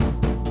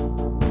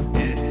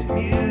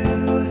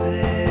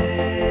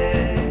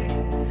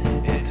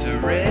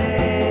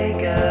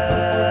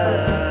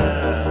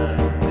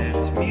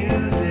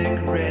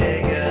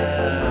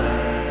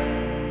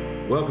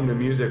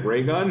Music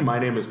Ray Gun. My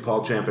name is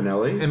Paul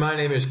Champanelli. And my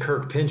name is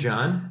Kirk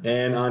Pinchon.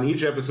 And on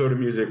each episode of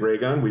Music Ray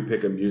Gun, we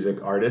pick a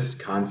music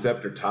artist,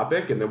 concept, or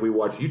topic, and then we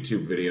watch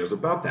YouTube videos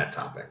about that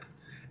topic.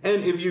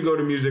 And if you go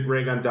to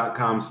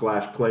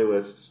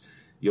musicraygun.com/playlists,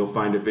 you'll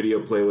find a video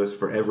playlist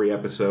for every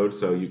episode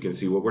so you can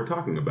see what we're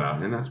talking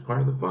about. And that's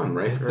part of the fun,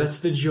 right, Kirk? That's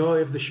the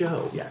joy of the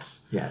show.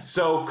 Yes. Yes.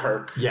 So,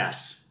 Kirk.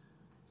 Yes.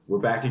 We're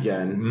back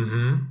again.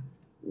 Mm-hmm.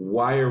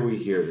 Why are we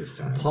here this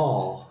time?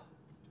 Paul,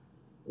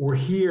 we're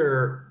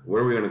here. What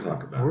are we going to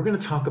talk about? We're going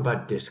to talk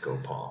about disco,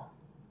 Paul.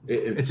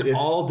 It's an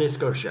all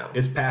disco show.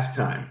 It's past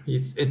time.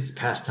 It's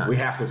past time. We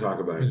have to talk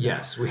about it.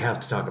 Yes, we have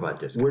to talk about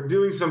disco. We're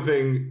doing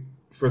something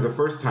for the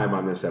first time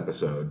on this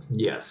episode.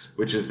 Yes.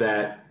 Which is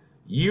that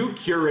you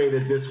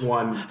curated this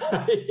one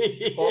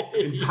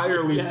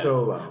entirely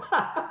solo.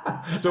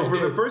 So for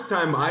the first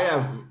time,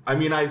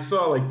 I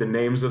saw like the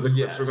names of the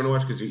clips we're going to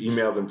watch because you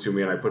emailed them to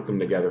me and I put them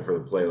together for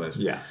the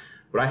playlist. Yeah.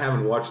 But I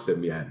haven't watched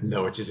them yet.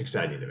 No, which is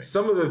exciting to me.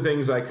 Some of the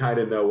things I kind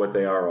of know what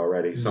they are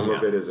already. Some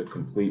of it is a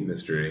complete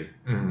mystery.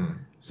 Mm-hmm.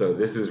 So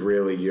this is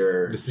really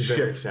your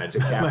ship to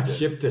captain. My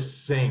ship to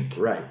sink.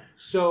 Right.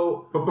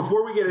 So, but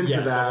before we get into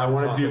that, I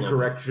want to do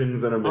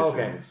corrections and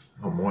omissions.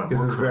 Okay. Oh, more.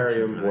 This is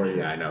very important.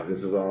 Yeah, I know.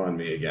 This is all on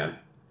me again.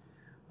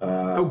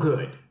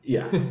 Good.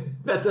 Yeah.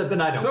 That's it.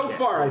 Then I don't So care.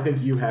 far, I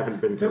think you haven't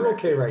been corrected. We're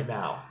okay right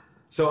now.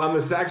 So on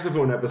the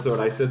saxophone episode,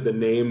 I said the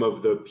name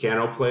of the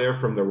piano player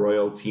from the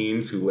Royal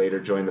Teens who later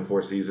joined the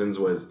Four Seasons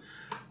was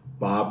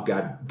Bob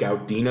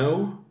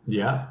Gaudino.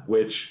 Yeah.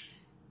 Which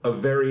a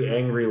very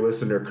angry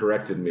listener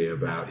corrected me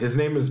about. His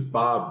name is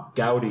Bob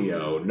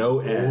Gaudio, no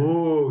N.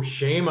 Ooh,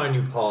 shame on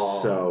you, Paul.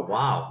 So,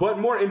 wow. But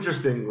more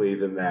interestingly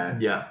than that,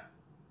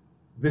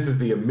 this is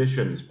the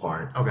omissions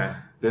part. Okay.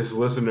 This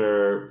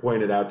listener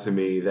pointed out to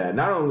me that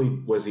not only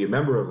was he a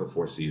member of the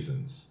Four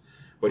Seasons,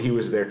 but he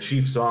was their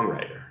chief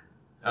songwriter.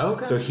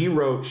 Okay. So he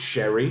wrote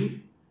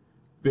Sherry,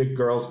 Big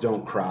Girls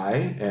Don't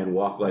Cry, and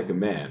Walk Like a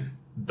Man.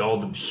 All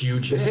the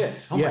huge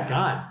hits. Oh my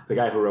God. The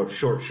guy who wrote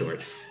Short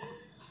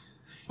Shorts.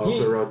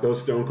 Also wrote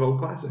those Stone Cold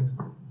classics.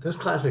 Those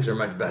classics are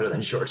much better than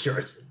Short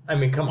Shorts. I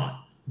mean, come on.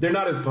 They're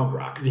not as punk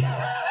rock.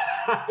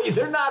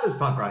 They're not as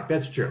punk rock.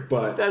 That's true.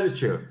 But that is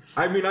true.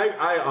 I mean,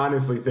 I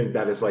honestly think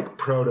that is like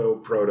proto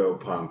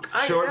punk.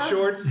 Short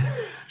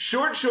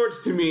Shorts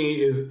to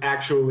me is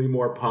actually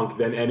more punk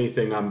than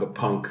anything on the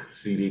Punk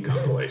CD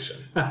compilation.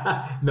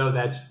 No,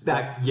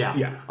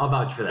 yeah. I'll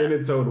vouch for that. In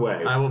its own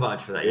way. I will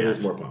vouch for that. It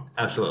is more punk.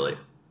 Absolutely.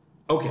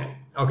 Okay.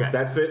 Okay.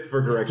 That's it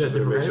for corrections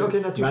and omissions.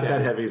 Okay, not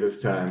that heavy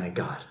this time. Thank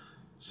God.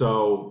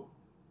 So,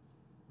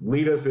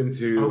 lead us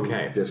into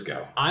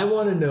disco. I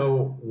want to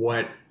know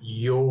what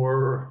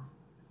your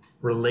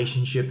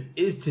relationship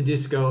is to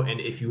disco and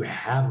if you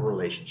have a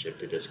relationship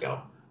to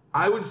disco.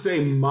 I would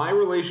say my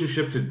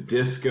relationship to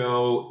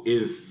disco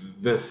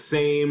is the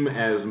same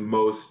as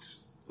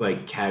most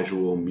like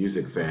casual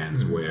music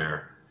fans,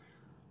 where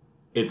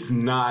it's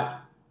not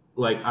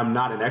like I'm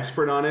not an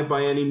expert on it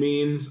by any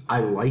means.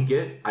 I like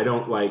it. I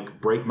don't like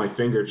break my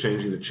finger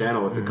changing the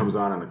channel if it comes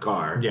on in the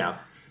car. Yeah.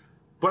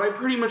 But I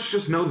pretty much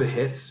just know the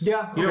hits.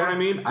 Yeah. You know what I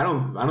mean? I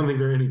don't think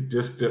there are any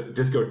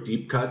disco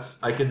deep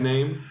cuts I could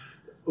name.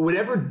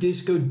 Whatever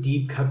disco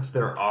deep cuts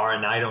there are,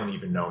 and I don't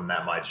even know them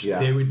that much,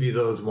 they would be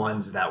those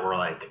ones that were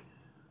like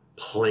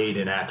played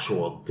in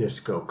actual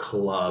disco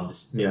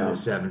clubs in the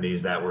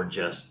 70s that were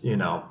just,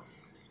 I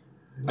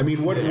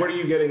mean, what are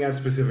you getting at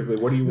specifically?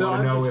 What do you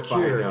want to know if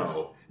curious. I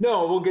know?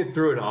 No, we'll get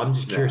through it all. I'm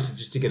just curious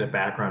just to get a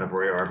background of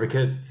where you are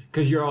because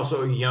you're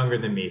also younger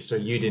than me, so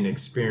you didn't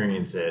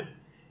experience it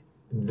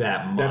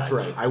that much. That's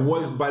right. I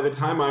was by the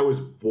time I was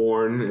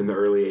born in the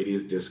early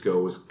 80s,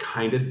 disco was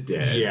kind of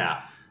dead.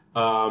 Yeah.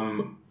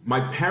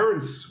 My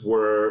parents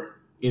were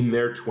in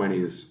their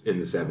 20s in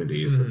the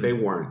 70s, but they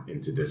weren't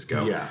into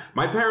disco. Yeah.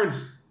 My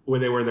parents,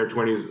 when they were in their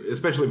 20s,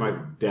 especially my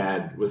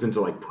dad, was into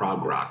like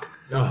prog rock.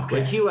 Oh, okay.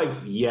 Like he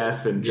likes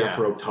Yes and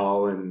Jethro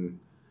Tull and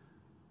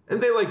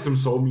they like some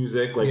soul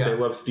music. Like they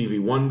love Stevie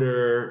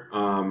Wonder.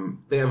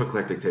 They have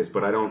eclectic taste,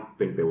 but I don't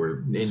think they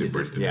were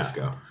super into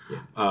disco.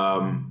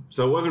 Yeah.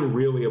 So it wasn't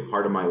really a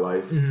part of my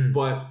life,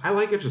 but I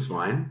like it just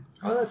fine.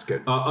 Oh, that's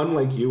good.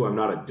 Unlike you, I'm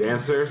not a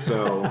dancer,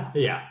 so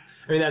yeah.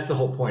 I mean, that's the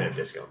whole point of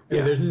disco.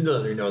 Yeah, there's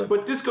literally no other.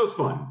 But disco's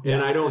fun,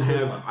 and I don't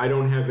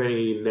have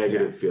any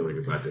negative feeling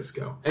about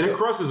disco, and it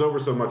crosses over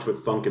so much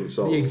with funk and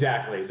soul.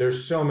 Exactly.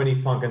 There's so many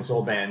funk and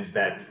soul bands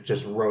that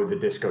just rode the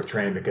disco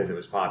train because it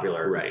was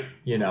popular, right?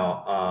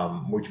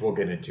 Which we'll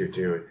get into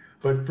too.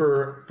 But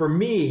for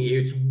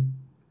me,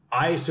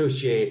 I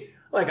associate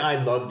like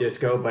I love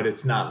disco, but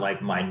it's not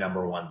like my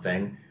number one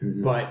thing.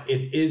 Mm-hmm. But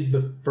it is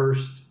the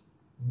first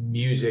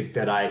music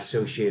that I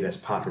associate as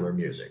popular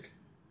music.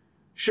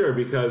 Sure,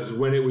 because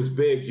when it was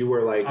big, you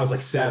were like, I was like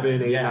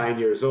 7, 8, 9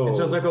 years old. And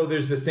so I was like,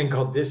 there's this thing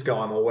called disco.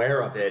 I'm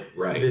aware of it.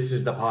 Right. This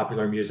is the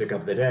popular music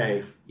of the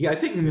day. Yeah, I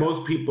think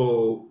most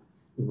people,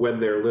 when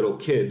they're little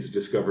kids,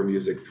 discover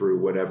music through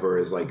whatever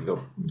is like the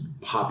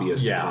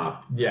poppiest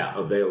pop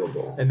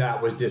available. And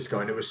that was disco.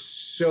 And it was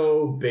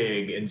so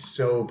big and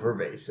so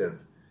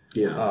pervasive.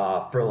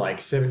 Yeah. For like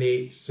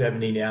 78,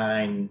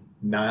 79,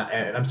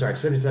 I'm sorry,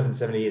 77,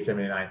 78,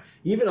 79,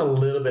 even a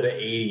little bit of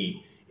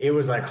 80, it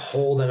was like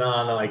holding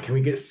on to like, can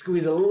we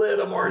squeeze a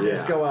little more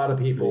disco out of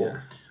people?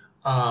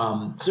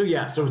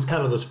 Yeah. So it's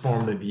kind of those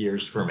formative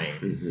years for me.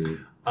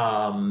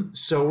 Mm-hmm.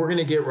 So we're going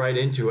to get right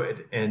into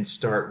it and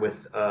start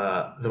with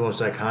the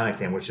most iconic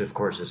thing, which of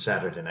course is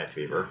Saturday Night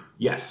Fever.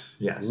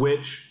 Yes.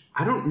 Which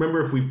I don't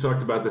remember if we've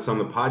talked about this on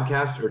the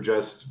podcast or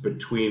just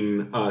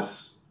between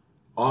us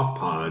off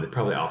pod.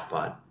 Probably off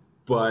pod.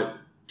 But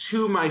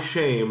to my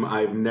shame,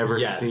 I've never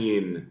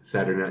seen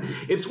Saturday Night.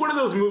 It's one of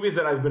those movies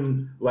that I've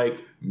been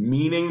like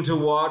meaning to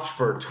watch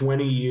for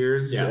 20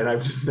 years, and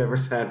I've just never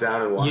sat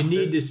down and watched it. You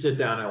need to sit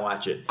down and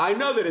watch it. I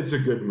know that it's a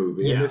good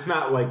movie, and it's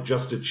not like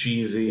just a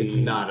cheesy it's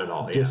not at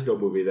all, disco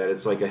movie, that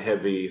it's like a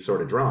heavy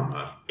sort of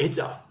drama. It's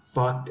a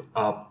fucked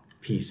up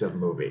piece of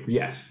movie.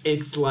 Yes.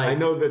 It's like... I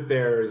know that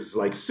there's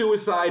like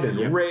suicide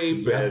and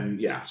rape and...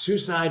 Yeah.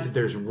 Suicide,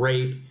 there's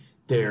rape,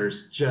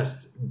 there's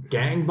just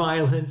gang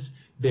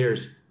violence,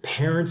 there's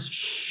parents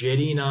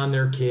shitting on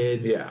their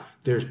kids. Yeah.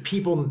 There's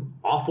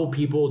awful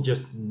people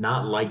just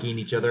not liking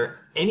each other.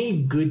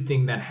 Any good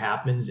thing that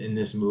happens in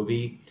this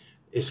movie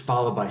is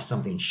followed by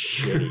something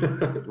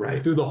shitty.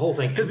 Right. Through the whole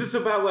thing. Because it's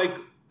about like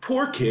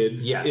poor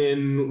kids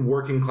in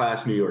working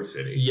class New York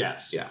City.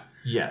 Yes. Yeah.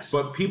 Yes.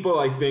 But people,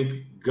 I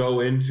think, go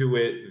into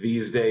it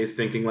these days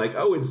thinking like,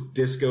 oh, it's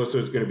disco, so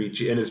it's going to be...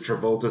 And it's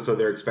Travolta, so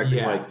they're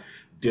expecting like...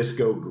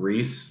 Disco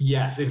Grease.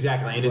 Yes,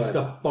 exactly. And it's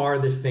the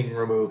farthest thing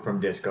removed from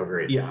Disco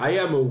Grease. Yeah, I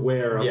am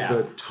aware of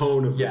the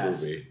tone of the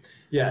movie.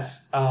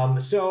 Yes.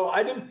 So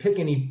I didn't pick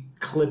any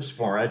clips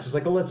for it. It's just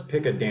like, let's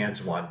pick a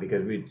dance one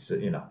because it's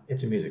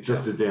a music show.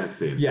 Just a dance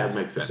scene. Yes.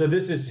 That makes sense. So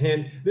this is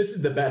him. This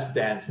is the best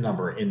dance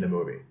number in the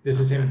movie.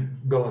 This is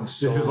him going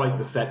solo. This is like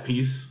the set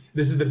piece?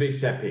 This is the big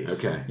set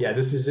piece. Okay. Yeah,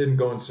 this is him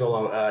going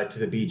solo to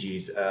the Bee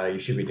Gees. You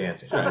Should Be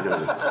Dancing. I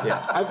noticed.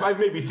 Yeah. I've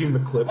maybe seen the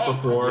clip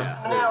before.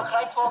 Now, can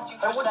I talk to you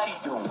for a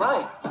second?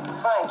 Frank.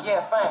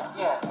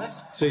 Yeah.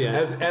 So yeah.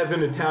 As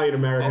an Italian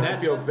American, I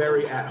feel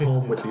very at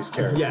home with these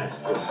characters.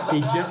 Yes. He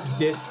just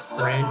dissed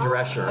Fran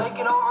Drescher.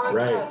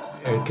 Right.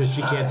 Because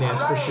she can't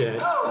dance for shit.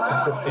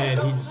 And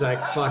he's like,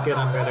 fuck it,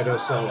 I'm going to go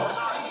solo.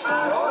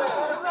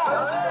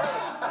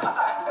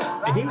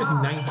 And he was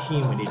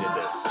 19 when he did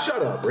this.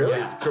 Shut up, really?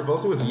 Yeah.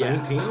 Travolta was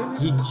 19?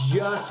 He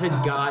just had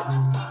gotten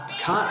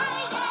caught.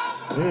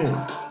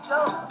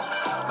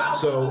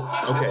 So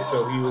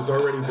he was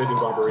already Vinnie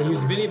Barbarino. He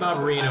was Vinnie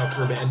Barbarino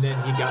and then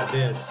he got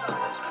this.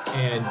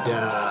 And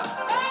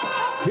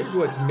here's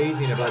what's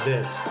amazing about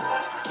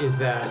this is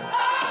that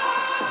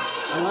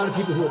a lot of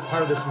people who are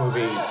part of this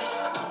movie,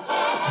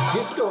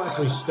 disco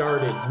actually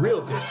started,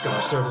 real disco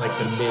started like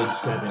the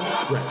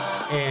mid-70s. Right.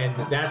 And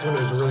that's when it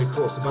was really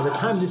cool. So by the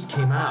time this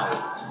came out,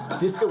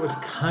 disco was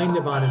kind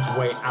of on its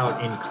way out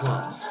in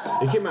clubs.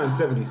 It came out in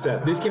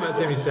 77. This came out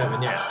in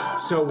 77, yeah.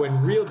 So when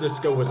real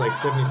disco was like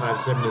 75,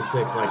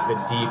 76, like the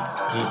deep,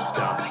 deep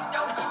stuff.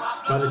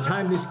 By the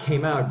time this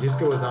came out,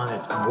 disco was on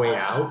its way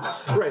out.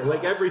 Right,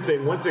 like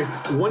everything, once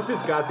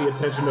it's got the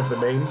attention of the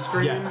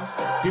mainstream,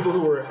 people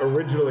who were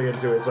originally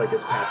into it's like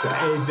it's passé.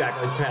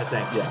 Exactly, it's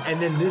passé. Yeah. And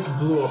then this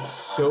blew up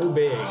so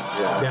big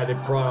that it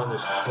brought on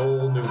this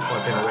whole new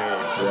fucking wave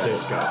of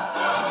disco.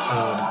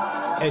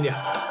 And yeah,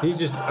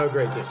 he's just a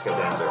great disco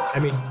dancer.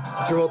 I mean,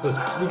 Travolta's,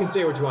 you can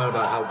say what you want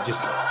about how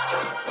just...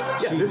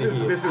 Yeah, this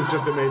is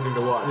just amazing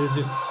to watch. This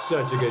is just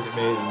such a good,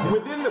 amazing...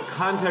 Within the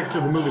context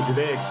of the movie, do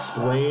they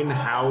explain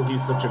how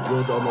he's such a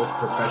good, almost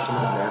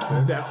professional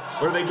dancer? No.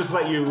 Or do they just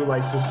let you,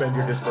 like, suspend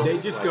your disbelief?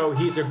 They just go,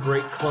 he's a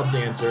great club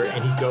dancer,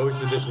 and he goes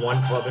to this one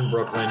club in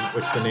Brooklyn,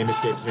 which the name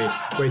escapes me.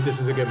 Wait,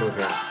 this is a good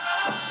movie.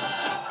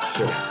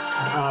 Sure.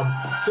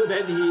 So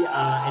then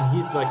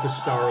he's like the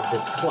star of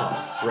this club.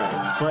 Right.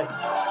 But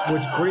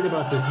what's great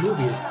about this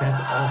movie is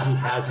that's all he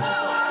has in his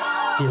life.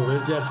 He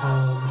lives at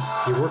home.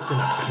 He works in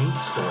a paint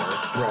store.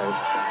 Right.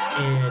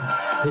 And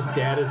his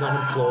dad is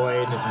unemployed,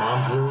 and his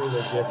mom's real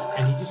religious,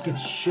 and he just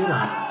gets shit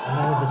on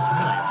all the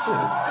time.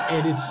 Yeah.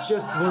 And it's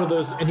just one of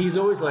those, and he's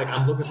always like,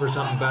 I'm looking for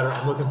something better,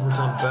 But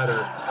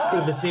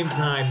at the same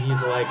time,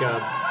 he's like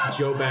a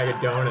Joe Bag of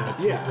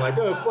Donuts. Yeah. He's like,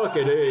 oh, fuck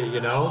it, hey,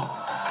 you know?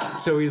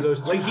 So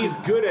he's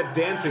good at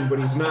dancing, but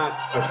he's not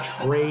a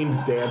trained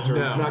dancer.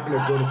 No. He's not going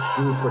to go to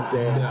school for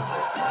dance.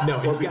 No,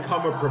 or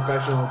become a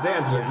professional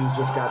dancer. Yeah. He's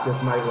just got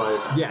this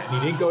nightlife. Yeah, and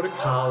he didn't go to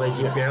college.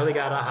 He barely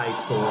got out of high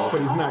school.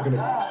 But he's not going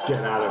to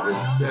get out of his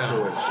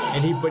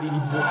situation. But he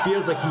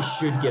feels like he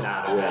should get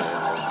out of it.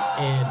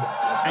 And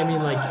I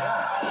mean, like,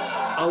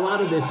 a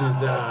lot of this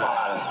is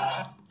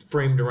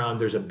framed around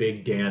there's a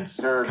big dance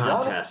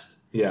contest.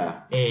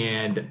 Yeah.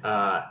 And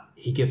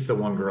he gets the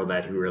one girl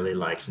that he really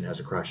likes and has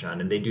a crush on.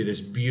 And they do this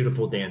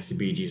beautiful dance to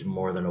Bee Gees,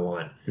 More Than a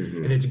Woman.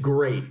 Mm-hmm. And it's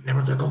great. And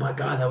everyone's like, oh my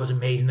God, that was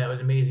amazing.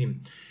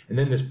 And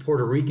then this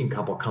Puerto Rican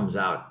couple comes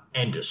out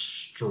and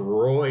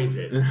destroys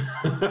it.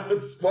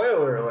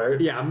 Spoiler alert.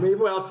 Yeah, I mean,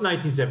 well, it's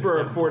 1977. For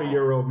a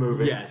 40-year-old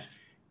movie. Yes.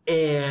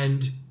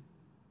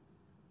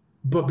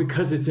 But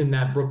because it's in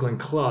that Brooklyn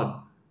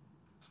club,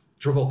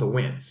 Travolta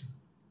wins.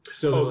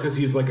 So because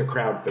he's like a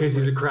crowd favorite. Because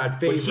he's a crowd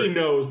favorite. But he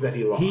knows that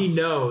he lost. He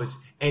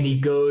knows, and he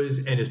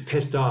goes and is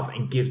pissed off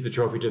and gives the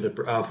trophy to the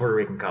Puerto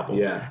Rican couple.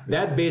 Yeah.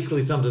 That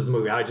basically sums up the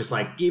movie. I just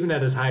like, even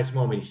at his highest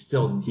moment,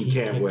 he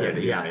can't win. get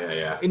it.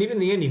 Yeah. And even in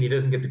the ending, he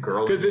doesn't get the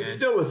girl. Because it's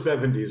still a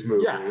 70s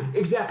movie. Yeah,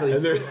 exactly.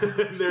 And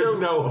there's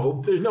no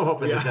hope. There's no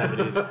hope in the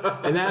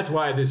 70s. And that's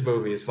why this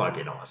movie is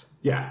fucking awesome.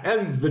 Yeah,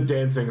 and the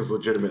dancing is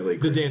legitimately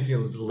great. The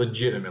dancing is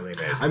legitimately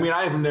amazing. I mean,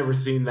 I've never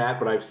seen that,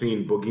 but I've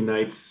seen Boogie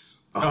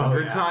Nights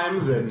 100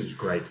 times, and it's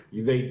great.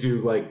 They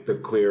do like the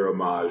clear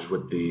homage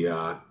with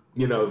the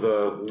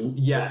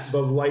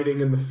the lighting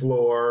in the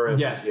floor. And,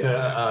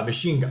 to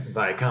Machine Gun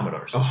by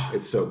Commodores. Oh,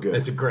 it's so good.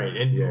 It's great,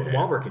 and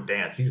Wahlberg can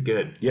dance. He's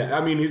good. Yeah,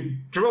 I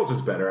mean,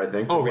 Travolta's better, I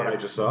think, from what I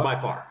just saw by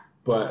far.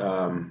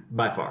 But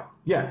by far,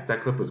 yeah,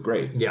 that clip was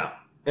great. Yeah,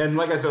 and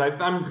like I said,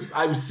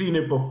 I've seen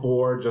it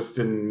before, just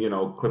in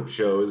clip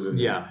shows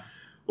and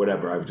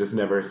whatever. I've just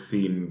never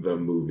seen the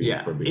movie.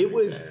 Yeah, from it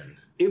was.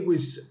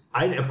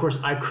 Of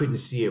course, I couldn't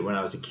see it when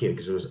I was a kid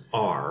because it was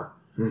R.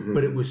 Mm-hmm.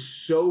 But it was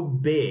so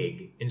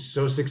big and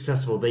so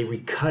successful, they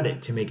recut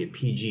it to make it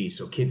PG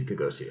so kids could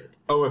go see it.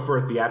 Oh, for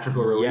a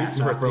theatrical release?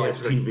 Yeah, not for like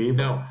TV?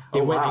 No, they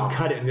went and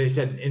cut it, and they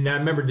said, and I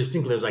remember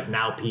distinctly, it was like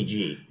now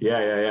PG.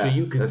 Yeah. So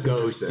you could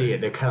go see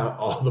it. They cut out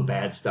all the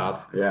bad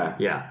stuff.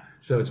 Yeah.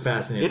 So it's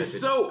fascinating. It's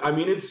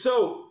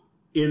so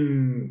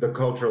in the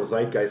cultural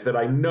zeitgeist that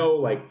I know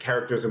like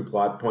characters and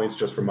plot points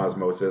just from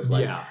osmosis.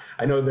 Like,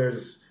 I know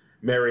there's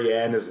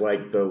Marianne is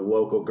like the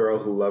local girl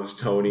who loves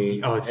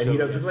Tony. Oh, he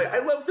doesn't like,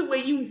 I love the way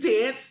you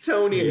dance,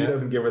 Tony. And he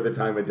doesn't give her the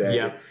time of day.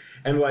 Yeah.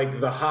 And like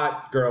the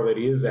hot girl that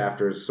he is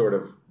after is sort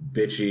of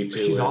bitchy to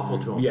him. She's awful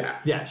to him. Yeah.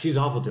 Yeah, she's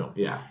awful to him.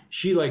 Yeah.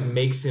 She like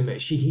makes him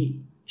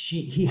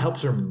he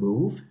helps her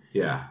move.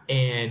 Yeah.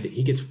 And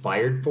he gets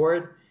fired for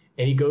it.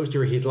 And he goes to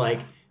her, he's like,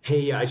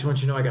 hey, I just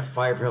want you to know I got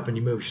fired for helping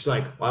you move. She's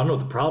like, well, I don't know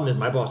what the problem is.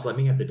 My boss let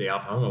me have the day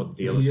off. I don't know what the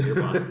deal is with your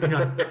boss. And you're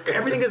like,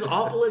 everything is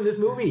awful in this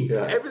movie.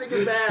 Yeah. Everything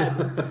is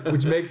bad.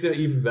 Which makes it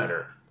even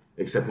better.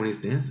 Except when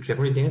he's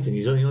dancing.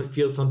 He only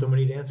feels something when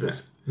he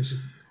dances. Yeah. Which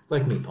is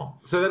like me, Paul.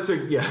 So that's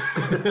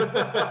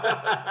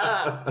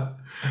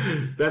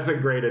that's a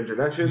great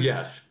introduction.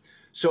 Yes.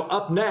 So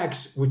up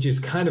next, which is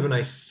kind of a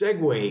nice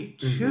segue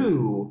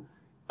to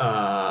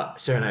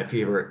Saturday Night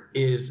Fever,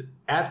 is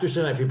after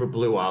Saturday Night Fever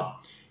blew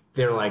up,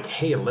 they're like,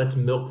 hey, let's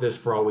milk this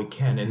for all we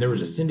can. And there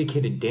was a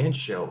syndicated dance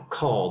show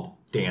called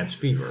Dance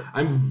Fever.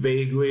 I'm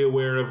vaguely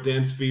aware of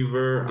Dance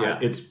Fever. Yeah.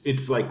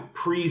 It's like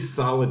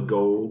pre-Solid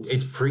Gold.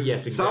 Yes,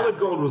 exactly. Solid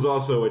Gold was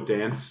also a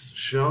dance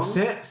show.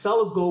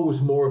 Solid Gold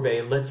was more of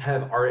a let's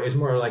have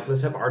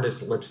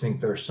artists lip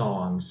sync their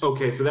songs.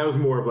 Okay, so that was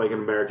more of like an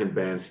American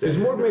Bandstand. It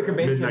was more of American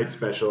Bandstand. Midnight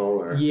Special.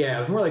 Or... Yeah,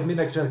 it was more like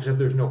Midnight Special, except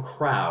there's no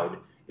crowd.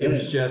 It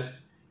was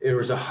just, there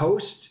was a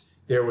host.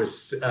 There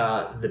was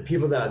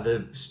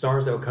the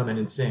stars that would come in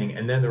and sing,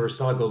 and then there were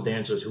Solid Gold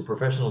dancers who were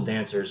professional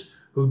dancers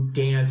who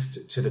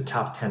danced to the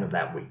top 10 of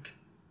that week.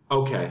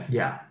 Okay.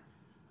 Yeah.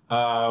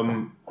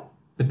 But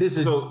this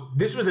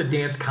was a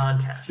dance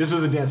contest. This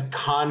was a dance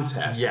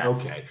contest.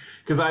 Yes. Okay.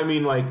 Because I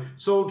mean, like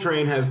Soul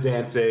Train has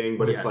dancing,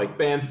 but it's like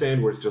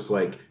Bandstand where it's just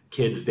like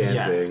kids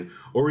dancing. Yes.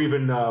 Or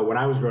even when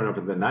I was growing up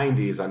in the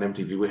 90s on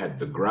MTV, we had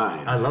The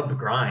Grind. I love The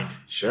Grind.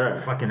 Sure.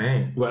 Fucking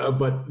A. Well,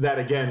 but that,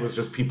 again, was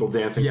just people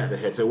dancing to the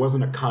hits. It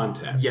wasn't a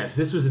contest. Yes,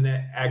 this was an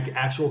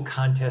actual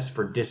contest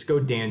for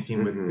disco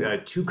dancing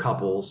with two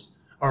couples,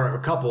 or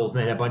couples,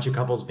 and they had a bunch of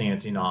couples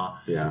dancing on.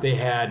 Yeah. They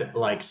had,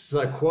 like,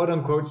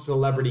 quote-unquote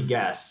celebrity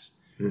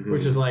guests,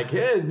 which is like,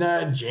 hey,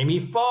 Jamie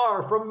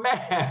Farr from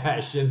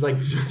MASH. And it's like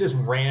just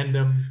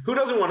random. Who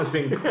doesn't want to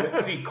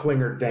see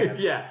Klinger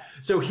dance? Yeah.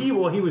 So he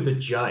was a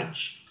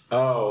judge.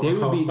 Oh,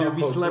 there'd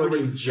be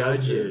celebrity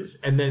judges,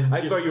 and then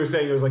I thought you were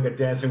saying it was like a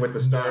Dancing with the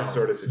Stars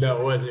sort of situation.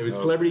 No, it wasn't. It was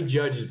celebrity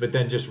judges, but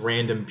then just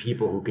random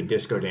people who could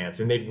disco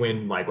dance, and they'd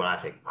win like I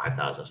think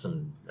 $5,000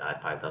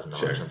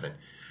 or something.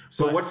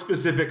 So what's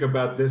specific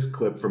about this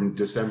clip from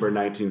December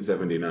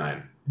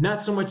 1979?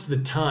 Not so much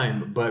the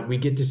time, but we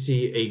get to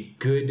see a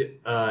good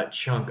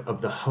chunk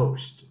of the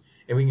host,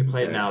 and we can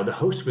play it now. The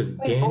host was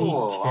Danny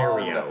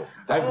Terrio.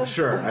 I've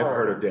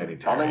heard of Danny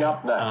Terrio. Coming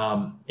up next.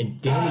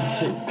 And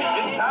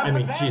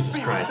Danny Jesus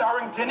Christ.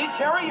 Starring Danny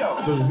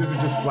Terrio. So this is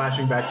just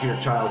flashing back to your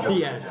childhood.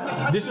 Yes.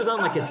 This was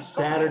on like at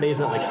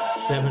Saturdays at like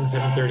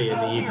 7:30 in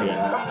the evening.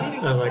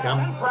 I was like,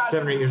 I'm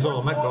 7 or 8 years old.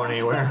 I'm not going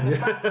anywhere.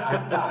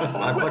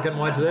 I fucking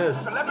watch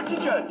this. Celebrity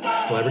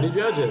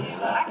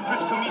judges.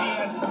 Actress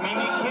comedian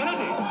Mimi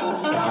Kennedy.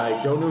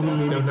 I don't know who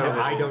Mimi Kennedy is.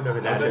 I don't know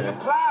who that is.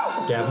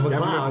 Gavin Gavin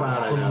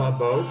McLeod from My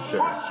Boat.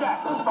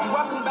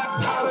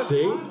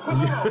 See?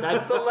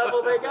 That's the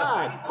level they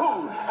got.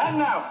 And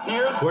now,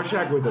 here's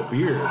Rorschach with a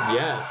beard.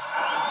 Yes.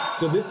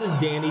 So this is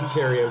Danny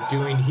Terrio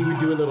he would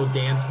do a little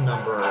dance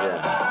number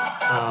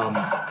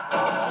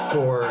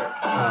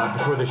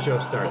before the show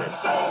started.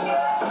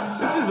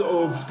 This is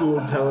old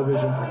school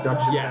television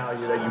production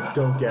value that you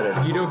don't get it.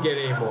 You don't get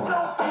it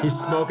anymore. He's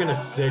smoking a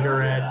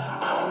cigarette.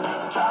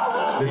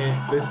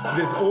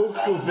 This old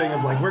school thing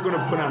of like, we're going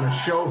to put on a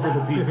show for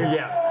the people.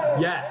 Yeah.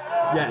 Yes.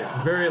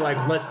 Very like,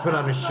 let's put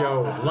on a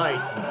show with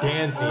lights and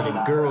dancing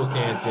and girls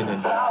dancing.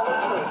 And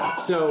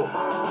so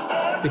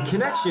the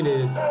connection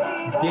is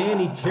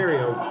Danny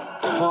Terrio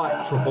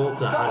taught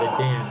Travolta how to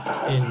dance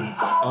in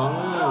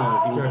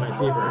Saturday Night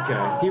Fever.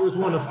 Okay. He was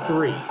one of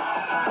 3,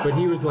 but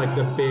he was like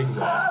the big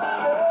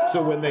one.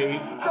 So when they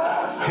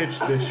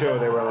pitched this show,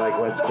 they were like,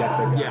 let's get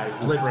the guy.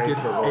 Yes, let's get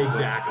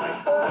exactly.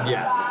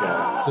 Yes.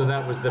 Okay. So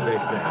that was the big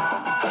thing.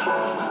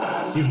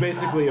 He's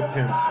basically a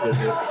pimp in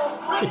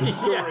this. The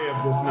story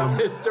of this number.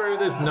 The story of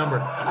this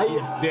number.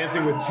 He's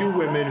dancing with 2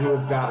 women who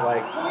have got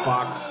like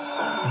fox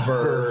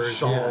fur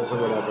shawls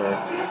or whatever,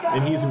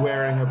 and he's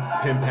wearing a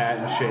pimp hat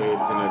and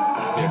shades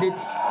and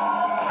it's.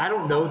 I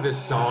don't know this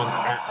song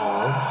at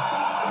all.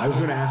 I was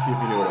going to ask you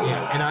if you knew what it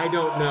was. And I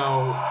don't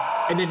know.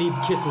 And then he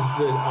kisses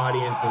the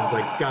audience and is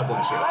like, "God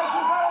bless you." And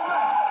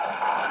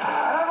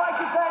I'd like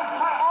to thank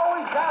my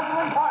always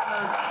dazzling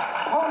partners,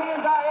 Tony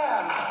and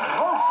Diane.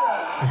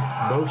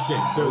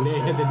 Motion. So they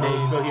had the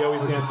name. So he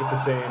always danced with the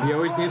same. He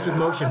always danced with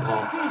Motion,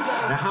 Paul.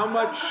 Now, how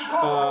much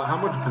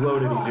blow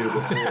did he do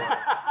before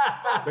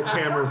the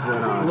cameras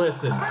went on?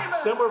 Listen,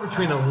 somewhere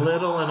between a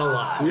little and a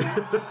lot.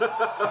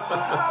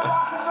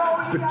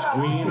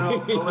 Between a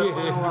little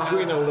and a lot.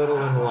 Between a little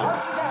and a lot.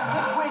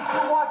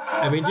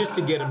 I mean, just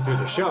to get him through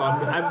the show.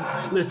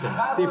 Listen,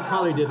 they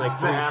probably did like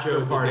 3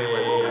 shows a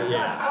day.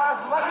 Yeah.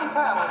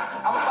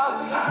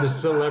 The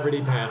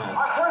celebrity panel.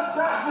 Our first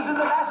judge was in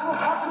the National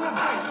Company of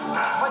Greece,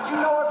 but you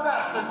know her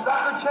best as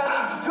Dr.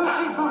 Channing's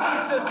Gucci Gucci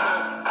sister,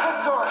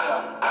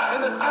 Victoria,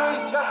 in the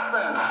series Just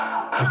Friends.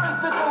 Here's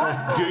the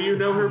delightful. Do you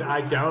know her?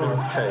 I don't.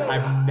 I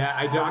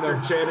don't know.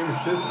 Dr. Channing's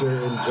sister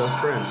in Just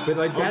Friends. But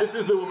like this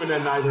is the woman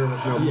that neither of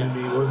us know. Yes.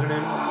 Mimi, wasn't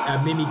it?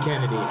 Mimi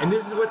Kennedy. And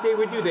this is what they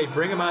would do. They'd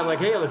bring him out like,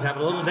 hey, let's have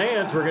a little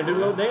dance. We're going to do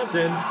a little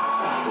dancing.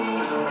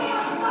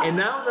 And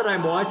now that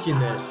I'm watching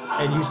this,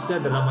 and you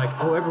said that, I'm like,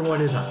 oh,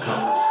 everyone is on coke.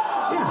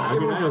 Yeah,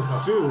 Everyone's on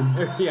assume.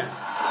 Yeah.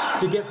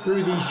 To get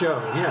through these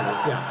shows.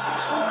 Yeah.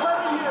 For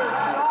 30 years,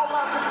 we all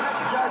love this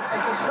next judge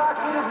as the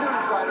shark-witted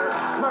news writer,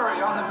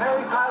 Murray, on the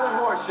Mary Tyler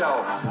Moore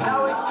Show.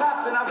 Now he's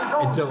captain of his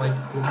own. And so, like,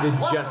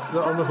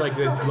 almost like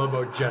the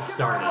Lobo just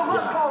started.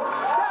 Yeah.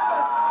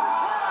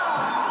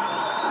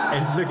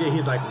 And look at,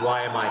 he's like,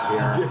 why am I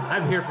here?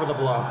 I'm here for the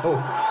blow.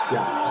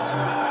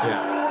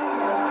 Yeah.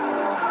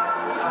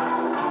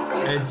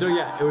 And so,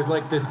 it was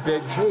like this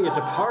big, hey, it's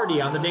a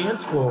party on the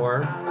dance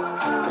floor.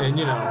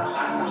 And,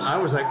 I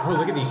was like, oh,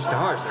 look at these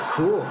stars. They're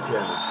cool.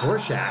 Yeah.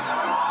 Rorschach.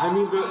 I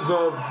mean,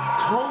 the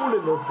tone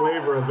and the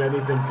flavor of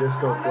anything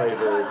disco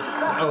flavored.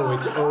 Oh,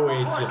 it's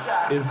always just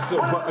is so.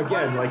 But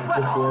again, like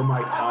before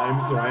my time,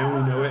 so I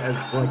only know it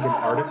as like an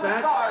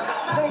artifact.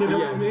 You know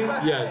what I mean?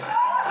 Yes.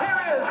 Here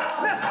is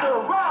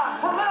Mr. Ron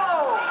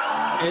Palillo.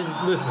 And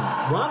listen,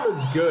 Ron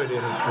looks good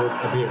in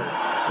a beard.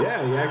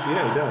 Yeah, he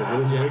does. It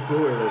looks way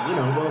cooler.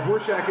 Well,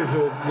 Rorschach is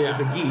a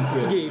geek.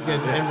 It's a geek,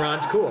 and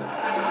Ron's cool.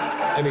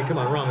 I mean, come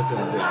on, Ron was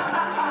doing a bit.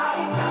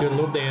 He's doing a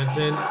little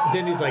dancing.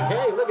 Then he's like,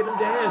 hey, look at them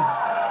dance.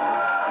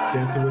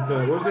 Dancing with,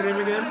 what was their name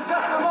again?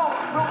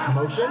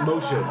 Motion. I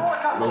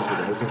was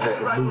going to say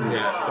the movies.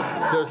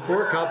 Yeah. So it's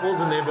 4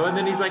 couples, and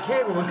then he's like,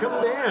 hey, everyone, come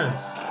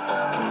dance.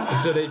 And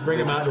so they bring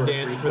him out and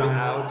dance for the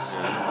outs.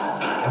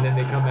 And then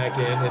they come back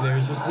in, and it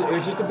was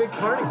just a big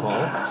party,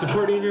 Paul. It's a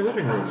party in your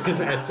living room.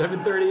 At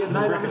 7:30 at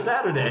night on a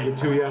Saturday. You're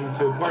too young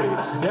to party.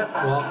 Yep.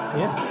 Well,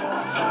 yeah.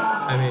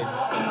 I mean,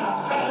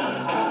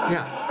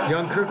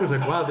 young Kirk was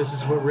like, wow, this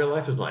is what real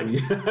life is like.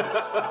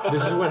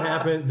 This is what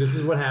happened. This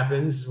is what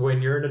happens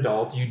when you're an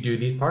adult. You do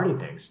these party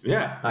things.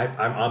 Yeah.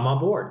 I'm on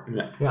board.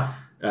 Yeah.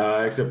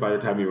 Except by the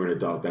time you were an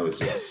adult, that was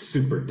just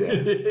super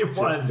dead. It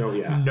was.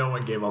 No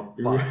one gave a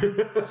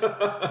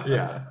fuck.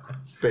 Yeah.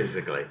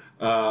 Basically.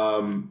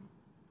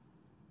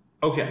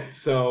 Okay,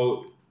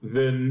 so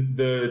then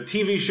the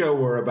TV show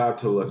we're about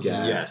to look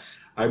at.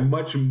 Yes. I'm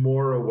much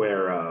more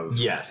aware of.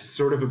 Yes.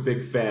 Sort of a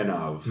big fan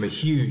of. I'm a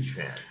huge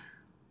fan.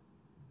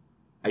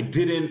 I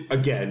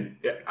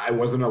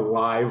wasn't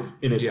alive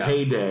in its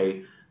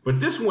heyday, but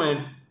this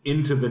went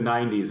into the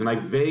 90s, and I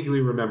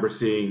vaguely remember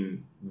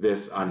seeing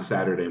this on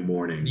Saturday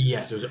mornings.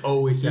 Yes, it was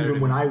always Saturday.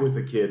 Even when I was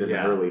a kid in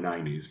the early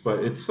 90s,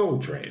 but it's Soul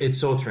Train.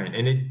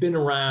 And it'd been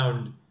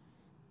around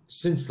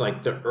since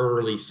like the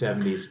early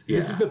 70s. Yeah.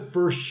 This is the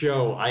first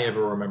show I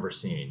ever remember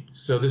seeing.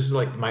 So this is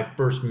like my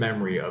first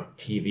memory of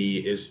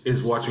TV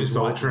is watching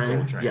Soul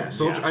Train. Yeah,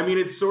 I mean,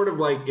 it's sort of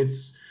like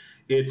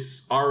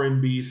it's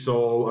R&B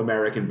soul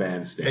American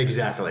band standards.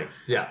 Exactly.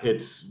 Yeah.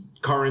 It's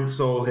current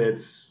soul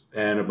hits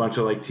and a bunch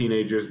of like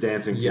teenagers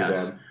dancing to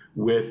them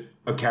with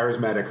a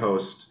charismatic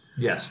host.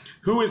 Yes.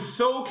 Who is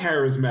so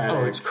charismatic.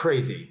 Oh, it's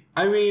crazy.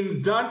 I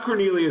mean, Don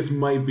Cornelius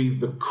might be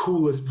the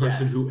coolest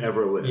person who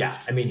ever lived. Yeah.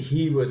 I mean,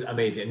 he was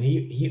amazing. And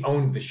he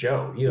owned the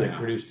show. He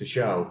produced the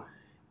show,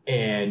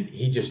 and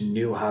he just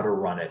knew how to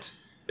run it.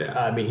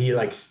 Yeah. I mean, he's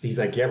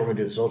like, yeah, we're gonna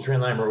do the Soul Train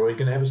line. We're always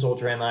gonna have a Soul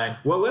Train line.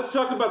 Well, let's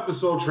talk about the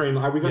Soul Train.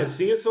 Are we going to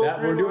see a Soul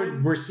Train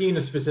line? We're seeing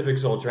a specific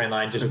Soul Train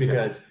line just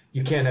because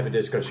you can't have a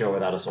disco show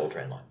without a Soul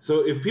Train line.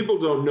 So if people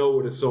don't know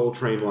what a Soul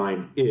Train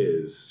line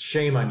is,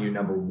 Shame on you,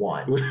 number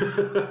one.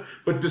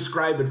 but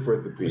describe it for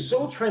the people. The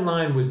Soul Train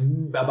line was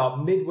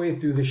about midway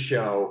through the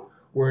show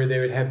where they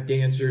would have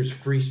dancers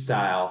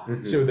freestyle.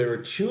 Mm-hmm. So there were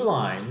 2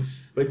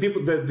 lines. Like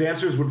the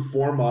dancers would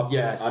form up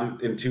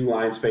in 2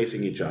 lines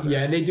facing each other.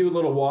 Yeah, and they do a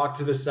little walk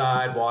to the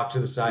side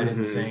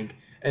in sync.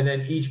 And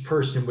then each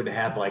person would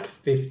have like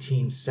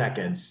 15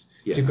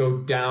 seconds to go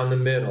down the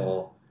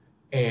middle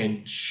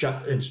and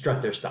strut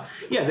their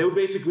stuff. Yeah, they would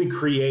basically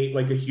create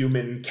like a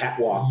human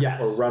catwalk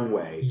or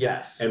runway.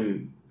 Yes.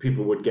 And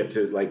people would get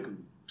to like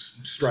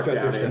strut down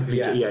their stuff.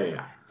 Yes.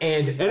 Yeah.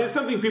 And it's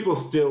something people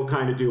still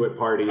kind of do at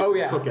parties,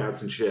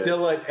 cookouts and shit.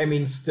 Still,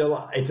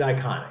 it's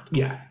iconic.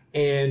 Yeah.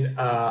 And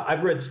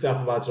I've read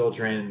stuff about Soul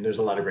Train. There's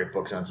a lot of great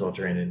books on Soul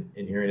Train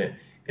and hearing it.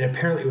 And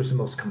apparently it was the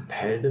most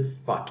competitive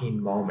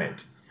fucking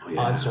moment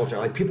on Soul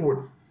Train. Like people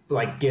would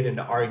like get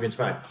into arguments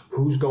about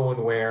who's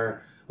going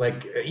where.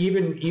 Like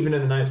even in the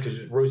 90s,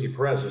 because Rosie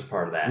Perez was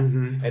part of that.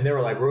 Mm-hmm. And they were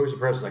like, Rosie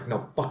Perez was like,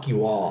 no, fuck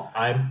you all.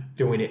 I'm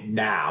doing it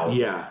now.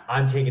 Yeah.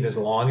 I'm taking as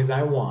long as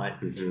I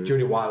want. Mm-hmm.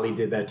 Jodie Watley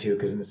did that too,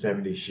 because in the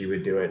 70s she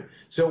would do it.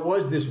 So it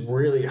was this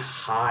really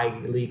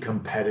highly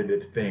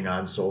competitive thing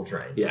on Soul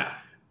Train. Yeah.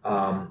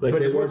 But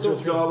they weren't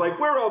just all like,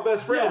 we're all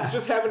best friends,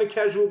 just having a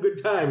casual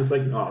good time. It's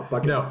like, oh,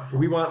 fuck it. No,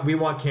 we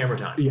want camera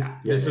time. Yeah.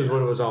 This is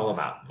what it was all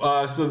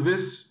about. So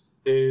this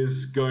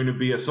is going to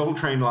be a Soul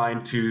Train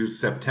line to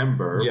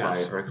September by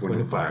Earth,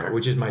 Wind & Fire.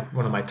 Which is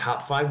one of my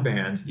top 5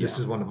 bands. This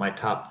is one of my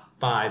top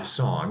 5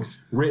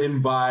 songs.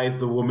 Written by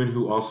the woman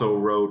who also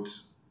wrote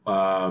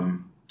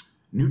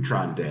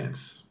Neutron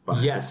Dance by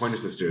the Pointer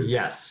Sisters.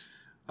 Yes.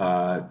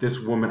 This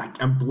woman,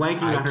 I'm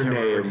blanking on her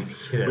name,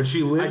 but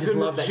she lives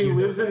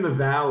in the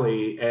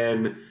Valley,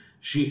 and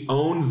she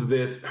owns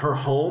this. Her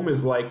home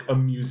is like a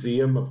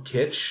museum of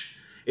kitsch.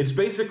 It's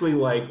basically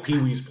like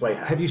Pee-wee's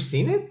Playhouse. Have you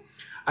seen it?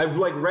 I've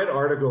like read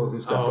articles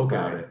and stuff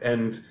about it,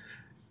 and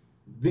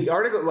the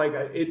article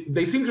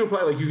they seem to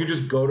imply like you could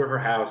just go to her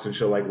house and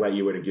she'll like let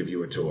you in and give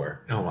you a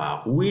tour. Oh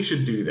wow, we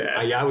should do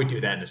that. Yeah, I would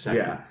do that in a second.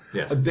 Yeah,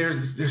 yes.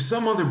 There's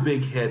some other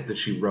big hit that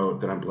she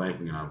wrote that I'm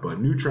blanking on, but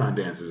Neutron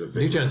Dance is a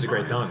favorite. Neutron is a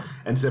great song,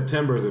 and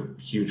September is a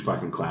huge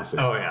fucking classic.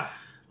 Oh yeah.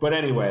 But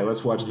anyway,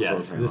 let's watch the Soul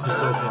Train. This is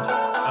so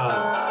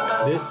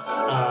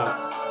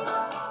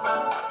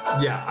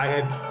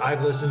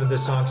I've listened to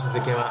this song since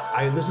it came out.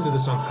 I listen to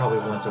this song probably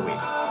once a week.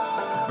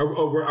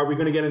 Are we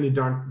going to get any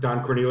Don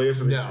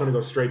Cornelius, or are they just going to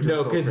go straight to the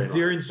Soul Train? No, because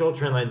during Soul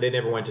Train line, they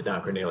never went to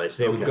Don Cornelius.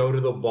 They would go to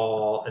the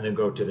ball and then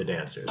go to the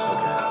dancers. Okay.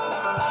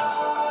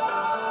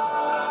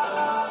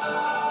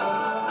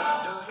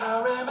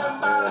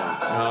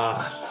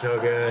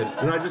 So good.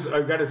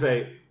 I've got to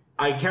say,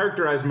 I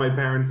characterize my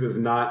parents as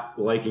not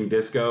liking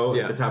disco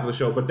at the top of the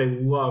show, but they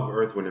love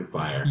Earth, Wind &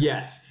 Fire.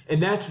 Yes,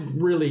 and that's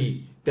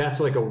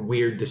like a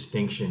weird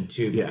distinction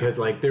too, because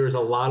like there was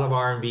a lot of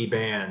R&B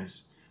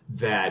bands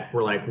that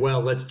were like,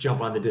 well, let's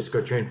jump on the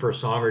disco train for a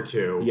song or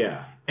two.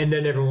 Yeah. And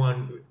then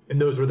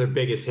and those were their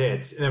biggest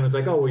hits. And everyone's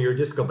like, oh, well, you're a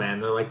disco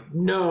band. They're like,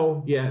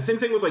 no. Yeah. Same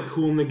thing with like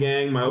Kool and the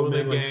Gang. My old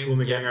man likes Kool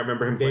and the Gang. I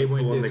remember him playing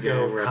Kool and the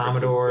Gang.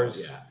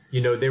 Commodores. Yeah. You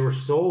know, they were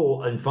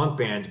soul and funk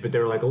bands, but they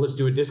were like, oh, let's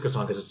do a disco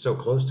song because it's so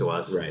close to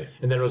us. Right.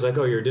 And then it was like,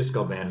 oh, you're a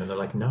disco band. And they're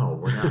like, no,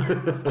 we're not.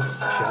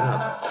 Shut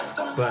up.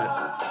 But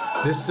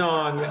this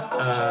song,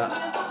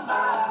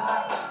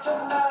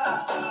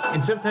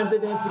 and sometimes they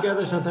dance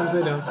together, sometimes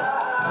they don't.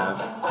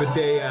 But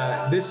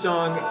this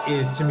song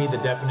is to me the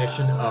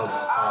definition of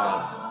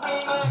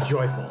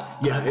joyful.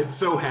 Yeah, it's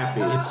so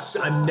happy. I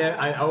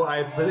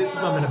play this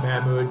if I'm in a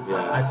bad mood.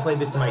 Yeah. I play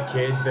this to my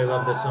kids. They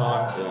love this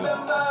song.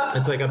 Yeah.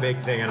 It's like a big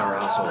thing in our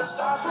household.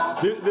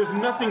 There's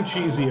nothing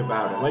cheesy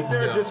about it. Like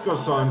there are disco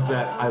songs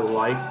that I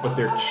like, but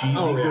they're cheesy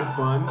good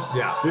fun.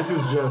 Yeah. This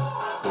is just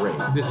great.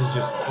 This is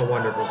just a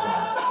wonderful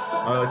song.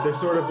 They're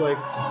sort of like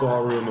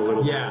ballroom a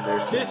little bit. Yeah,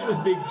 this was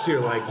big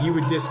too. Like you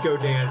would disco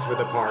dance with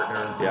a partner.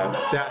 Yeah,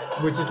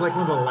 which is like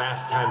one of the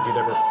last times you'd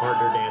ever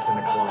partner dance in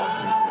a club.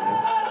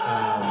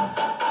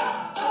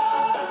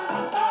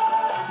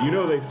 You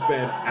know, they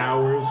spent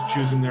hours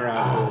choosing their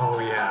outfits.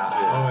 Oh yeah.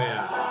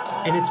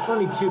 And it's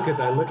funny too because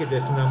I look at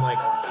this and I'm like,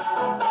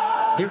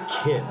 they're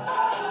kids.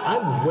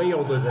 I'm way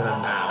older than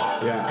them now.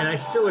 Yeah. And I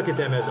still look at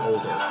them as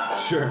older.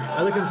 Sure.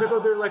 I look at them and say, oh,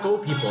 they're like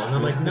old people. And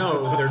I'm like,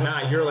 no, they're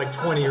not. You're like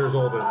 20 years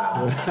older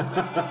than them.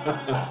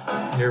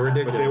 They're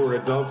ridiculous. But they were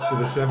adults to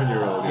the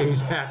 7-year-old.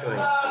 Exactly.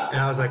 And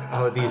I was like,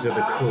 oh, these are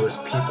the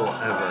coolest people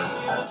ever.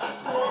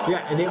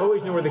 Yeah, and they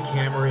always know where the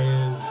camera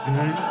is.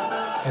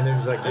 Mm-hmm. And they're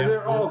just like, and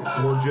they're all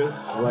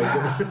gorgeous. Like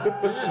they're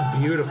just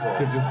beautiful.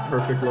 They're just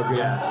perfect looking.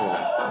 Yeah.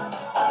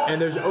 And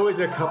there's always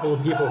a couple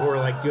of people who are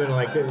like doing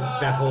like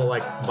that whole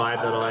like vibe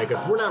that I like.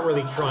 We're not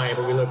really trying,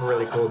 but we look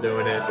really cool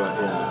doing it. But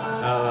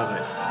yeah, I love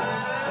it.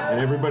 And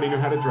everybody knew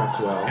how to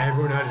dress well.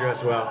 Everyone knew how to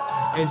dress well.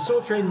 And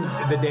Soul Train,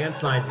 the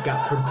dance lines got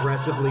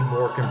progressively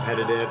more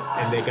competitive,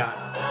 and they got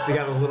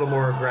a little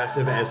more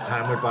aggressive as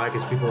time went by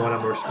because people wanted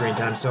more screen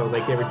time. So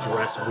like they would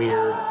dress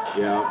weird.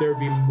 Yeah. There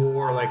would be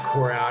more like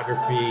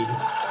choreography,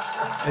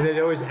 and they'd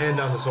always end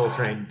on the Soul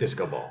Train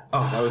disco ball.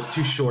 Oh, that was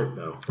too short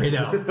though. I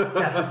know.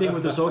 That's the thing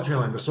with the Soul Train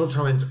line. The Soul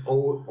Train line's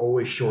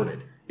always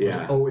shorted.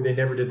 Yeah. They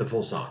never did the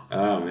full song.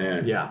 Oh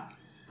man. Yeah.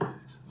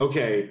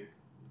 Okay.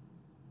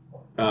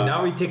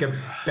 Now we take a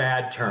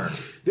bad turn.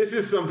 This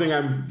is something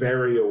I'm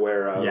very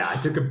aware of. Yeah, I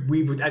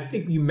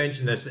think you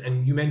mentioned this,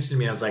 and you mentioned to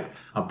me. I was like,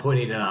 I'm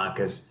putting it on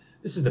because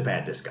this is the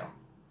bad disco.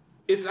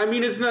 It's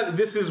not.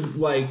 This is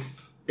like.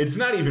 It's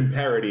not even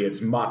parody.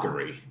 It's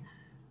mockery.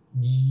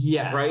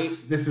 Yes.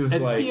 Right. This is.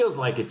 It like, feels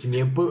like it to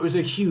me, but it was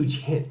a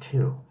huge hit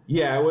too.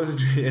 Yeah, it was,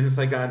 and it's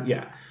like on.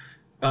 Yeah.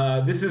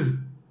 This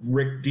is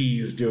Rick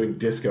Dees doing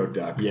Disco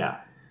Duck. Yeah.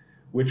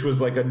 Which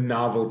was like a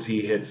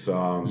novelty hit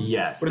song.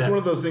 Yes. But it's one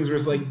of those things where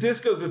it's like,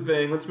 disco's a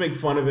thing, let's make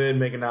fun of it,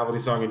 make a novelty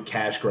song, and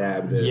cash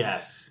grab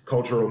this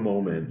cultural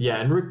moment. Yeah,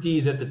 and Rick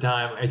Dees at the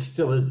time, he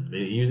still is,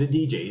 he was a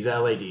DJ, he's an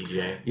LA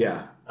DJ.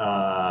 Yeah.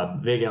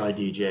 Big LA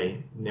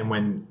DJ, and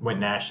went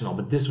national,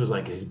 but this was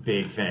like his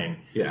big thing.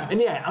 Yeah.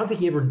 And yeah, I don't think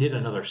he ever did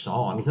another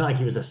song. It's not like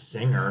he was a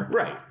singer.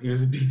 Right. He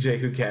was a DJ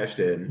who cashed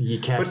in.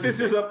 But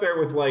this is up there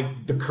with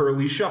like the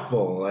Curly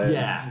Shuffle. And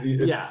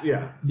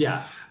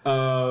Yeah.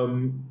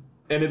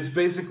 And it's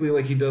basically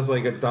like he does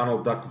like a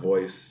Donald Duck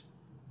voice.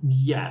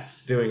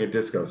 Yes. Doing a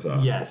disco song.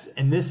 Yes.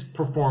 And this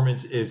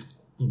performance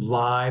is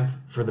live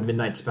for the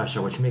Midnight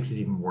Special, which makes it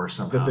even worse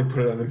somehow. That they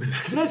put it on the Midnight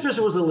Special. The Midnight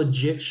Special was a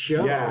legit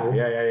show.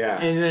 Yeah.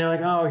 And they're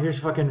like, oh, here's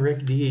fucking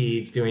Rick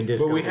Dees doing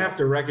disco. But we have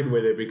to reckon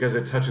with it because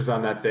it touches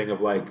on that thing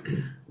of like,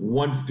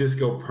 once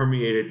disco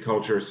permeated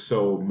culture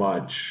so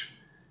much,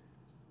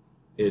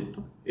 it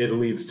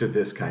leads to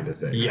this kind of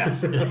thing.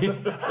 Yes.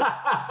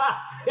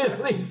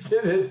 It leads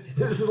to this.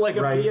 This is like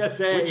a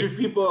PSA. Which if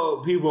people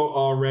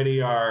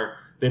already are,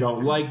 they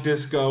don't like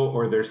disco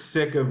or they're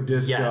sick of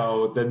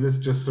disco, then this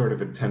just sort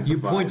of intensifies.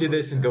 You point to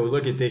this and go,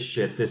 look at this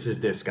shit. This is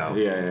disco.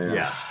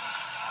 Yeah.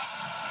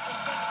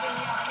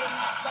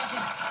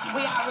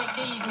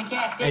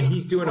 And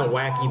he's doing a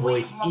wacky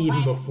voice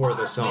even before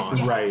the song.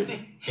 Right.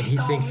 And he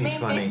thinks he's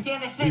funny.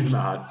 He's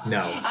not. No,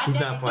 he's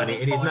not funny.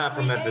 And he's not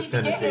from Memphis,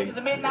 Tennessee.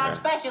 The Midnight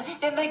Special.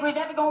 Didn't think we was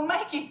ever gonna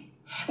make it.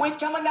 We're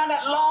coming down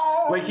that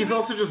long. Like he's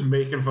also just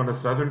making fun of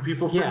Southern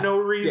people for no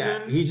reason.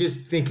 Yeah. He's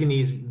just thinking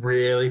he's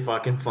really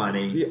fucking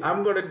funny. Yeah,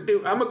 I'm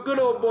a good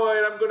old boy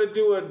and I'm gonna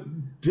do a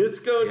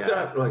disco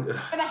duck. Like the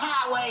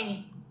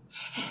highway.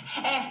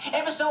 And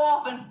every so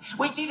often,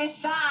 we see this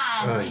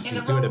sign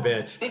he's doing a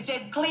bit. It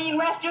said clean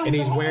restrooms. And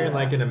he's wearing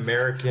like an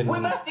American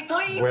red,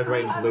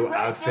 white, and blue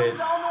outfit,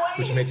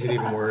 which makes it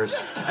even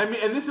worse. I mean,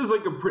 and this is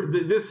like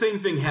this same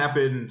thing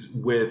happened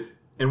with,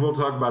 and we'll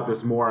talk about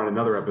this more on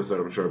another episode,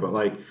 I'm sure, but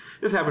like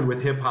this happened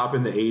with hip hop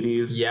in the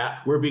 80s. Yeah.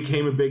 Where it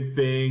became a big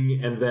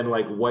thing, and then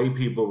like white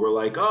people were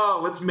like,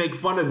 oh, let's make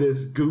fun of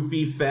this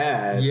goofy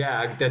fad.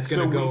 Yeah, that's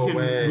going to go away.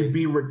 So we can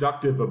be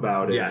reductive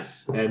about it.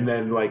 Yes. And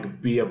then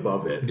like be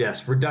above it.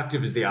 Yes,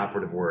 reductive is the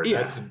operative word. Yeah.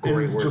 That's a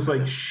great it's word. just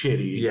like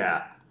shitty.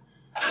 Yeah.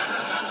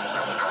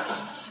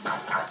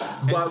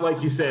 But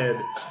like you said,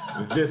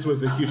 this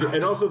was a huge...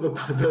 And also the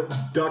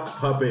duck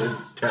puppet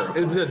is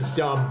terrifying. It was a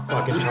dumb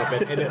fucking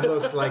puppet, and it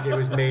looks like it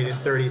was made in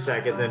 30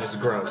 seconds, and it's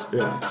gross.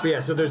 Yeah. But yeah,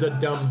 so there's a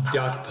dumb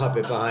duck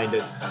puppet behind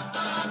it.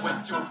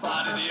 Went to a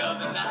party the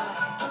other night.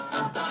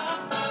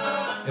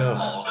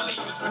 All the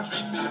ladies would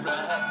treat me right.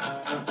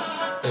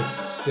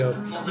 It's so...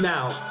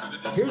 Now,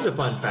 here's a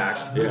fun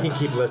fact. We can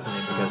keep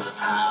listening because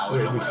we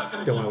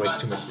don't want to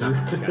waste too much time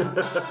on this guy.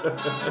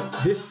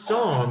 This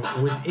song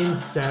was in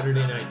Saturday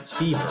Night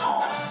Fever.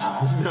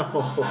 No.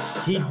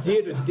 He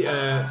did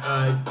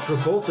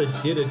Travolta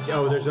did it.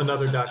 Oh, there's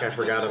another duck. I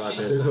forgot about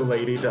this. There's a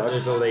lady duck.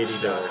 There's a lady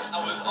duck.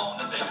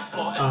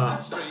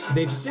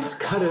 They've since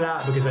cut it out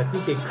because I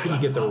think they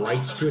couldn't get the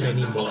rights to it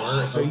anymore.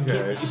 So you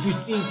can't, if you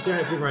see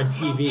Saturday Night Fever on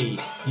TV,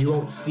 you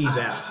won't see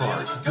that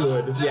part.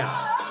 Good. Yeah.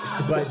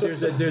 But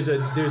there's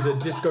a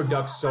disco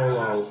duck solo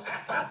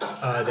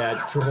that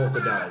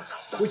Travolta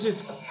does, which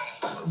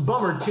is a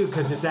bummer too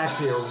because it's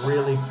actually a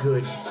really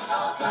good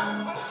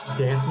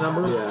dance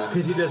number.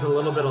 Because he does a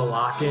little bit of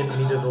lock-in and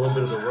he does a little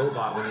bit of the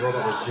robot when the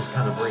robot was just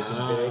kind of breaking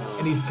big,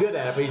 and he's good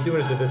at it, but he's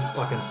doing it to this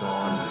fucking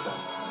song.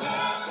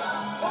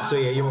 So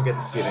yeah, you won't get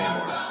to see it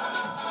anymore.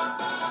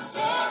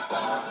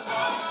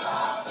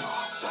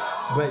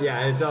 But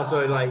yeah, it's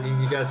also like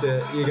you got the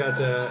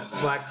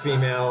black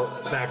female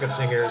backup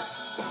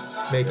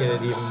singers making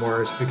it even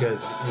worse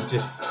because it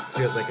just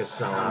feels like a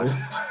sellout.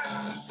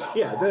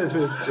 Yeah,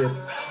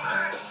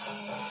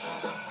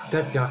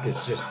 that duck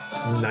is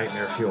just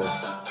nightmare fuel.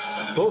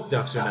 Both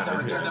ducks are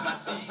nightmare fuel.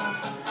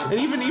 And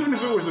even if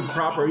it was a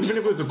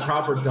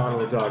proper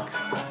Donald Duck,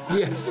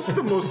 yeah, it's just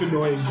the most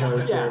annoying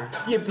character.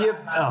 Yeah, yep.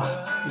 Oh.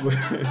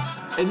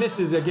 And this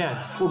is again,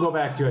 we'll go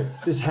back to it.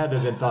 This had to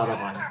have been thought of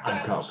on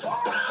coke.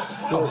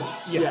 Well,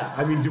 yeah.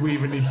 I mean, do we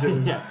even need to?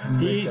 Yeah.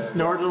 He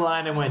snorted a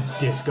line and went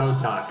disco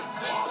duck.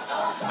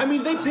 I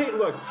mean, they paid.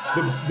 Look,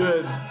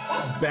 the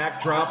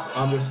backdrop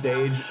on the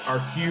stage are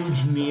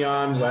huge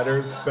neon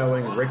letters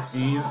spelling Rick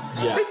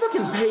Dees. Yeah. They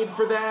fucking paid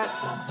for that.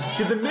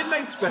 Did the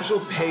Midnight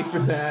Special pay for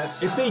that?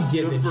 If they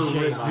did, Just for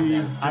Rick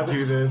Dees to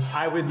do this.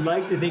 I would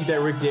like to think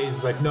that Rick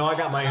Dees is like, no, I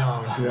got my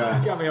own. Yeah.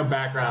 I got my own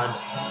background,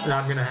 and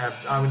I'm gonna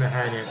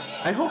hang it.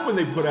 I hope when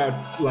they put out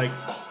like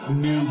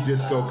new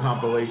disco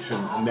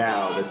compilations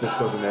now that this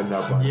doesn't end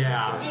up on. Yeah,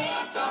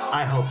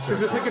 I hope so.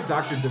 Because it's like a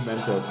Dr.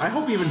 Demento. I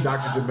hope even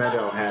Dr.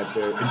 Demento had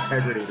the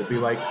integrity to be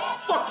like,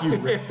 fuck you,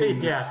 Rick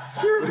Dees. Yeah,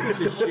 you're a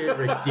piece of shit,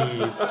 Rick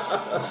Dees.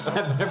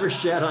 I've never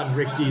shat on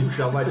Rick Dees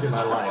so much in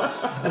my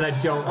life, and I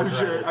don't. I'm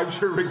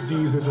sure Rick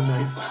Dees is a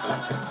nice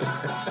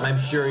guy. I'm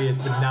sure he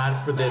is, but not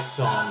for this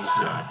song.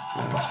 He's not.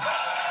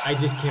 I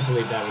just can't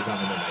believe that was on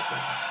the Midnight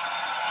Special.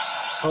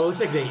 Oh, it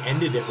looks like they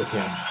ended it with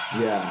him.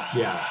 Yeah.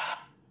 Yeah.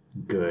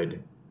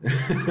 Good.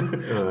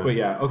 But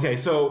yeah, okay,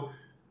 so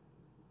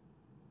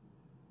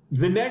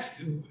the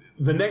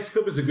next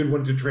clip is a good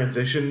one to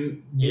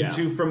transition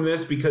into from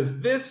this,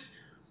 because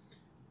this,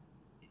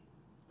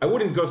 I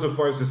wouldn't go so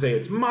far as to say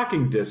it's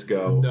mocking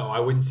disco. No, I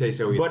wouldn't say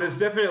so either. But it's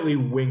definitely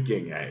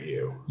winking at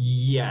you.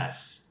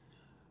 Yes.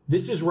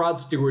 This is Rod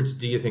Stewart's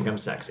Do You Think I'm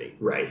Sexy?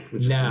 Right.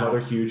 Which is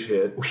another huge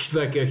hit.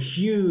 Like a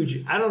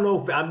huge, I don't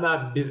know if I've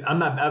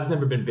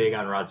never been big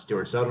on Rod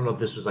Stewart, so I don't know if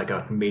this was like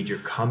a major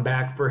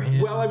comeback for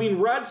him. Well, I mean,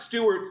 Rod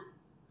Stewart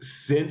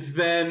since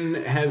then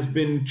has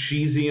been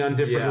cheesy on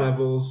different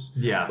levels.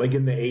 Yeah. Like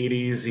in the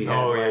 80s, he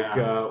had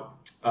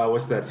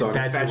what's that song?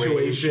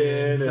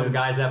 Infatuation. Some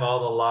guys have all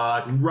the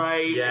luck.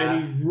 Right. Yeah.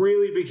 And he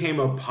really became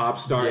a pop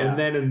star. Yeah. And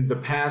then in the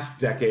past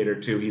decade or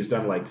two, he's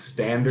done like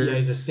standards. Yeah,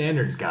 he's a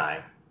standards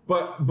guy.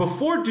 But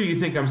before Do You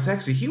Think I'm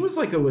Sexy, he was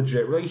like a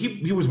legit, like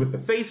he was with the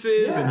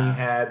Faces, and he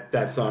had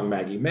that song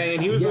Maggie May,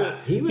 and he was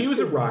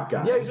a rock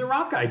guy. Yeah, he's a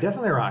rock guy,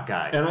 definitely a rock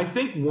guy. And I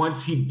think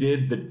once he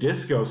did the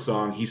disco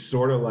song, he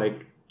sort of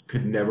like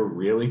could never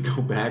really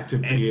go back to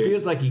being. It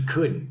feels like he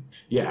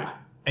couldn't. Yeah.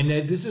 And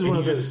this is one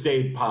of those. Just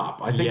stayed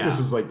pop. I think this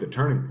is like the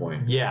turning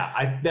point.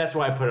 Yeah, that's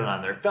why I put it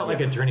on there. It felt like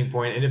a turning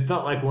point, and it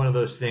felt like one of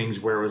those things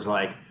where it was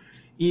like,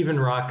 even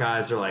rock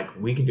guys are like,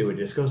 we can do a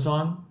disco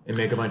song and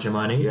make a bunch of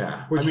money.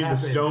 Yeah. Which the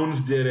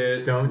Stones did it.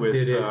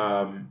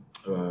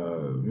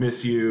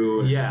 Miss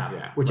You.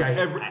 Yeah. Which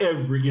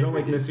you don't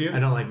like Miss You? I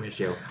don't like Miss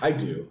You. I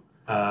do.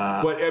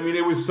 But I mean,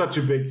 it was such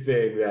a big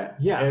thing that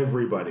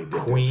everybody did.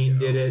 Queen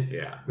did it.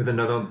 Yeah. With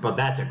Another One, but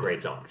that's a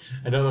great song.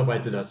 Another One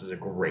Bites the Dust is a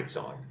great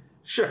song.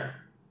 Sure.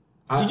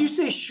 Did you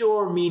say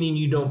sure meaning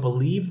you don't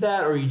believe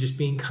that, or are you just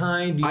being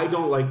kind? I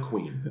don't like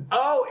Queen.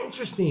 Oh,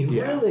 interesting.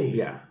 Yeah. Really?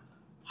 Yeah.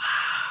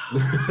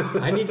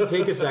 I need to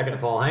take a second,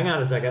 Paul. Hang on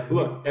a second.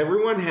 Look,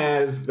 everyone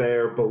has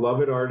their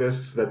beloved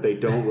artists that they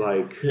don't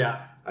like. Yeah.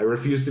 I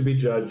refuse to be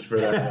judged for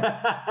that.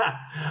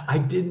 I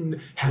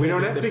didn't. We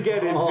don't have to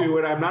get into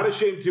it. I'm not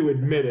ashamed to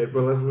admit it,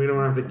 but we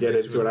don't have to get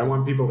into it. I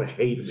want people to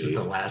hate me. This was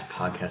the last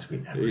podcast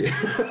we ever.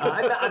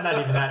 I'm not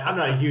even that. I'm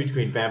not a huge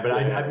Queen fan, but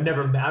I've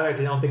never. I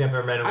actually don't think I've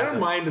ever met him. I don't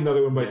mind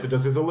Another One Bites the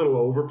Dust. It's a little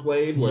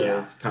overplayed, where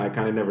it's kind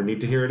of never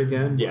need to hear it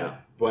again. Yeah.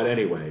 But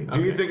anyway,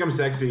 Do You Think I'm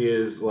Sexy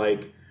is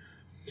like,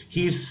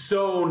 he's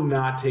so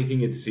not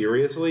taking it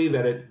seriously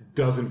that it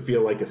doesn't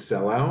feel like a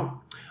sellout.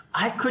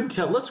 I couldn't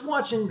tell. Let's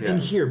watch and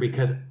hear,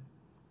 because when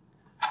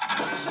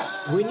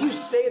you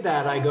say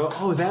that, I go,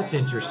 oh, that's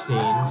interesting.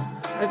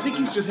 I think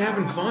he's just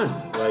having fun.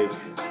 Like,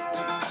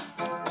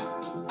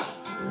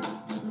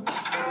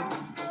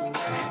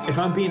 if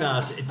I'm being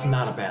honest, it's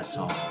not a bad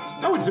song.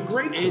 No, it's a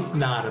great song. It's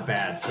not a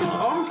bad song. It's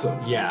awesome.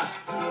 Yeah.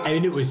 I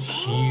mean, it was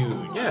huge.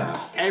 Yeah.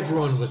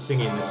 Everyone was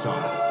singing this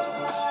song.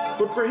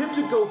 But for him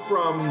to go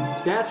from...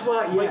 That's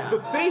what, Like, the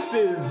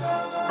Faces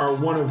are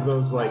one of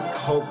those, like,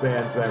 cult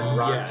bands that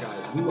rock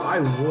guys. I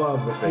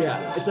love the Faces.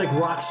 Yeah, it's like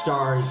rock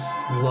stars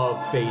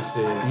love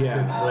Faces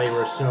because they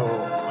were so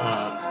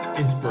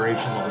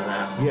inspirational to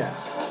them. Yeah.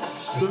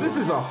 So this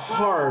is a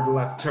hard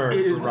left turn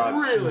for Rod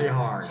Stewart. It is really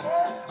hard.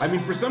 I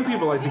mean, for some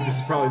people, I think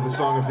this is probably the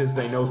song of his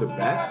they know the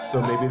best.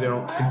 So maybe they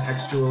don't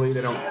contextually,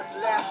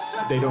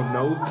 they don't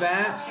know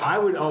that. I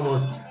would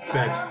almost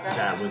bet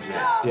that was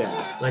it. Yeah.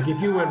 Like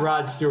if you went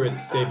Rod Stewart,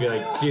 they'd be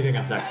like, "Do you think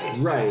I'm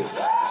sexy?" Right.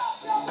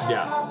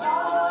 Yeah.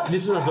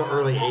 This was also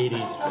early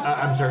 '80s.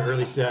 I'm sorry,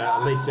 late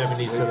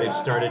 '70s. So they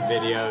started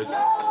videos.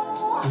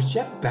 Was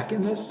Jeff Beck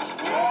in this?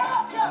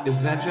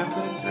 Is that Jeff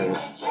Beck?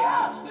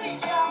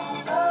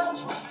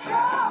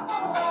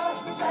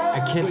 I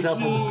can't tell.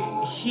 The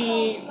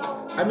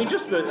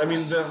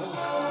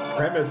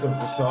premise of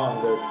the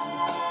song, the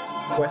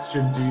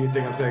question, "Do you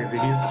think I'm sexy?"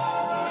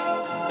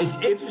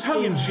 It's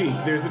tongue in cheek.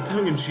 There's a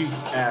tongue in cheek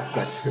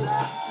aspect to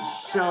it.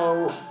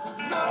 So,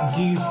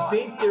 do you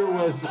think there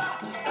was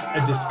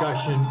a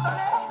discussion,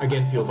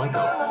 again, fueled by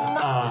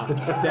Coke,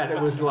 that it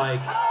was like,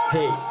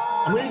 hey,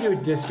 I'm going to do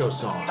a disco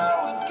song,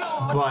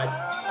 but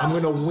I'm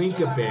going to wink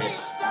a bit,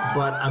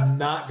 but I'm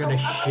not going to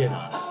shit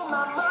on it.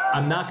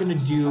 I'm not going to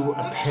do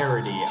a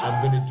parody.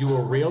 I'm going to do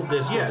a real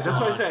disco song. Yeah,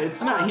 that's what I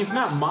said. He's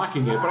not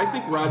mocking it, but I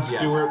think Rod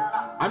Stewart,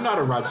 I'm not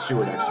a Rod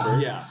Stewart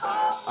expert. Yeah.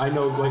 I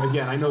know, like,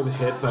 again, I know the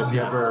hits. I've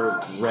never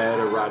read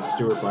a Rod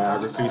Stewart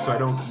biography, so I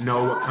don't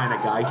know what kind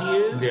of guy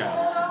he is. Yeah.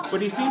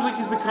 But he seems like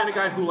he's the kind of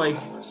guy who, like,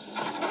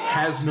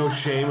 has no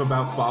shame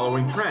about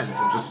following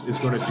trends and just is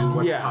going to do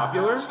what's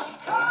popular.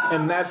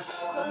 And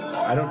that's,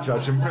 I don't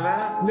judge him for that.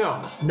 No.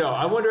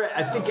 I wonder,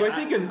 I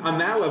think on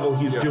that level,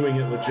 he's doing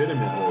it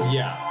legitimately.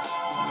 Yeah.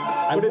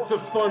 But it's a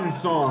fun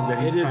song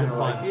that he's It is a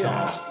kinda fun like,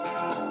 song.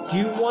 Do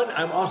you want?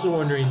 I'm also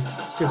wondering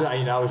because I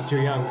was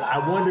too young.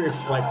 I wonder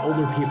if like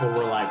older people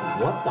were like,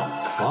 "What the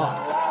fuck?"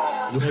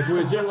 Like,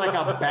 was there like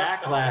a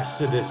backlash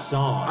to this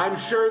song? I'm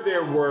sure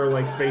there were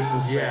like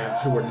Faces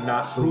fans who were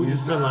not Who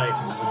just been like,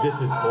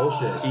 "This is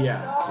bullshit." Yeah.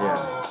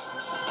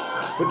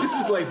 But this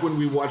is like when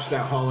we watched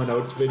that Hall &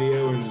 Oates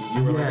video and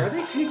you were like, are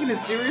they taking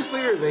it seriously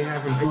or are they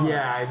having fun?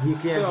 Yeah, you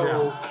can't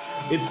tell.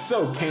 It's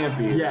so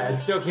campy. Yeah,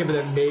 it's so campy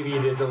that maybe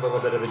it is a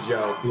little bit of a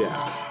joke. Yeah.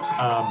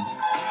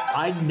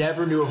 I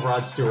never knew of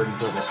Rod Stewart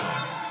until this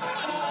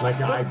song.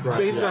 Like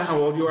based on how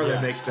old you are,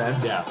 that makes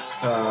sense. Yeah.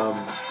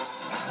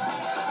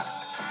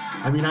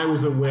 I mean, I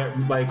was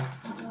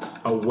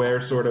aware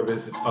sort of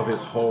of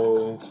his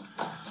whole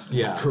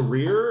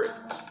career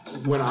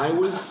when I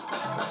was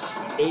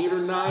 8 or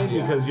 9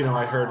 because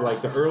I heard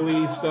like the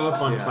early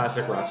stuff on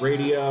classic rock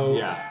radio.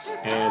 Yeah.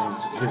 And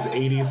his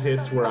 80s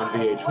hits were on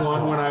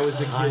VH1 when I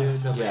was a kid.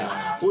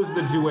 What was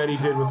the duet he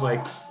did with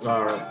like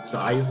the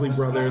Isley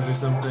Brothers or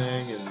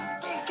something?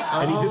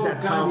 And he did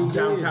that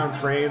Downtown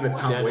Train, the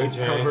Tom Waits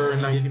cover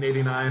in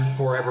 1989.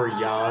 Forever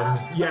Young.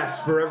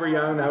 Yes, Forever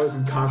Young. That was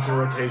in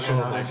constant rotation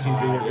on MTV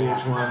and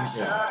VH1.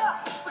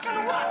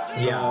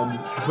 Yeah.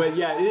 But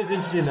yeah, it is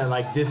interesting that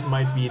like this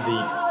might be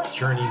the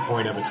turning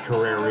point of his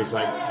career where he's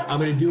like, I'm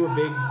going to do a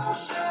big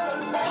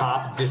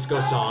pop disco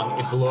song.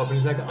 It blew up and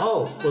he's like,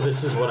 oh, well,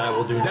 this is what I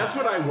will do now. That's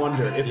what I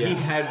wonder. If he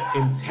had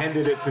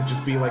intended it to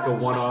just be like a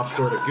one-off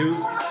sort of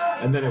goof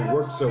and then it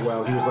worked so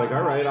well, he was like,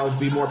 all right, I'll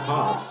be more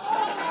pop.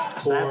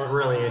 That's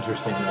really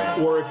interesting to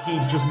me. Or if he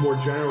just more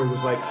generally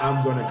was like,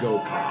 I'm going to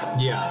go pop.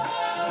 Yeah.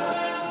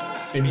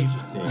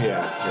 Interesting. Yeah.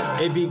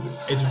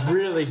 It's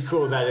really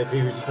cool that if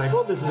he was just like,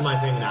 well, this is my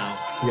thing now.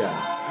 Yeah.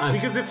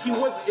 Because if he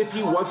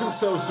wasn't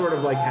so sort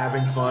of like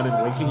having fun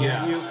and winking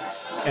at you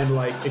and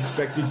like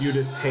expected you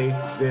to take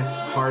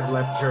this hard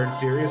left turn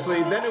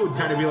seriously, then it would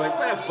kind of be like,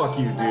 fuck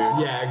you, dude.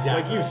 Yeah,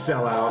 exactly. Like you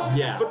sell out.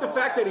 Yeah. But the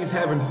fact that he's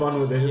having fun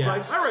with it is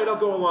like, all right, I'll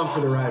go along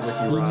for the ride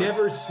with you. He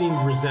never seemed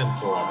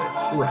resentful of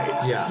it. Right.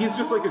 Yeah. He's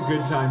just like a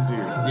good time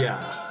dude. Yeah.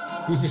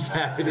 He's just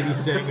happy to be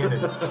singing and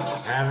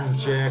having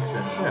chicks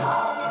and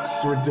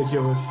it's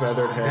ridiculous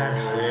feathered hair.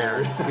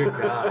 Good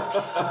God.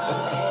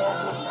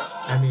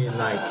 I mean,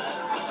 like,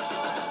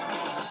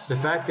 the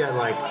fact that,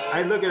 like,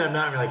 I look at him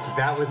now and be like,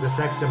 that was a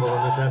sex symbol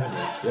in the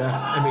 70s. Yeah.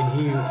 I mean,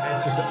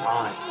 it's just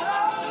odd.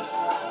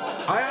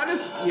 I don't.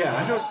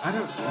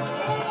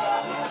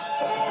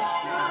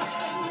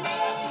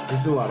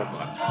 It's a lot of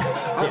fun.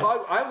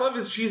 I love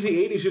his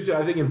cheesy 80s shit too.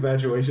 I think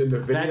Infatuation, the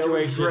video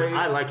is great.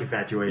 I like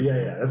Infatuation.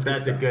 Yeah,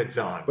 that's a good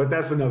song. But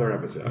that's another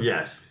episode.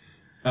 Yes.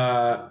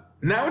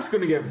 Now it's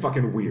going to get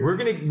fucking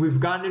weird. We've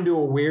gotten into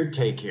a weird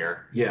take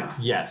here. Yeah.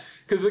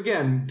 Yes. Because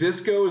again,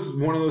 disco is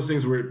one of those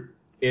things where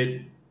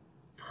it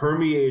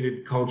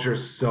permeated culture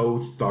so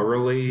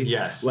thoroughly.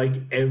 Yes. Like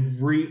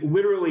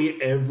literally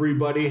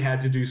everybody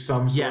had to do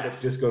some sort of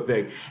disco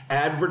thing.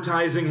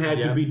 Advertising had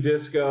to be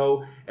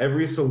disco.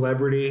 Every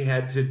celebrity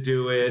had to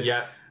do it.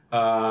 Yeah.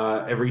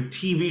 Every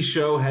TV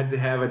show had to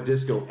have a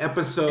disco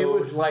episode. It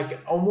was like,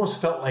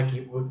 almost felt like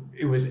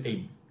it was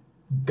a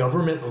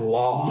government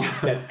law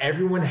that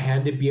everyone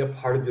had to be a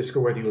part of disco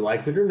whether you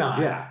liked it or not.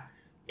 Yeah.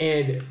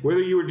 And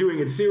whether you were doing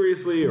it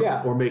seriously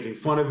or making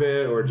fun of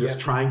it or just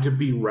trying to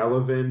be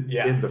relevant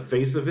in the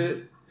face of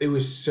it. It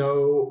was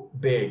so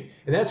big.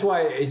 And that's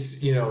why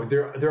it's,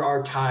 there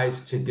are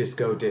ties to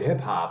disco to hip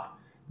hop.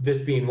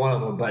 This being one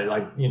of them, but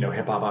like,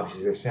 hip hop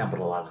obviously they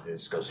sampled a lot of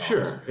disco songs.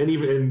 Sure. And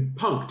even in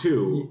punk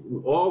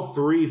too. All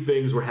three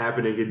things were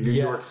happening in New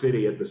York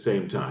City at the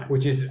same time.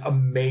 Which is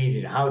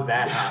amazing how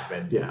that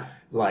happened. Yeah.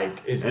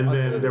 And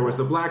then there was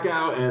the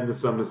blackout and the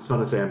Son of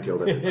Sam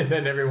killed it. And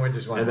then everyone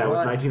just went, and that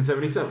was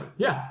 1977.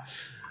 Yeah.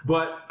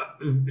 But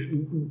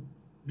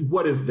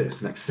what is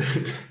this next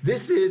thing?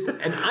 This is,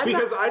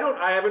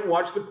 I haven't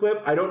watched the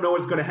clip. I don't know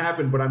what's going to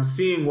happen, but I'm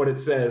seeing what it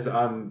says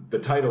on the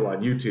title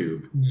on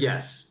YouTube.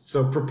 Yes.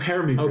 So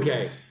prepare me for this.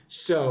 Okay.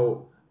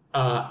 So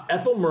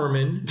Ethel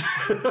Merman.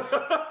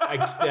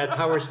 That's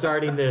how we're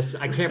starting this.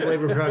 I can't believe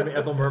we're talking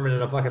Ethel Merman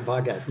in a fucking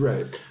podcast.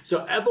 Right.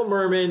 So Ethel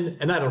Merman,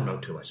 and I don't know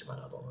too much about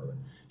Ethel Merman.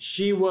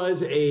 She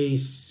was a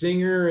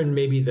singer in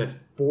maybe the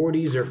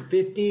 40s or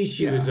 50s.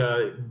 She was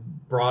a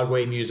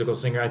Broadway musical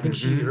singer. I think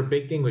her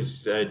big thing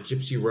was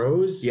Gypsy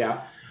Rose.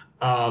 Yeah.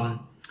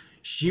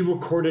 She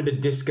recorded a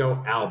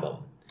disco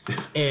album.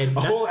 And a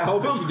whole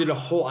album? She did a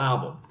whole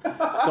album. The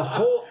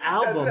whole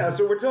album. That's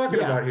what we're talking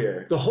about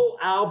here. The whole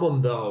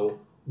album, though,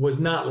 was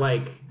not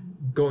like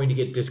going to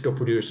get disco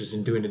producers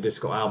and doing a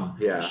disco album.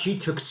 Yeah. She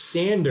took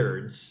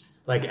standards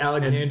like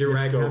Alexander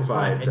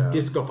Ragtime and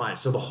discofied.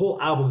 So the whole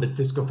album is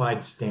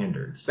discofied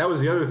standards. That was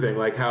the other thing,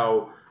 like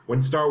how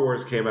when Star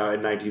Wars came out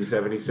in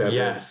 1977.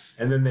 Yes.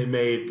 And then they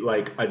made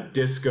like a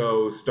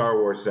disco Star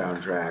Wars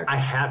soundtrack. I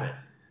have it.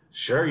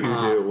 Sure you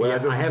do. Well,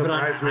 Yeah, I have it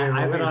on. I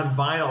I have it on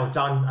vinyl. It's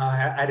on.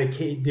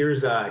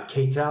 There's a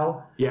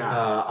K-Tel. Yeah.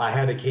 I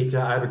have a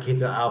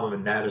K-Tel album,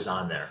 and that is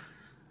on there.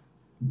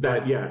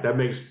 That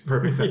makes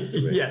perfect sense to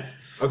me.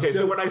 Yes. Okay,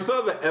 so when I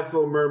saw the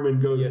Ethel Merman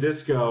Goes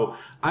Disco,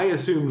 I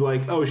assumed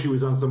like, oh, she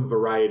was on some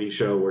variety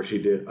show where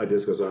she did a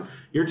disco song.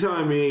 You're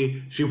telling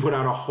me she put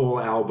out a whole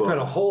album. Put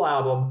out a whole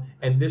album,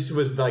 and this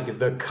was like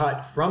the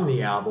cut from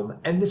the album,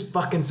 and this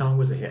fucking song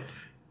was a hit.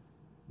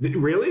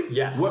 Really?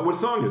 Yes. What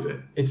song is it?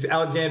 It's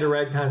Alexander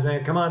Ragtime's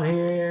Band. Come on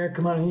here.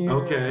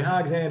 Okay.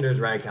 Alexander's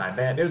Ragtime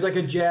Band. It was like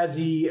a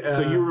jazzy.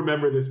 So you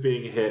remember this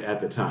being a hit at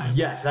the time?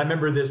 Yes, I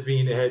remember this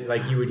being a hit.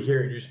 Like you would hear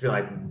it, and you just be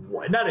like,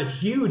 what? Not a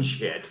huge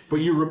hit.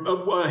 But you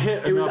a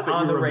hit. It was enough that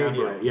on you the remember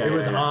radio. It. Yeah, it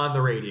was yeah. on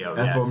the radio.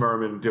 Ethel yes.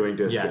 Merman doing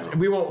disco. Yes,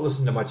 and we won't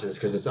listen to much of this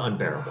because it's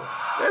unbearable.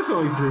 That's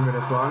only 3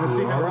 minutes long. Let's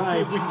see All let's see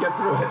right. if we can get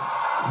through it.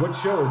 What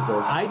show is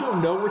this? I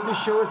don't know what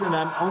this show is, and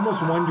I'm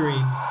almost wondering.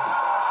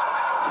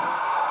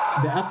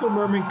 The Ethel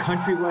Merman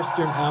Country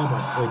Western album.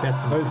 Wait,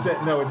 that's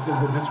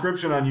the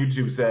description on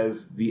YouTube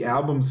says the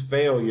album's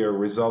failure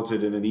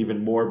resulted in an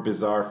even more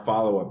bizarre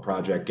follow-up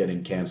project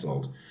getting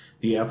canceled.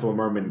 The Ethel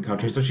Merman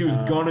Country. So she was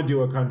gonna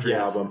do a country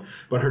album,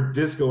 but her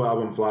disco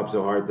album flopped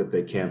so hard that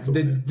they canceled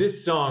it.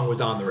 This song was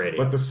on the radio.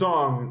 But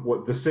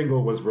the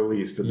single was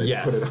released, and they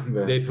put it on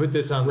the they put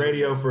this on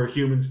radio for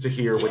humans to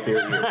hear with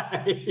their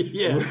ears.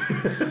 Yes.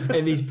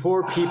 And these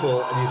poor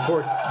people,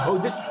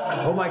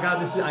 oh my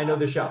God, I know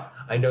the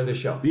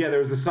show. Yeah, there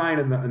was a sign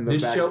in the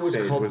This back show of the was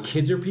stage called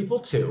Kids Are People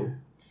Too.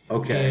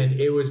 Okay. And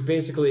it was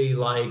basically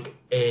like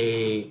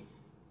a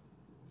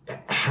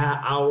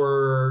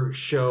hour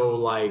show,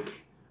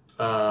 like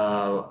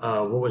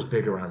what was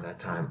big around that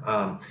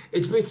time?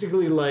 It's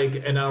basically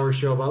like an hour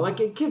show about like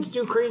kids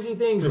do crazy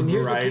things. A and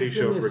here's variety a kid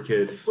show doing this. for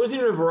kids. It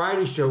wasn't even a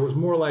variety show. It was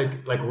more like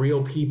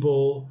real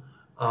people.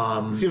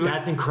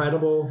 That's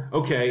incredible.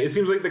 Okay, it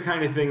seems like the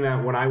kind of thing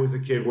that when I was a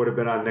kid would have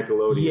been on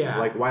Nickelodeon, Yeah.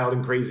 like Wild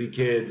and Crazy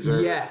Kids.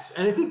 Or, Yes,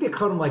 and I think they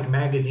called them like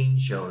magazine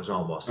shows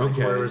almost. Like,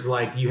 Okay. where it was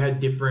like you had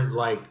different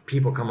like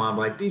people come on,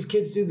 like these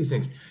kids do these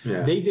things.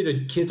 Yeah. They did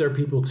a Kids Are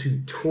People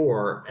 2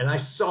 tour, and I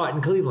saw it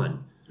in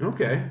Cleveland.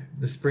 Okay.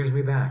 This brings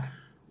me back.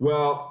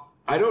 Well,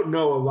 I don't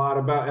know a lot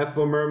about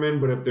Ethel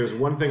Merman, but if there's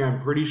one thing I'm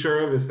pretty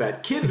sure of is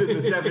that kids in the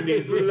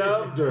 70s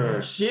loved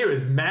her. She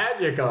was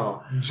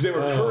magical. They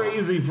were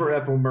crazy for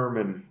Ethel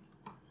Merman.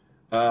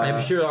 I'm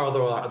sure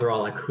they're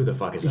all like, who the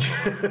fuck is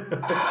Ethel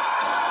Merman?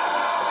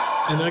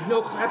 And they're like,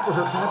 no, clap for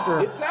her.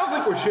 It sounds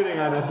like we're shitting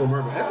on Ethel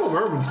Merman. Ethel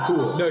Merman's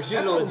cool. No, she's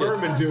Ethel legit.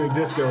 Merman doing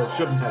disco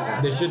shouldn't have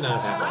happened. They should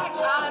not have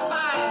happened.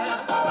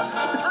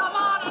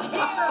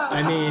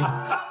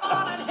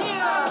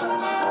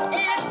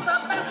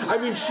 I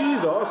mean,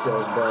 she's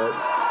awesome, but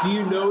Do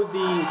you know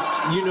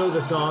the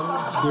song,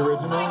 the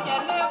original?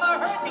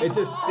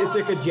 It's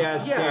like a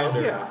jazz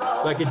standard, yeah.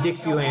 like a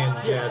Dixieland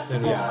jazz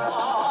standard. yes.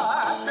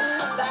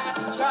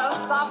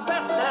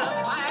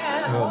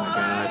 Oh my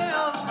God.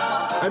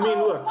 I mean,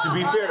 look, to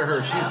be fair to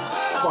her, she's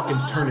fucking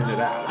turning it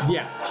out.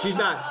 Yeah, she's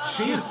not.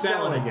 She's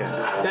selling it.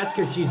 That's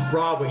because she's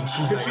Broadway. And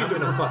she's like, she's I'm a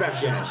gonna fucking,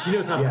 professional. yeah, she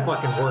knows how to Yeah.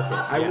 fucking work it.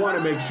 I want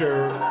to make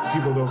sure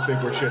people don't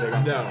think we're shitting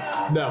on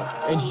her. No,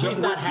 and she's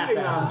We're not shitting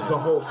half-assed. on the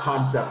whole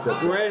concept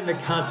of We're in the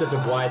concept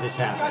of why this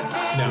happened.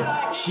 No,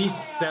 Yeah. she's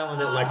selling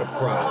it like a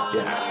pro.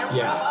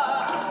 Yeah.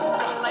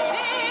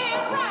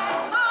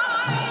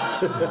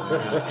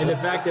 And the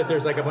fact that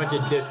there's like a bunch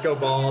of disco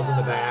balls in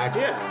the back,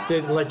 Yeah.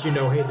 that let you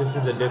know, hey, this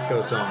is a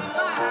disco song.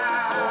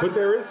 But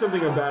there is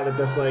something about it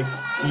that's like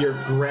your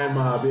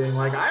grandma being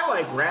like, I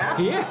like rap.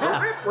 Yeah.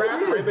 Rap,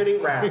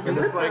 ribbity, rap. And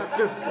it's like,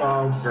 just,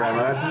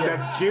 grandma,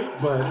 that's cute,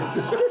 but...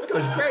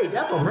 Disco's great.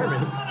 Ethel Merman,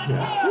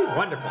 she's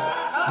wonderful.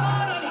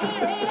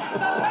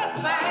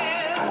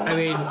 I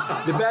mean,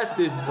 the best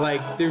is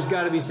like, there's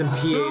got to be some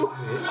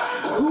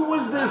PAs. Who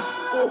was this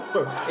for?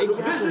 So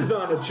this is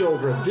on a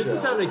children's This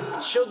is show. on a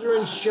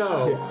children's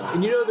show, Yeah.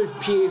 and you know there's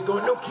PAs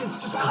going, no kids,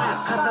 just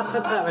clap, clap, clap,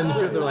 clap, clap. And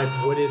they're like,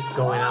 what is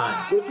going on?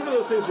 But it's one of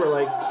those things where,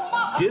 like,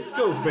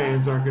 disco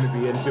fans aren't going to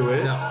be into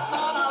it. No.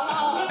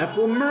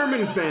 Ethel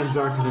Merman fans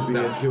aren't going to be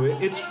into it.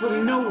 It's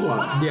for no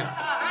one. Yeah.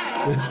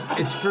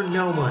 It's for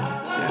no one.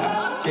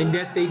 Yeah. And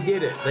yet they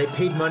did it. They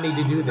paid money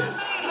to do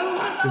this.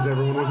 Because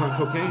everyone was on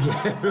cocaine.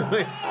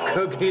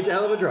 Cocaine's a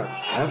hell of a drug.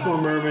 Ethel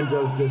Merman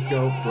Does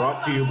Disco,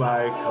 brought to you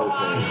by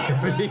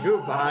cocaine. Do you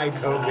buy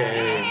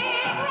cocaine?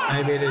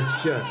 I mean,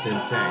 it's just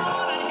insane.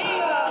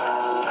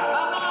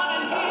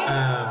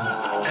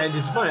 And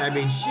it's funny. I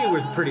mean, she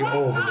was pretty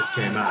old when this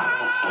came out.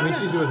 I mean,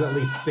 she was at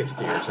least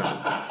 60 or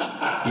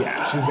something.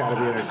 Yeah, she's got to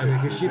be in her 60s. I mean,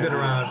 because she's been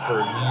around for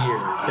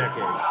years,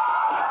 decades.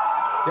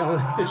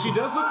 She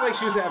does look like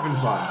she's having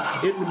fun.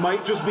 It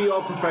might just be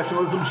all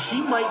professionalism.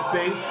 She might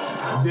think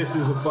this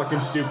is a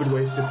fucking stupid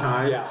waste of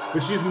time. Yeah.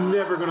 But she's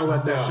never going to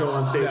let that show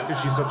on stage because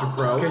she's such a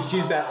pro. Because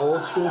she's that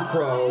old school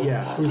pro.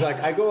 Yeah. Who's like,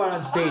 I go out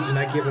on stage and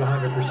I give it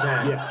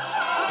 100%. Yes.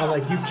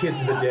 Unlike you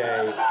kids of the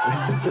day,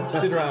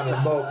 sit around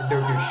and mope and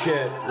don't do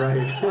shit.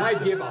 Right. I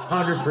give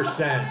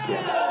 100%.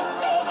 Yeah.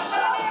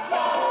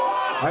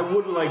 I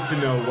would like to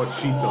know what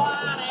she thought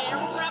of this.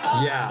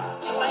 Yeah.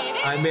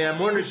 I mean, I'm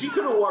wondering. She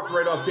could have walked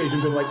right off stage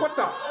and been like, "What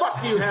the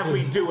fuck do you have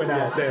me doing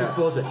out This is there?"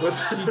 bullshit.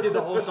 She did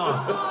the whole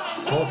song.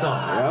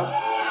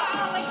 Yep.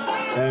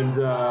 And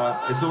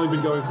it's only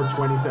been going for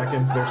 20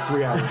 seconds. There's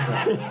 3 hours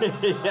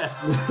left.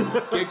 Yes.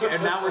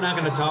 And now we're not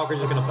going to talk. We're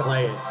just going to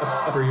play it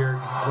for your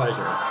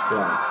pleasure.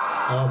 Yeah.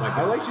 Oh my I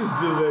god. like she's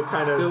doing the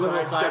kind of The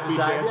little side-steppy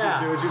side to dance side,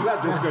 she's doing. She's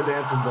not disco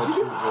dancing,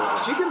 but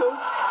She can move.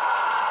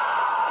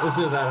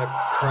 Listen to that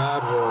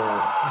crowd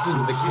roar. This is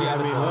the key. I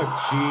mean, look,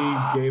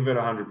 she gave it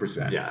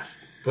 100%.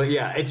 Yes. But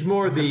yeah, it's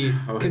more the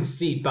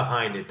conceit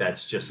behind it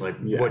that's just like,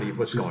 Yeah,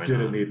 what's just going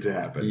didn't on? need to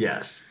happen.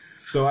 Yes.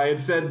 So I had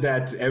said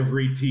that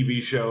every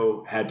TV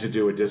show had to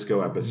do a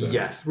disco episode.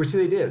 Yes. Which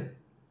they did.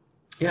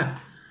 Yeah.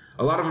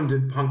 A lot of them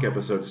did punk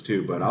episodes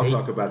too, but I'll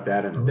talk about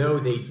that in a No, little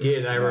they bit.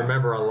 did. I Yeah.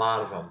 remember a lot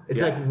of them. It's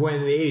Yeah. like when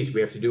in the 80s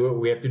we have to do it.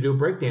 We have to do a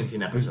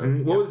breakdancing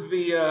episode. What was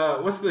the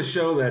what's the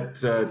show that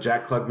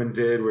Jack Klugman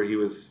did where he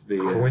was the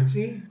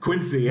Quincy?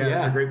 Quincy? Yeah,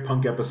 there's Yeah. a great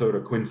punk episode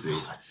of Quincy.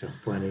 That's so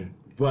funny.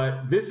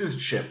 But this is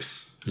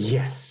Chips.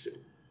 Yes.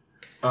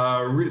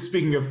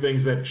 Speaking of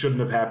things that shouldn't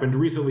have happened,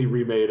 recently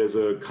remade as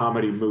a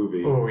comedy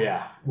movie. Oh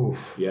yeah.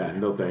 Oof. Yeah,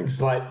 no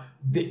thanks. But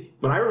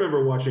But I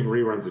remember watching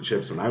reruns of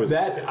Chips when I was a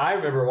kid. I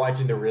remember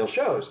watching the real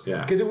shows.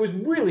 Yeah. Because it was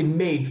really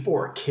made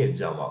for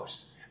kids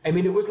almost. I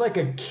mean, it was like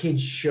a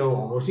kid's show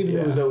almost, even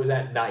though it was always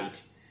at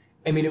night.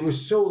 I mean, it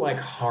was so like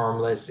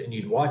harmless, and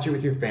you'd watch it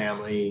with your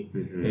family,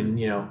 and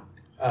you know,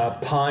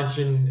 Ponch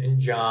and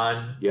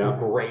John were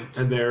great.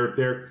 And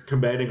their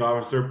commanding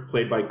officer,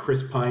 played by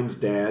Chris Pine's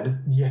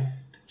dad. Yeah,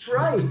 that's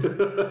right.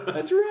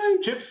 That's right.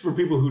 Chips, for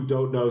people who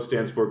don't know,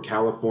 stands for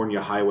California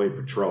Highway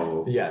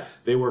Patrol.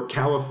 Yes. They were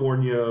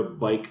California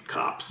bike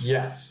cops.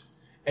 Yes.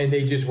 And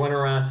they just went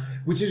around,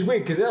 which is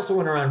weird because they also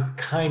went around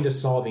kind of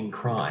solving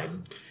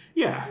crime.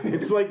 Yeah,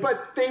 it's like...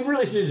 But they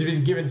really should have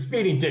been given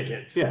speeding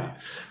tickets. yeah.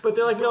 But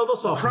they're like, no, they'll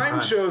solve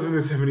Crime shows in the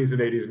 70s and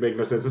 80s make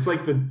no sense. It's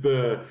like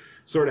the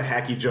sort of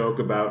hacky joke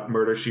about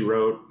Murder, She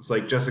Wrote. It's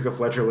like Jessica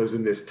Fletcher lives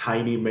in this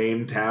tiny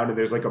Maine town and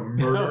there's like a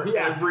murder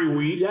every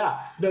week. Yeah.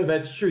 No,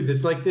 that's true.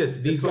 It's like this.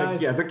 These It's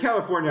guys... like, the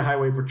California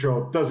Highway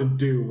Patrol doesn't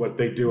do what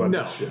they do on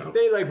the show.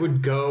 They like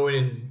would go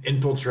and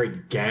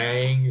infiltrate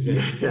gangs and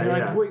Yeah, they're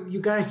like, yeah. wait, you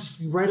guys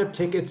just write up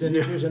tickets and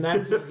if there's an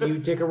accident, you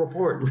take a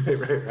report.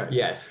 Right.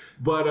 Yes.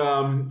 But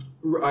I'm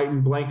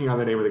blanking on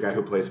the name of the guy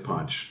who plays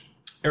Punch.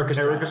 Eric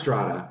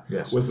Estrada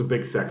Yes. was a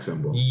big sex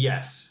symbol.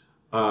 Yes.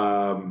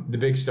 The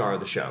big star of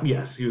the show.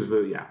 Yes, he was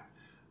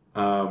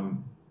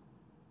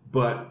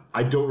but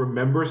I don't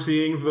remember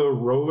seeing the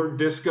roller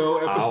disco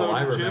episode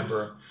I of remember.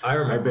 Chips. I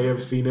remember. I may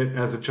have seen it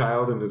as a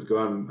child and it's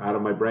gone out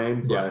of my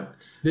brain, but Yeah.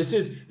 This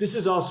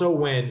is also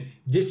when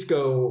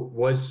disco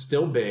was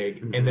still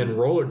big and then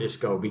roller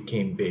disco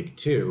became big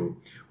too,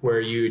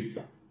 where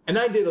and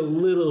I did a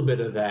little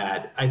bit of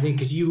that, I think,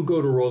 because you would go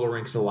to roller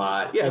rinks a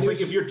lot. yeah, it's And it like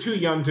was- if you're too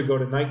young to go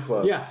to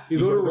nightclubs, yeah, you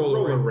go to the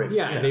roller rink.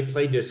 Yeah, and they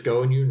play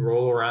disco and you'd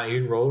roll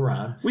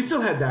around. We still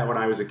had that when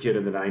I was a kid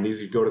in the 90s.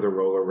 You'd go to the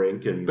roller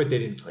rink and... But they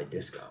didn't play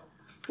disco.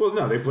 well,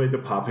 no, they played the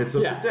pop hits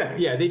of the day.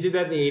 Yeah, they did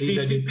that in the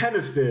 80s. CeCe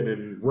Peniston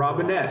and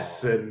Robin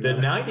S. and The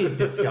 90s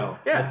disco.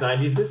 Yeah. The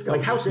 90s disco.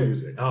 like house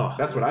music. Oh.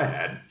 That's what I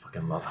had.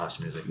 Fucking love house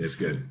music. It's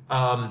good.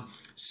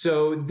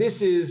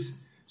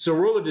 So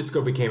roller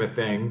disco became a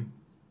thing.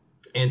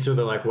 And so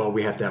they're like, well,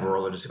 we have to have a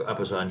roller disco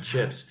episode on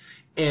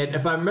Chips. And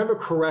if I remember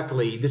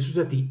correctly, this was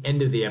at the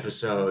end of the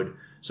episode.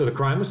 So the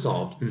crime was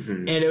solved.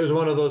 And it was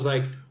one of those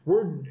like,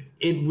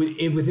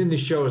 within the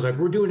show, is like,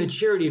 we're doing a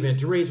charity event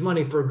to raise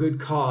money for a good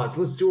cause.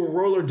 Let's do a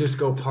roller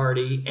disco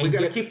party. And We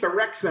got to keep the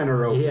rec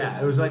center open. yeah,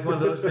 it was like one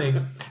of those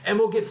things. And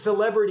we'll get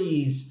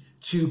celebrities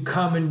to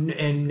come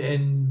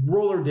and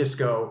roller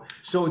disco.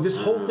 So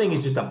this whole thing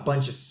is just a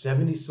bunch of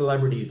 70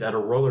 celebrities at a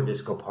roller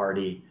disco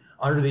party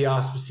under the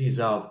auspices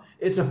of,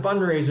 it's a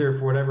fundraiser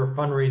for whatever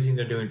fundraising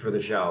they're doing for the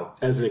show.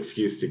 As an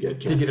excuse to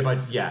get To get a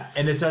bunch,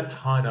 and it's a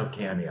ton of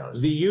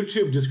cameos. The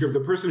YouTube description,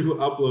 the person who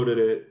uploaded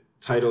it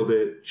titled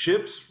it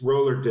Chips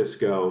Roller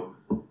Disco,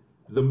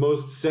 the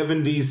most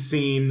 70s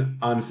scene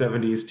on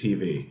 70s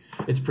TV.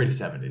 It's pretty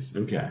 70s.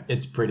 Okay.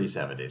 It's pretty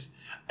 70s.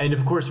 And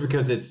of course,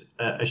 because it's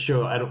a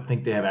show, I don't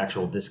think they have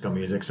actual disco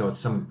music, so it's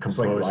some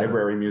composer. It's like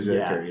library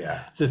music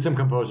So some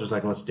composer's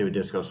like, let's do a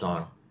disco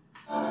song.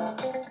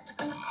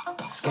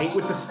 Skate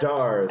with the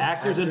Stars.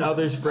 Actors and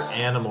others for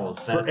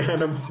animals. For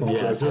animals.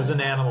 Yeah, so it was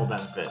an animal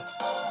benefit.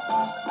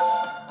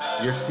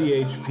 Your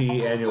CHP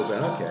annual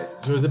benefit. Okay.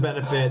 So it was a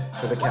benefit.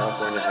 For the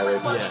California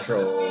Highway Yes.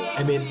 Patrol.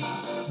 I mean,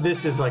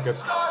 this is like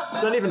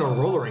it's not even a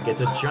roller rink,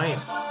 it's a giant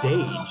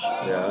stage.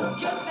 Yeah.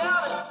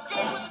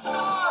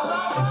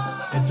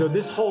 And so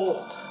this whole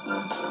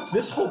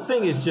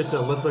thing is just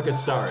let's look at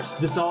stars.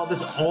 This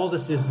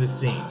is the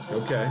scene.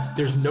 Okay.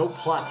 There's no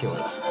plot to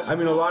it. I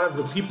mean, a lot of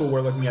the people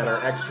we're looking at are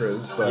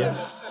extras, but...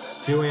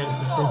 Sue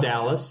Anderson from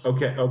Dallas.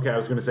 Okay, I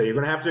was going to say, you're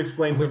going to have to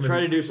explain some We'll of try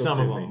these to do people some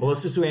to of me. them.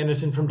 Melissa Sue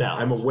Anderson from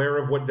Dallas. I'm aware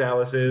of what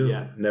Dallas is.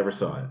 Yeah. Never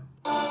saw it.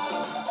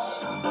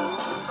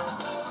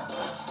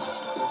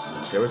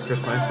 There was Chris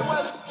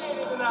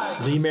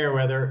Pine. Lee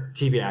Merriweather,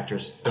 TV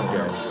actress. Don't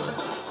care.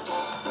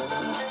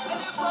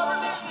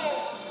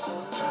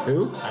 Who?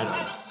 I don't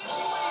know.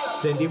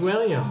 Cindy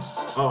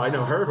Williams Oh, I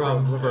know her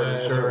from Laverne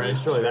and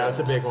Shirley. That's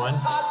a big one.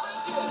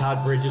 Todd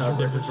Bridges from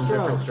Different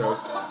Different Strokes.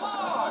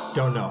 Strokes.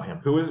 Don't know him.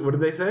 Who is? What did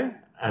they say?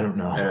 I don't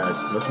know.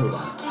 Let's move on.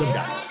 Some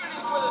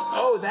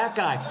guy. Oh, that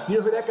guy. You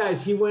know who that guy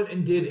is? He went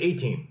and did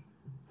 18.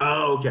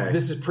 Oh, okay.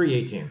 This is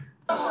pre-18.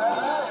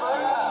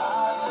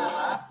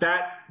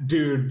 That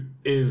dude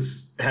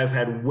has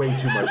had way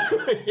too much.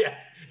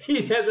 Yes. He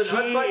has an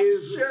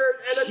unbuttoned shirt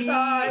and a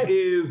tie. He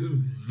is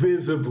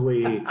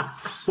visibly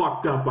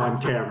fucked up on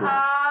camera.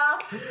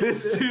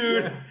 This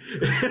dude,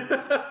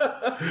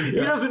 he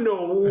doesn't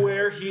know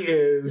where he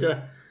is.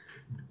 Yeah.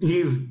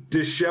 He's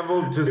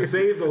disheveled to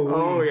say the least.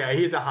 Oh, yeah.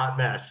 He's a hot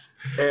mess.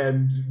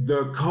 And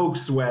the coke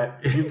sweat,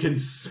 you can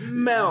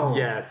smell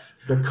Yes.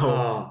 the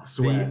coke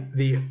sweat.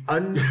 The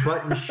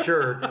unbuttoned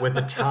shirt with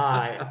a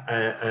tie,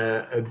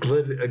 a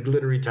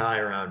glittery tie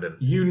around him.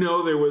 You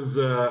know there was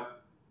a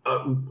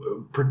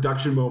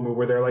production moment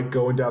where they're like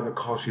going down the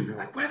call sheet and they're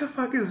like, where the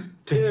fuck is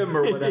Tim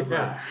or whatever?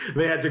 Yeah.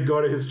 They had to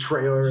go to his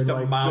trailer and a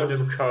like mound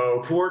just of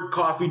coke. poured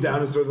coffee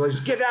down his throat. Like,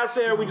 just get out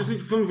there. We just need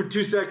to film for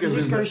 2 seconds.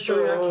 You just And gotta he's show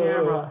you like, on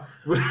camera.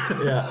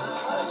 Yeah.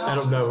 I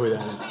don't know who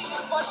that is.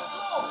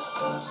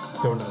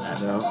 Don't know that.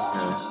 No.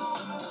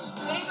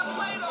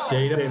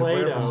 Data Dana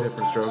Plato Plato. from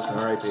Different Strokes.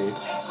 R.I.P.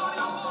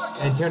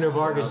 Antonio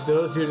Vargas.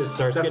 Those who did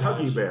Starsky That's and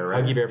Hutch. Huggy Bear,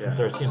 right? Huggy Bear from Yeah.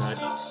 Starsky and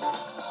Hutch.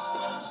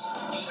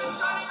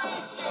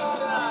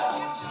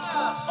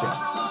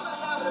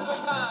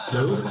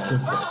 Don't know who that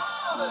is.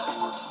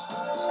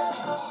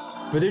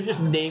 But they're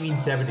just naming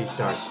 70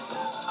 stars.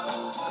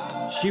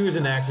 She was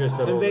an actress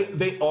that. And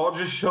they all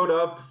just showed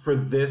up for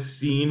this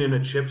scene in a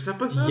Chips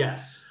episode?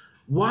 Yes.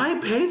 Why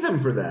pay them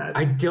for that?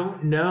 I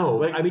don't know.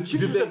 Like, I mean,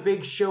 Chips did was a they-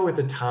 big show at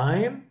the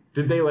time.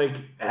 Did they like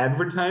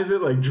advertise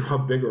it? Like draw a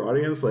bigger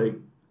audience? Like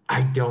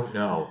I don't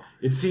know.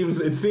 it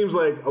seems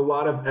like a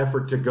lot of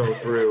effort to go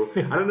through.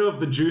 I don't know if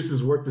the juice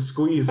is worth the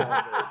squeeze out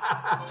of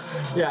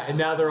this. Yeah, and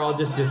now they're all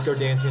just disco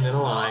dancing in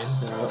a line.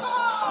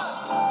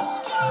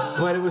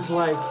 But it was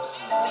like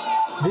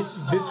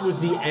this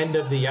was the end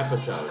of the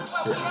episode.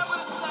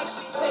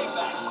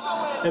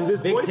 And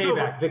this Vic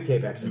voiceover,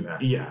 Tayback's in there.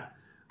 yeah,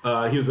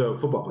 he was a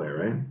football player,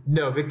 right?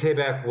 No, Vic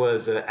Tayback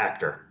was an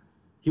actor.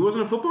 He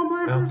wasn't a football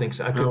player. I don't think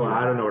so. I could be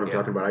I don't know what I'm wrong.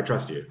 talking about. I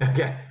trust you.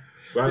 Okay.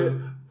 But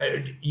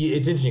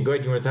It's interesting. Go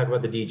ahead. You want to talk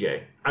about the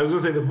DJ? I was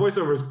going to say the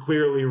voiceover is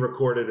clearly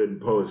recorded in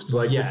post.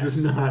 Like Yes. this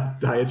is not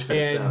Diagetic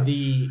And sound.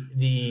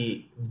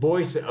 the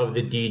voice of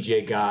the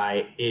DJ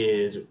guy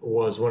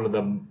was one of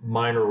the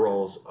minor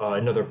roles.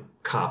 Another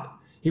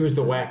cop. He was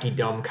the wacky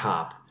dumb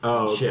cop.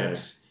 Oh, in okay.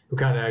 Chips, who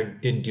kind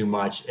of didn't do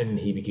much, and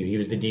he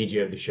was the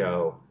DJ of the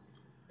show,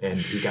 and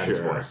he got his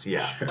Sure, voice.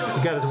 Yeah, he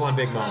got his one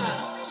big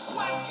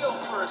moment.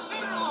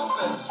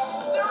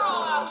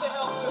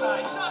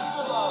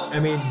 I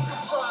mean,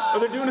 Oh,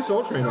 they're doing a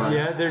Soul Train on it.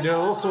 yeah, they're doing a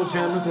little Soul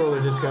Train with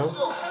roller disco.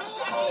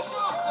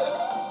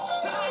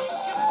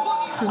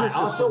 I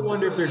also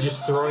wonder if they're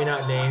just throwing out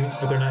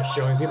names, but they're not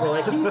showing people.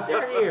 Like,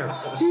 they're here,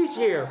 he's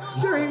here,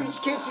 they're here. You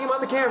just can't see him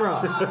on the camera.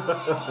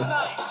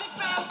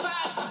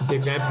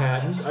 Dick Van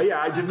Patten. Oh, yeah,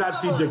 I did not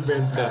see Dick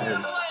Van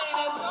Patten.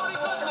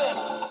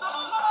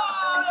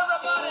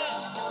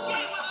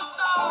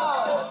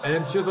 And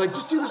I'm sure they're like,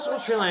 just do the Soul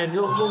Train line.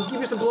 We'll give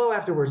you some blow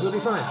afterwards. It'll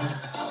be fine.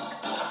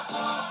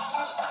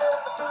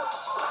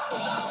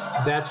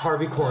 That's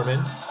Harvey Korman.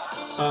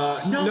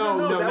 No,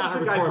 not that was Harvey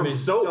the guy from Korman.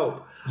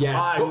 Soap. Yes.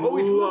 I Who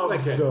always looked love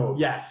like him. Soap.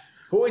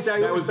 Yes. Who always I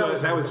That always was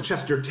thought that was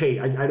Chester Tate.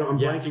 I'm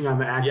Yes. blanking on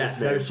the actor's Yes,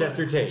 that name. was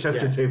Chester Tate,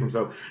 Chester yes. Tate from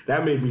Soap.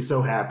 That made me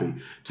so happy.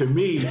 To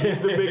me,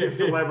 he's the biggest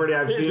celebrity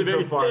I've seen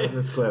so far in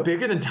this clip.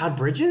 Bigger than Todd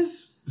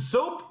Bridges?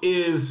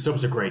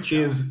 Soap's a great show.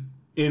 Is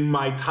in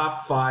my top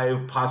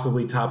 5,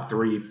 possibly top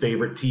 3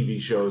 favorite TV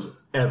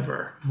shows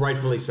ever.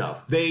 Rightfully so.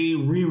 They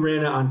reran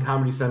it on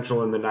Comedy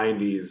Central in the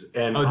 90s,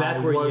 and Oh, that's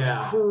I where- was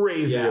yeah.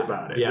 crazy Yeah,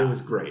 about it. yeah. It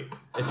was great.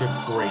 It's a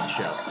great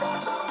show.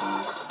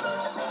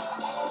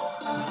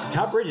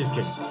 Todd Bridges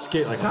can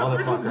skate like a Tom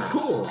motherfucker. Bridges is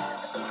cool.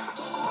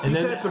 And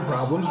He's then had some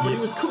problems, but he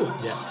was cool.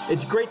 Yeah,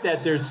 it's great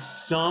that there's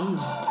some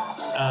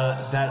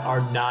that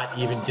are not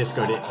even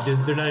disco.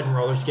 They're not even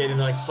roller skating.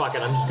 They're like, fuck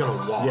it, I'm just gonna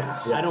walk. Yeah.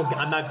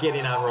 I'm not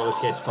getting on roller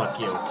skates. Fuck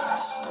you.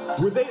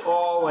 Were they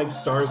all like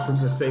stars from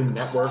the same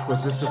network?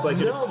 Was this just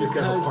like an No, excuse to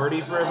have a because- party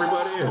for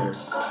everybody? Or?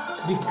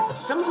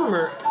 Some of them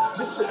are.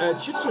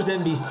 Chips was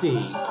NBC.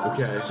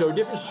 Okay. So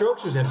Different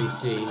Strokes was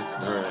NBC.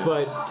 All right.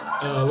 But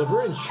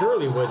Laverne and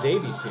Shirley was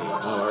ABC. Oh,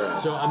 all right.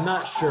 So I'm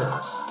not sure.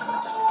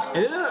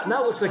 And then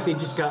now it looks like they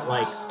just got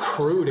like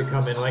crew to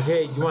come in. Like,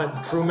 hey, you want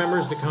crew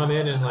members to come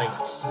in and like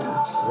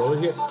roll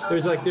here?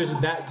 There's that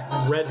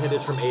redhead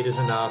is from 8 is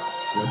Enough.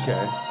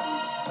 Okay.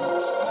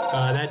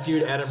 That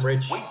dude Adam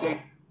Rich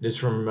is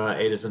from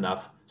 8 is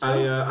Enough. So,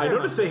 I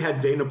noticed they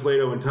had Dana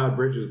Plato and Todd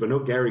Bridges, but no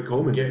Gary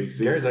Coleman to be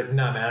seen. Gary's like,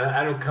 nah, man,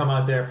 I don't come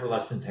out there for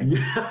less than 10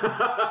 years.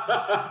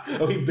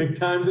 Oh, he big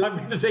timed it? I'm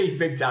going to say he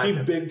big time.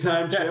 He big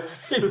time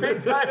Chips? He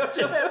big time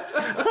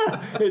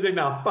Chips. He's like,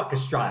 no, fuck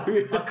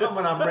Estrada. I'll come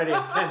when I'm ready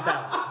at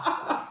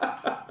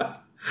 10,000.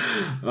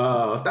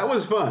 That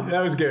was fun.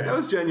 That was good. That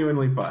was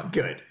genuinely fun.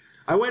 Good.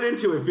 I went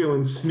into it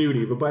feeling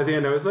snooty, but by the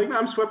end I was like, no,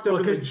 I'm swept up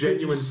in the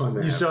genuine fun they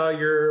You have. saw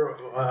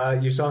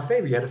you saw a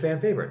favorite. You had a fan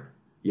favorite.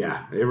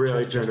 Yeah, it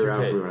really turned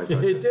around for me when I saw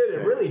it. Chester Did. It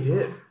Tate. really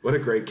did. What a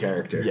great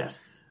character.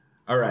 Yes.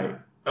 All right.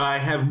 I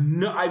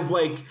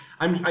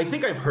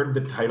think I've heard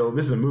the title.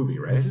 This is a movie,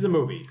 right? This is a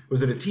movie.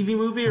 Was it a TV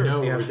movie or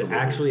No, a it was theatrical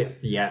movie? actually a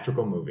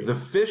theatrical movie. The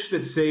Fish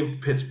That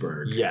Saved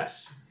Pittsburgh.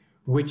 Yes.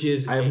 Which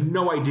is... I have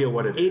no idea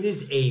what it is. It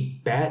is a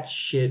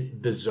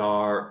batshit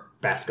bizarre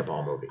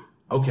basketball movie.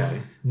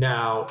 Okay.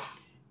 Now,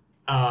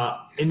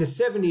 in the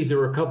 70s, there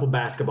were a couple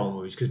basketball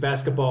movies because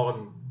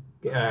basketball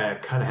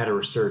kind of had a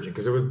resurgence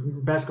because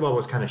basketball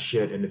was kind of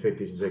shit in the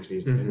 50s and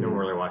 60s and no one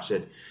really watched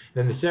it.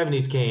 Then the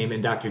 70s came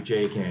and Dr.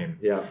 J came.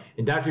 Yeah.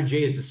 And Dr.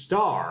 J is the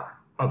star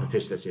of The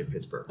Fish That Saved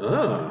Pittsburgh.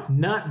 Oh.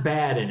 Not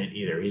bad in it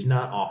either. He's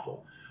not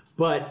awful.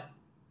 But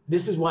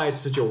this is why it's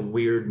such a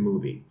weird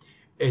movie.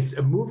 It's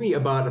a movie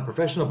about a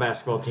professional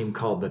basketball team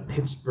called the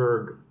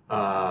Pittsburgh.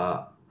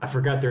 I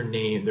forgot their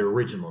name, their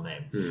original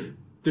name.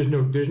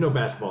 There's no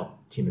basketball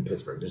team in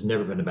Pittsburgh. There's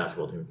never been a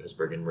basketball team in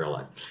Pittsburgh in real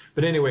life.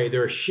 But anyway,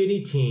 they're a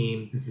shitty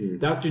team.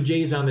 Dr.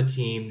 J's on the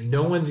team.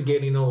 No one's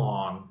getting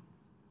along.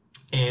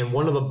 And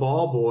one of the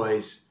ball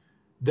boys,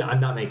 I'm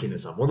not making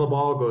this up. One of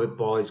the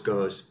boys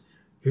goes,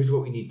 here's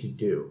what we need to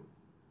do.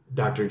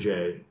 Dr.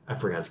 J, I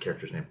forgot his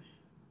character's name.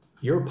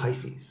 You're a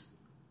Pisces.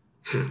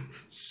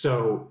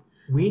 So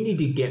we need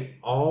to get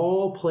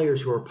all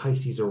players who are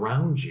Pisces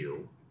around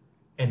you,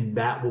 and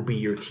that will be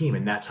your team,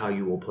 and that's how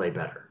you will play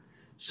better.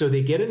 So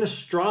they get an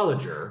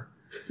astrologer,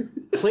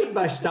 played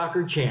by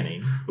Stockard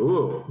Channing.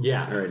 Ooh.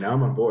 Yeah. All right, now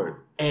I'm on board.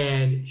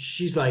 And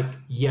she's like,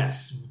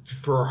 yes,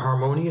 for a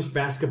harmonious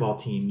basketball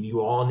team,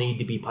 you all need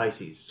to be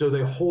Pisces. So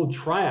they hold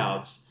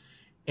tryouts,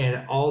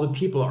 and all the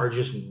people are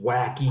just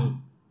wacky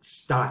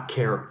stock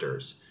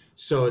characters.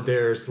 So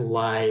there's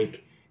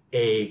like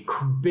a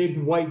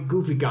big white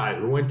goofy guy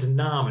who went to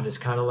Nam and is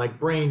kind of like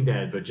brain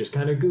dead, but just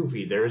kind of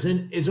goofy.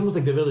 It's almost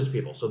like the Village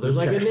People. So there's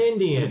like an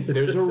Indian.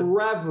 There's a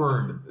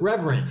reverend.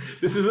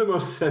 This is the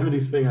most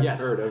 70s thing I've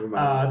heard of in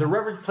my life. The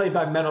reverend's played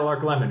by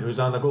Meadowlark Lemon, who's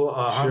on the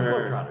Harlem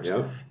Globetrotters.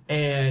 Yep.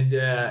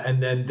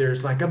 And then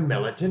there's like a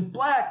militant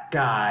black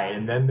guy,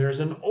 and then there's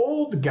an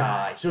old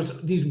guy. So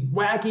it's these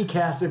wacky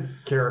cast of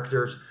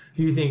characters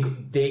who you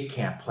think they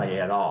can't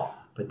play at all.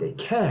 But they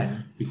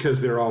can.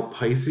 Because they're all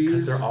Pisces?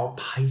 Because they're all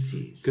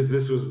Pisces. Because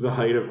this was the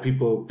height of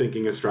people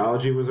thinking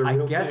astrology was a real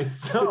thing? I guess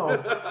so.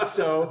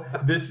 So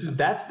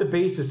that's the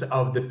basis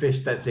of The Fish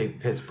That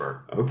Saved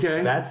Pittsburgh.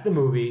 Okay. That's the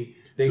movie.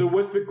 So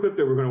what's the clip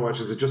that we're going to watch?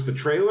 Is it just the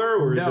trailer?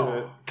 Or is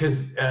no,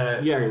 because...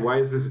 yeah, why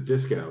is this a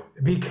disco?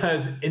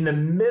 Because in the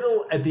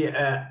middle, at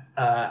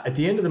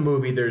the end of the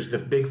movie, there's the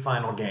big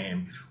final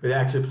game where they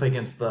actually play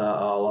against the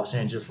Los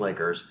Angeles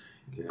Lakers.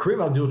 Okay.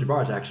 Kareem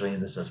Abdul-Jabbar is actually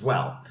in this as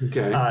well.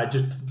 Okay.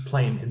 Just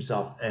playing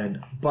himself.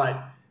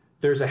 But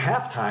there's a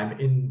halftime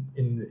in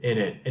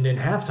it. And in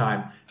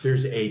halftime,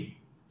 there's a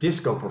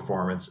disco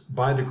performance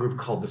by the group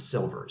called the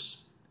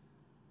Silvers.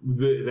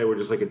 They were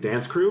just like a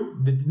dance crew?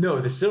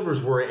 The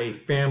Silvers were a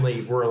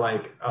family,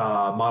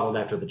 modeled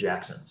after the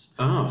Jacksons.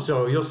 Oh.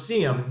 So you'll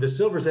see them. The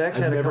Silvers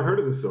actually I've never heard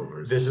of the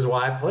Silvers. This is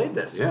why I played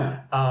this.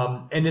 Yeah.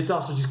 And it's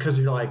also just because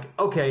you're like,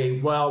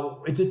 okay,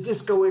 well, it's a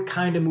disco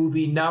kind of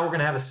movie. Now we're going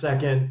to have a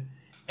second.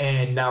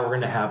 And now we're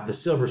going to have the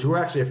Silvers, who are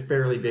actually a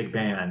fairly big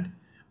band,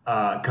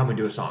 come and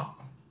do a song.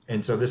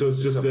 And so this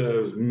is just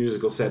a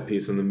musical set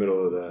piece in the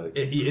middle of the...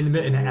 at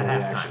halftime.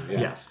 Action, yeah.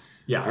 Yes.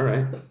 Yeah. All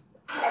right.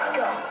 Let's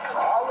go.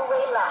 All the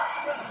way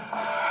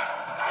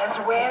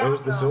live.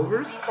 Those the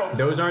Silvers?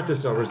 Those aren't the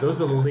Silvers.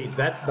 Those are the leads.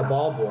 That's the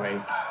ball boy.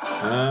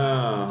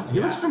 Oh. He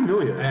looks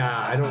familiar. Yeah,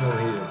 I don't know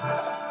who he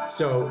is.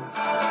 So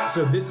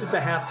this is the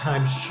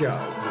halftime show.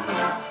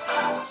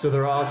 So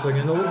they're also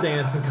getting a little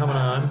dancing coming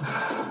on.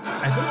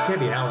 I think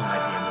Debbie Allen might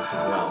be in this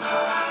as well.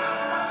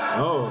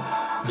 Oh.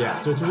 Yeah,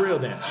 so it's a real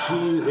dance.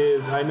 She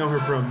is, I know her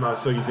from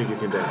So You Think You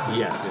Can Dance.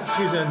 Yes. Yeah.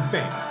 She's in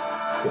Fame.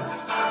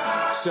 Yes.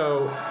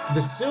 So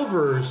the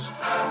Silvers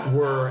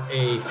were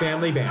a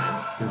family band.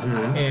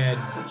 And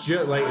it's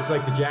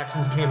like the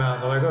Jacksons came out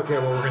and they're like, okay,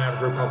 well, we're going to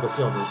have a group called the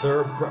Silvers.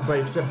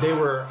 Except it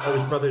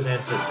was brothers and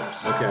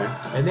sisters. Okay.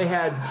 And they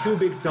had two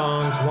big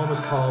songs. One was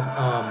called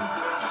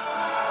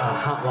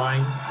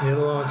Hotline. The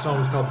other song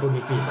was called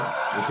Boogie Fever.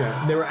 Okay.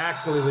 They were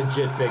actually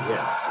legit big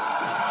hits.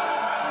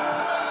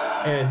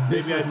 And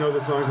this Maybe I'd know the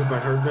songs if I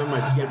heard them. I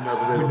just didn't know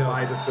that they were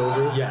by the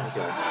Silvers.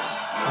 Yes.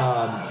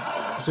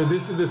 Okay. So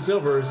this is the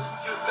Silvers.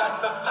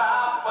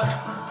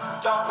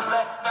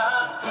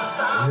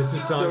 And this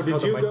is So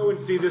did you go and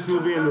see this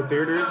movie in the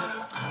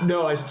theaters?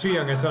 No, I was too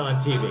young. I saw it on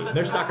TV.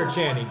 There's Stockard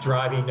Channing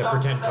driving a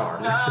pretend car.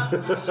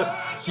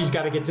 She's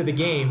got to get to the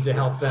game to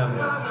help them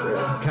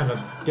kind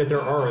of get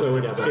their auras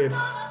together. So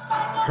it's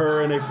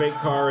her in a fake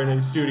car in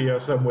a studio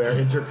somewhere,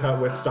 intercut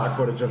with stock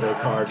footage of a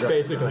car.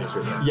 Basically,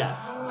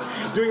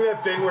 yes. Doing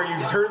that thing where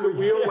you turn the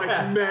wheel like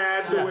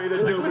mad the way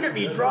that Look at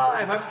me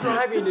drive. I'm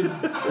driving it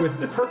with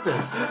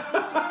purpose.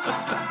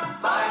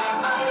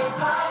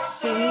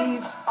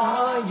 Seas,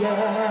 oh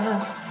yeah.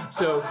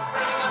 So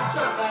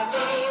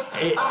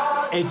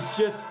it's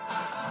just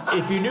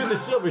if you knew the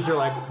Silvers, you're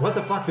like, what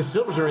the fuck? The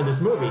Silvers are in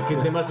this movie.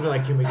 Because they must have been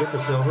like, can we get the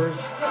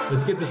Silvers?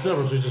 Let's get the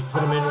Silvers. We'll just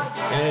put them in.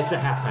 And it's a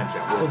halftime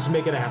show. Let's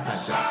make it a halftime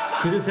show.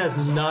 Because this has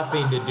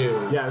nothing to do.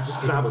 Yeah, it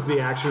just stops the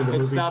action of the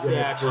movie. Stopped the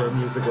action for a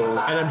musical.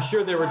 And I'm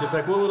sure they were just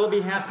like, well, it'll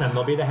be halftime.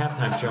 They'll be the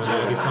halftime show and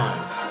that'll be fine.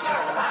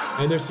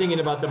 And they're singing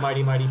about the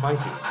Mighty Mighty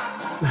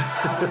Pisces.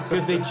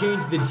 Because they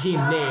changed the team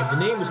name.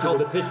 The name was called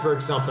the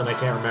Pittsburgh something, I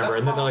can't remember.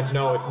 And then they're like,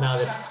 no, it's now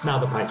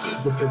the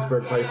Pisces. The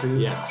Pittsburgh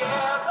Pisces? Yes.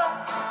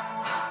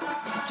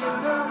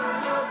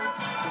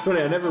 It's funny,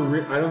 I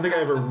don't think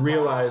I ever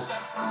realized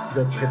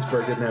that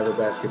Pittsburgh didn't have a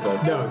basketball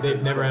team. No,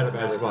 they've never had a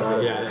basketball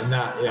team.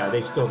 Yeah,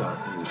 they still don't.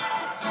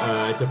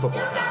 It's a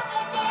football team.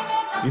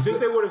 You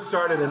think they would have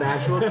started an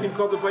actual team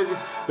called the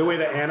Pisces? The way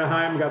that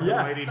Anaheim got the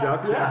Mighty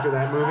Ducks after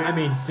that movie? I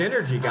mean,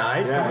 synergy,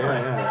 guys. Come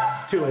on.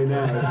 It's too late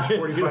now. It's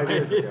 45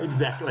 years ago.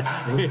 Exactly.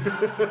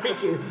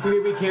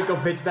 we can't go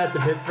pitch that to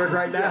Pittsburgh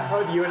right now.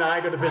 You and I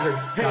go to Pittsburgh.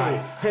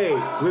 Hey,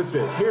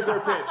 listen, here's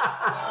our pitch.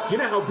 You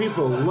know how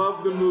people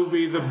love the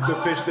movie, the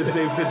Fish That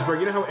Saved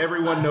Pittsburgh? You know how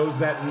everyone knows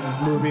that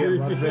movie and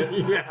loves it?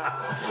 Yeah.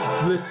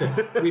 Listen,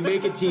 we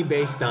make a team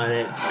based on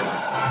it.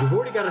 We've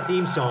already got a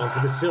theme song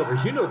for the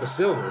Silvers. You know the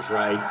Silvers,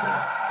 right?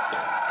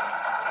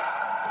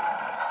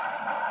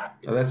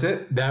 Oh, that's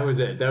it? That was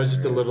it. That was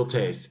just a little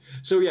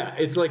taste. So yeah,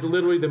 it's like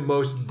literally the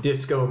most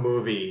disco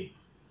movie.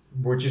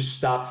 We're just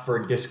stopped for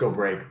a disco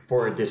break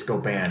for a disco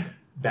band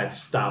that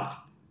stopped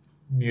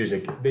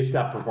music. They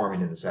stopped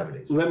performing in the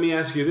 70s. Let me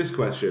ask you this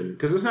question,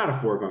 because it's not a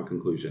foregone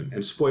conclusion.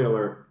 And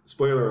spoiler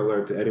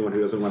alert to anyone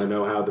who doesn't want to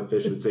know how the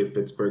Fish That Saved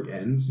Pittsburgh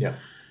ends. Yeah.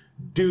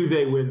 Do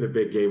they win the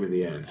big game in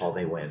the end? Oh,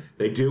 they win.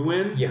 They do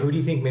win? Yeah, who do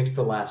you think makes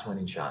the last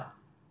winning shot?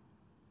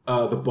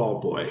 The ball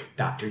boy.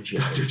 Dr. J.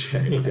 Dr.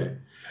 J, okay.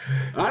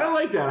 I don't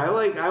like that.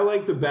 I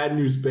like the Bad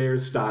News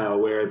Bears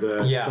style where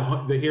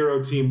the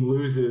hero team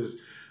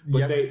loses,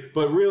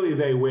 but really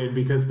they win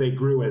because they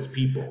grew as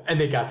people. And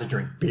they got to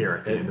drink beer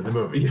at the end of the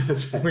movie. Yeah,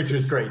 that's right. Which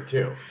was great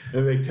too.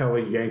 And they tell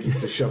the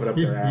Yankees to shove it up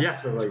their ass. Yeah,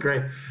 so it's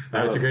great.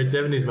 That's a great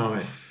 70s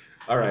moment.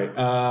 All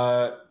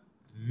right.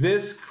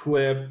 This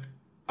clip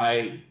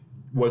I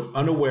was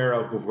unaware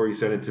of before you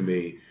sent it to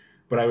me,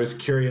 but I was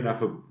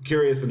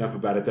curious enough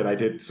about it that I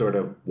did sort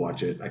of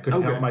watch it. I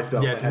couldn't help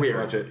myself. Yeah, it's I had weird.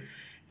 to watch it.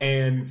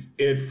 And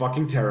it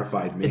fucking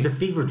terrified me. It's a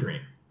fever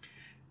dream.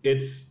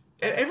 It's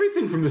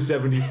everything from the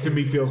 70s to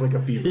me feels like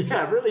a fever dream.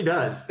 Yeah, it really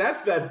does.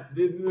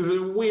 It was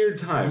a weird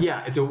time.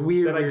 Yeah, it's a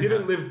weird that I didn't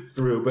time. live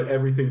through, but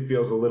everything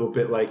feels a little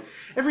bit like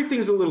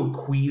everything's a little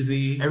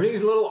queasy.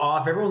 Everything's a little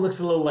off. Everyone looks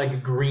a little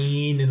like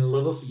green and a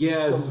little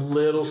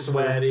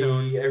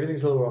sweaty.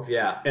 Everything's a little off.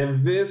 Yeah.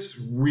 And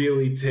this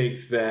really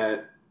takes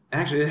that.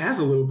 Actually, it has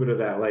a little bit of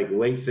that like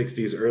late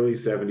 60s, early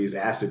 70s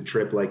acid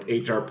trip, like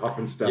HR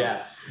Puffin stuff.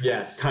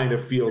 Yes. Kind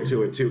of feel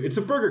to it too. It's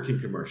a Burger King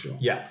commercial.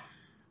 Yeah.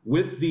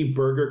 With the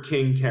Burger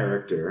King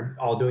character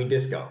all doing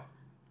disco.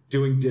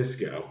 Doing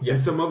disco. Yeah.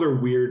 And some other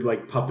weird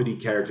like puppety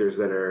characters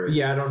that are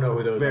I don't know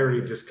who those very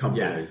are.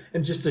 discomforting. Yeah.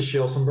 And just to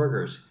shill some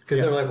burgers.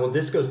 Because they're like, well,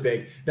 disco's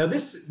big. Now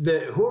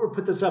whoever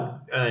put this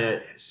up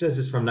says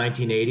it's from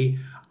 1980.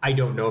 I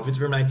don't know if it's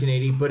from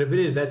 1980, but if it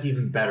is, that's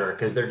even better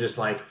because they're just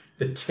like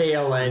the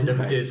tail end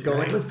of disco.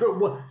 Like,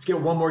 let's get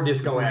one more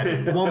disco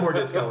ad. One more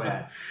disco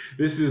ad.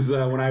 This is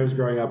when I was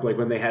growing up, like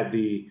when they had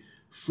the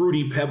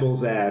Fruity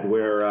Pebbles ad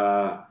where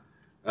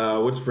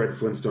what's Fred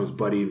Flintstone's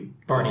buddy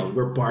Barney,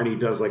 where Barney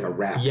does like a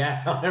rap.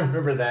 Yeah, I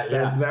remember that.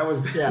 Yeah, that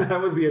was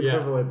the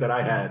equivalent that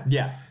I had.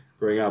 Yeah.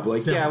 Growing up, like,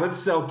 let's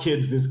sell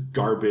kids this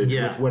garbage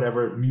with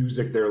whatever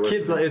music they're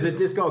listening to. Is it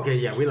disco? Okay,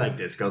 yeah, we like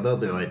disco. They'll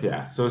do it.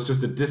 Yeah, so it's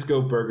just a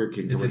disco Burger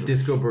King commercial. It's a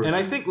disco Burger King. And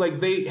I think,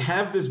 like, they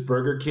have this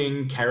Burger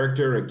King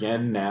character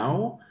again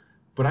now,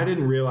 but I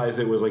didn't realize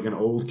it was, like, an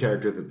old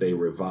character that they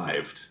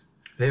revived.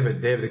 They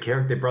have the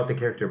character. They brought the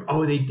character.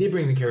 Oh, they did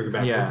bring the character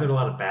back. Yeah. There's been a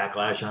lot of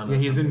backlash on. Yeah,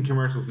 he's in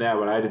commercials now,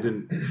 but I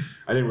didn't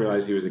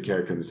realize he was a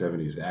character in the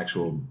 70s, the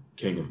actual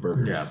king of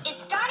burgers.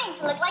 It's starting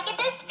to look like a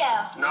disco.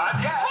 Not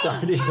yet.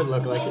 Starting to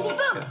look like a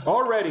disco.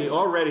 Already,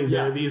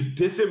 there are these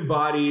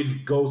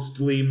disembodied,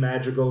 ghostly,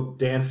 magical,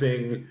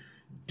 dancing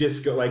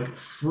disco,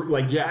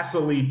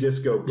 ghastly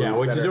disco groups. Yeah,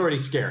 which is already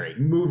scary.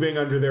 Moving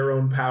under their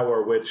own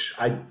power, which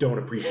I don't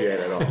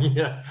appreciate at all.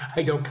 Yeah,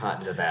 I don't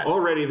cotton to that.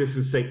 Already, this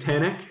is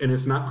satanic, and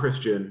it's not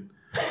Christian.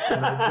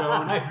 And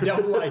I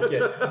don't like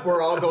it.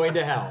 We're all going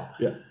to hell.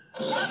 Yeah.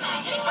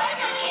 Let's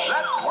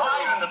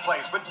live in the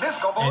place with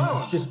disco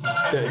balloons. And just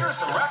Here's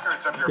some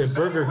records of your the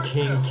Burger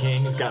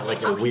King's got like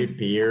a weird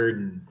beard.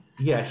 And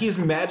yeah, he's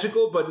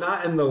magical, but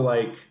not in the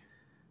like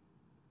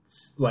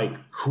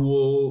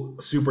cool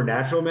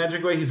supernatural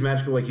magic way. He's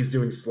magical like he's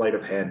doing sleight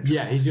of hand.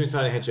 Yeah, he's doing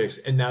sleight of hand tricks,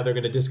 and now they're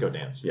going to disco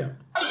dance. Yeah.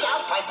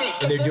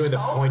 And they're doing the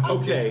pointy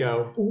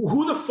disco.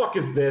 Who the fuck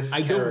is this?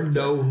 I don't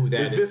know who that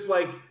is. Is this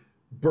like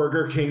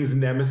Burger King's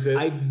nemesis?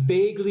 I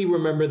vaguely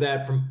remember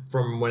that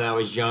from when I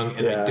was young,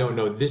 and I don't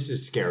know. This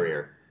is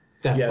scarier.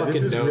 That fucking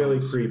this is nose. really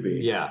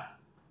creepy. Yeah.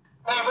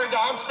 Ever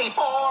danced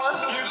before?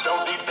 You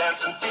don't need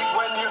dancing feet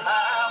when you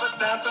have a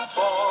dancing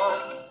floor.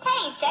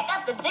 Hey, check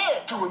out the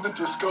dude. Doing the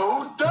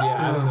disco dance. Yeah,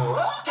 I don't know.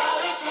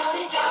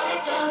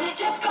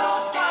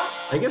 Disco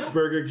dance. I guess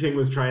Burger King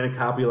was trying to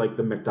copy like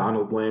the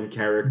McDonald Land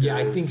characters. Yeah,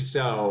 I think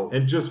so.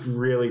 And just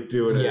really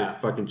doing a Yeah.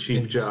 fucking cheap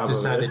And job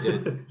decided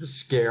of it. to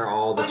scare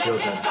all the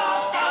children.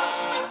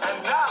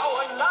 And now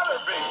another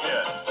big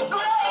hit.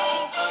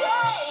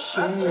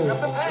 Shit.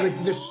 It's like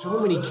there's so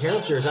many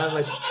characters. I'm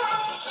like,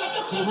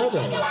 who are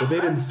they? But they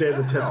didn't stand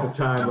the test of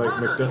time like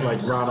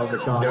Ronald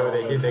McDonald. No,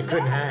 they did. They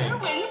couldn't hang.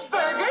 Wings,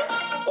 burgers.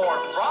 Or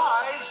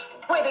fries.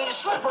 With these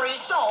slippery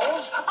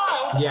soles,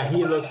 oh. Yeah,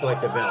 he looks like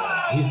the villain.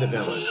 He's the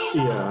villain.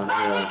 Yeah,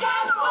 yeah.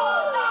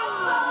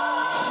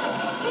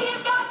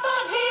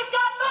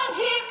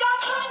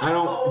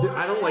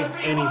 I don't like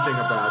anything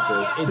about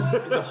this.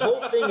 The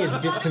whole thing is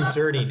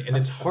disconcerting, and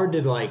it's hard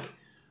to like.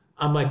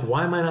 I'm like,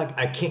 why am I not?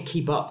 I can't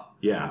keep up.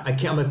 Yeah. I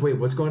can't. I'm like, wait,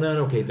 what's going on?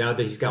 Okay, now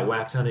that he's got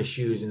wax on his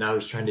shoes, and now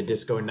he's trying to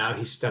disco, and now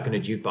he's stuck in a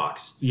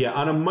jukebox. Yeah,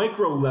 on a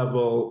micro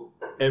level,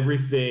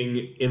 everything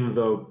in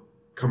the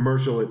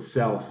commercial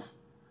itself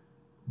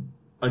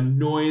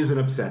annoys and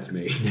upsets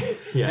me.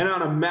 Yeah. And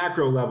on a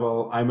macro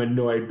level, I'm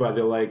annoyed by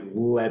the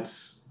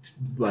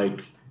let's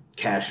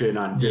cash in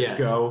on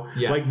disco. Yes.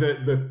 Yeah. Like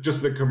the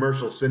just the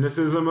commercial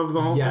cynicism of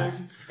the whole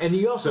Yes, thing. and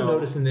you also So-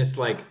 notice in this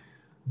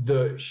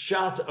the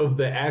shots of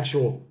the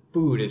actual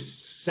food is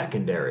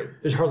secondary.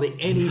 There's hardly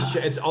any.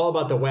 It's all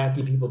about the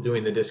wacky people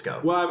doing the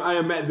disco. Well, I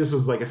imagine this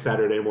was like a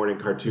Saturday morning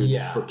cartoon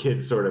Yeah. for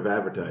kids sort of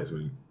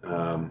advertisement.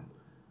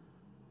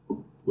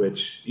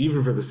 Which,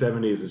 even for the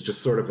 70s, is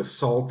just sort of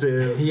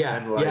assaultive. Yeah,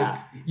 and like, yeah.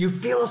 You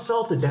feel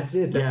assaulted. That's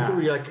it. That's Yeah. it.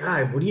 Where you're like,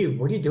 God, what are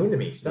you doing to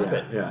me? Stop Yeah,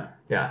 it. yeah.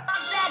 Yeah.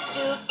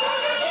 That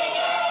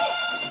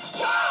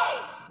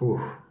Ooh.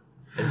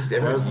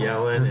 Everyone's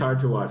yelling. It's hard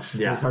to watch.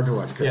 Yeah. It's hard to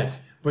watch. Chris.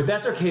 Yes, but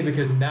that's okay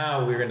because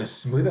now we're gonna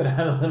smooth it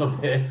out a little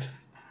bit.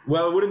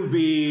 Well, it wouldn't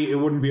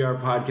be our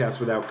podcast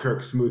without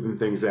Kirk smoothing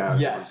things out.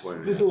 Yes, at one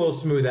point. this is a little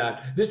smooth out.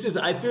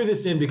 I threw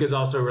this in because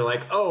also we're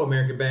like, oh,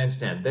 American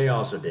Bandstand, they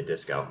also did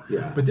disco.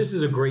 Yeah. But this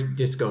is a great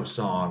disco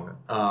song.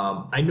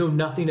 I know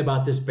nothing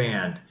about this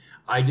band.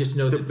 I just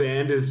know The that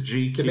band is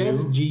GQ. the band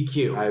is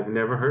GQ, I've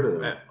never heard of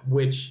them.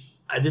 which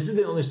this is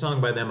the only song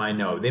by them I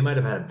know. They might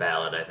have had a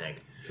ballad, I think.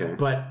 Okay.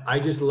 But I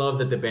just love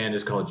that the band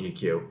is called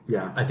GQ.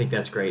 Yeah. I think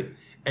that's great.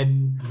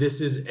 And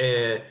this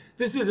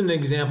is an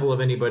example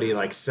of anybody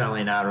like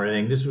selling out or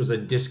anything. This was a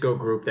disco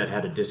group that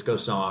had a disco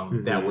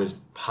song that was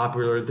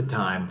popular at the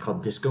time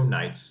called Disco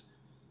Nights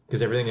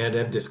because everything had to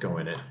have disco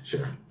in it.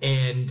 Sure.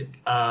 And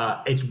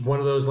it's one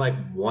of those like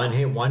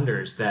one-hit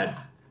wonders that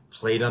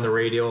played on the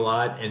radio a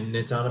lot, and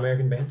it's on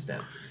American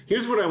Bandstand.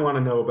 Here's what I want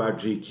to know about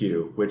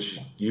GQ, which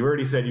you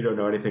already said you don't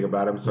know anything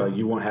about them, so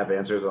you won't have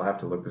answers. I'll have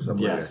to look this up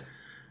later.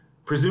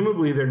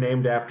 Presumably, they're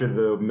named after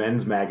the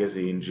men's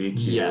magazine GQ.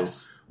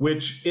 Yes.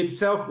 Which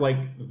itself, like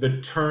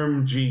the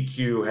term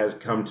GQ, has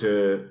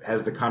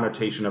the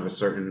connotation of a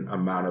certain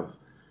amount of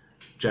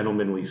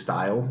gentlemanly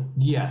style,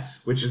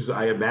 Yes. which is,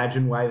 I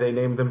imagine, why they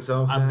named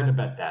themselves I'm that. going to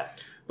bet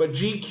that. But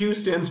GQ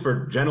stands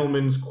for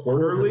Gentleman's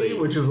Quarterly,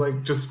 Quarterly. which is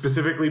like just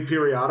specifically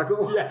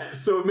periodical.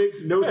 Yes. So it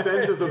makes no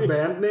sense as a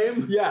band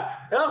name. Yeah.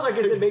 And also, I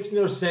guess it makes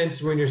no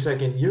sense when you're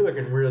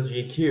looking real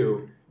GQ.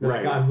 You're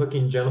Right. Like, I'm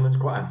looking Gentleman's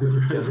Choir.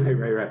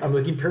 Right. I'm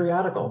looking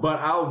periodical. But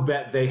I'll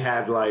bet they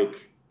had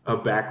like a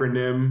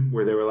backronym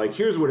where they were like,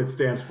 here's what it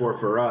stands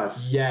for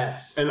us.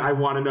 Yes. And I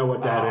want to know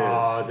what that is.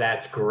 Oh,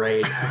 that's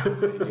great. I hope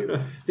they do.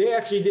 They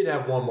actually did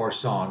have one more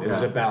song. It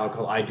was Yeah. a ballad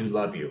called I Do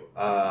Love You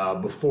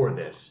before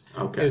this.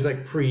 Okay. It was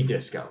like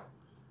pre-disco.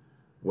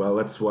 Well,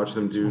 let's watch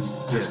them do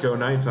Disco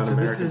Nights on So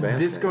American this is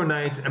Bandstand. Disco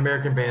Nights,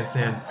 American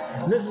Bandstand.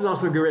 And this is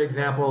also a great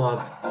example of,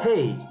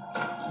 hey,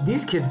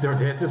 these kids don't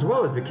dance as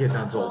well as the kids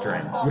on Soul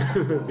Train.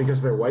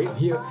 Because they're white?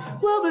 Yeah.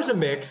 Well, there's a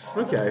mix.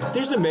 Okay.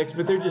 There's a mix,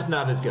 but they're just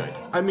not as good.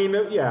 I mean,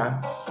 yeah.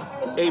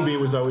 AB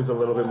was always a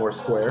little bit more A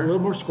square.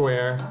 little more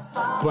square,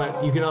 but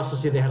you can also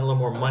see they had a little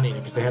more money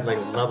because they had like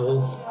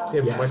levels. They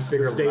have Yes, much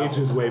bigger the stage levels.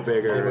 is way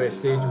bigger. The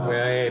stage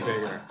way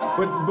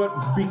bigger. But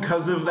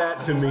because of that,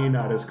 to me,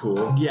 not as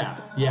cool. Yeah.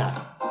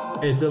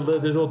 There's a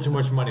little too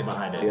much money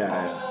behind it. Yeah.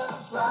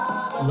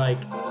 Like,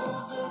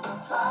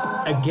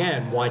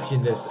 again,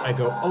 watching this, I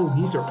go, oh,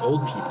 these are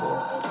old people.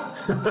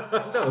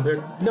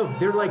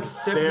 they're like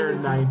 17. They're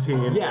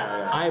 19. Yeah,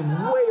 I'm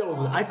way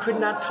older. I could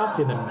not talk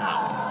to them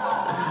now.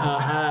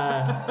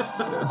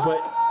 But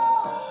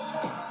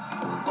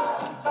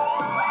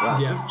Wow,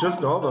 Yeah.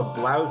 just all the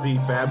blousy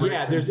fabrics.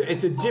 yeah, and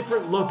it's a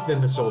different look than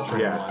the Soul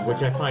Train Yeah. one,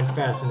 which I find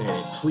fascinating.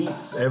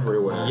 pleats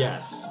everywhere.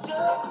 Yes.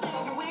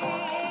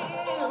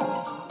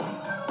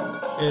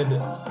 And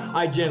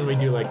I generally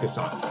do like this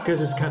song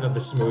because it's kind of the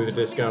smooth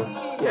disco.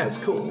 Yeah,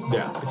 it's cool.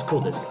 Yeah, it's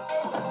cool disco.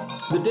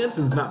 The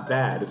dancing's not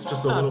bad. It's just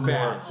It's a not little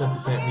bad. more It's not the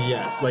same.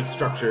 Yes. like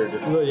structured.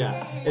 Well, yeah.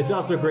 It's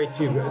also great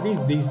too.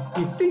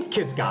 These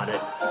kids got it.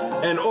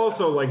 And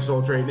also, like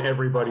Soul Train,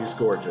 everybody's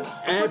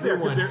gorgeous. Because they're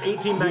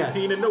 18, 19,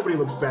 Yes. and nobody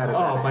looks bad at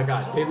Oh that. my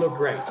God, they look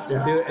great.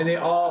 Yeah. And they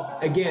all,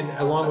 again,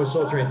 along with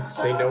Soul Train,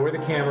 they know where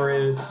the camera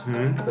is.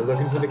 They're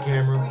looking for the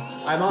camera.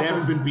 I'm They also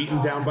haven't been beaten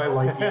down by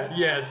life yet.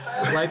 yes,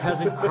 life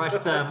hasn't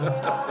crushed them.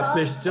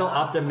 They're still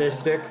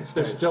optimistic.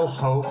 There's still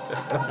hope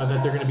that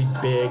they're going to be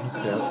big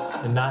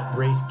and not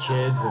race kids.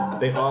 kids and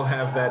They all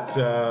have that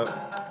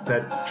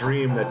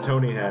dream that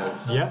Tony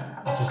has. yep,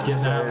 just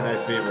getting out. Saturday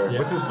Night Fever. Yep.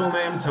 What's his full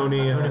name?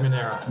 Tony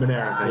Manero.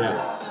 Manero, thank Yeah.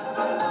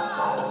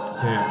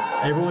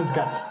 Yeah. Everyone's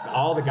got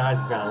all the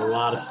guys have got a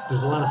lot of.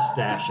 There's a lot of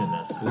stash in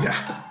this. you. Yeah.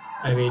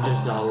 I mean,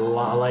 just a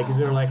lot. Like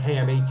they're like, hey,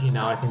 I'm 18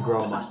 now. I can grow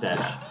a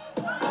mustache.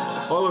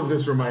 All of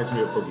this reminds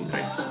me of Boogie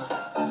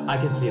Nights. I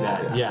can see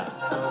that. Yeah,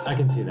 I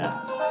can see that.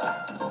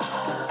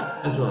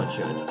 As well, it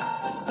should.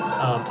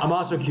 I'm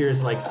also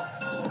curious, like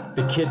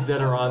the kids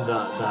that are on the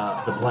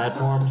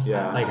platforms.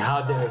 Yeah. Like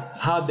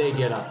how'd they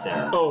get up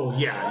there? Oh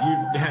yeah,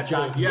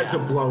 you had to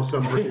blow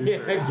some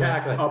producer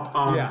Exactly. up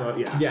on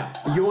the Yeah.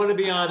 You want to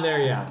be on there?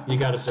 Yeah. You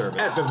got to service.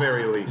 at the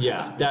very least.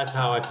 Yeah. That's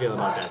how I feel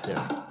about that too.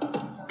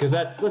 Because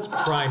that's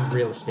prime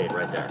real estate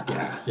right there.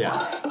 Yeah. Yeah.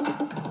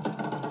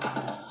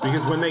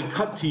 Because when they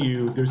cut to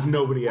you, there's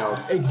nobody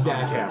else.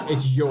 Exactly. on camera.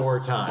 It's your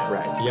time.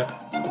 Right. Yep.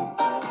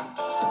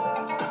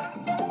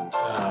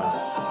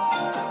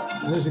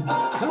 There's a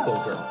cowboy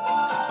girl.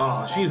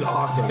 Oh, she's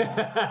awesome.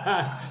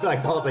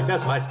 Like Paul's like,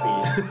 that's my speed.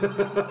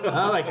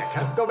 I like it.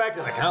 Go back to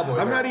the cowboy.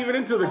 I'm girl. not even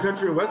into the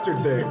country and western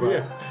thing, but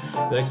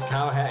The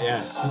cow hat. Yeah,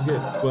 she's good.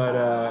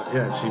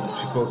 yeah, she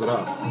pulls it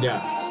off. Yeah.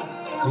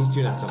 These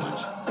two not so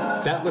much.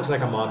 That looks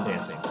like a mom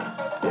dancing.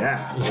 Yeah,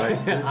 like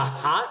A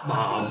hot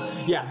mom.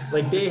 Yeah,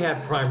 like they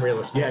have prime real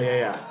estate.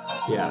 yeah.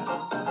 Yeah.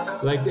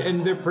 Like, and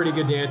they're pretty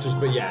good dancers,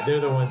 but yeah, they're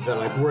the ones that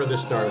like, we're the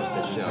stars of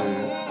this show.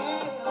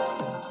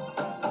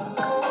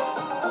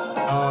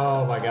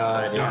 Oh my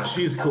god. Yeah,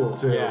 she's cool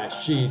too. Yeah,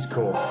 she's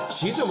cool.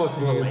 She's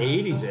almost a little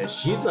 80s-ish.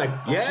 She's like,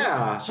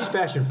 Yeah. she's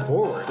fashion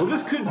forward. Well,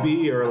 this could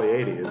be early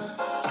 '80s.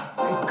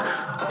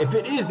 If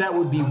it is, that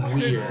would be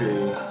weird. Could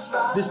be.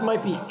 This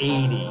might be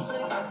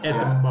 80 at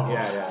the most.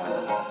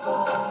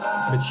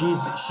 Yeah. But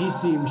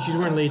she's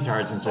wearing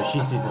leotards, and so she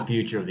sees the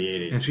future of the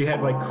 80s. And she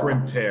had like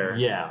crimped hair.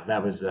 Yeah,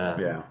 that was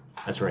Yeah.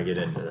 that's where I get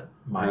into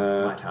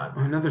my time.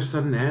 Another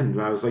sudden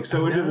end. I was like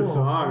so into the know,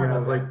 song, and I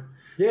was like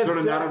Yeah, sort of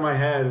it's nodding my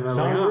head, and I was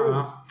song like,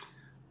 rules.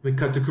 we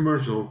cut to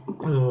commercial.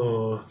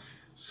 Oh.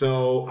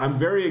 So I'm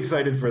very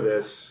excited for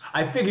this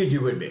I figured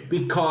you would be.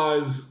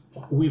 because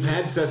we've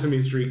had Sesame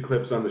Street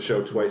clips on the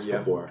show twice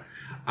before.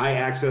 I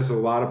access a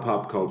lot of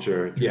pop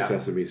culture through Yeah.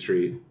 Sesame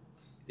Street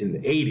in the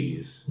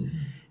 80s.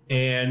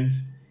 And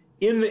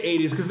in the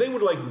 80s, because they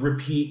would like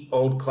repeat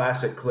old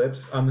classic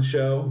clips on the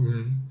show.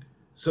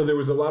 So there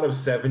was a lot of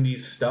 70s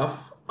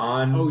stuff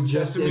on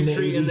just Sesame in the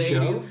Street in the 80s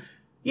show? 80s.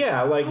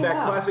 Yeah, like that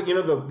wow. classic, you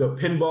know, the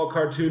pinball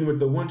cartoon with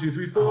the 1, 2,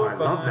 3, 4, I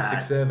love 5, that.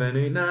 6, 7,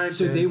 8, 9.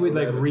 So 10, they would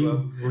 11, like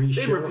 12. They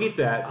re-show. repeat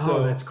that. Oh,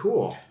 So that's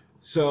cool.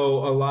 so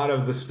a lot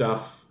of the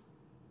stuff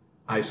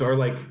I saw,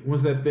 like, what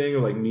was that thing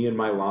of like Me and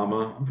My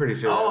Llama? I'm pretty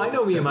sure. Oh, that I was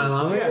know the Me and My 70s.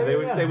 Llama. Yeah,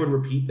 Yeah, they would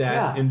repeat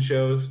that Yeah. in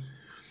shows.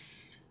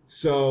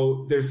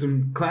 So there's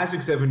some classic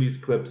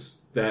 70s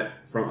clips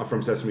that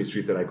from Sesame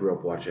Street that I grew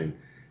up watching.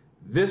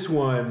 This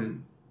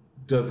one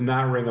does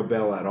not ring a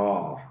bell at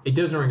all. It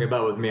doesn't ring a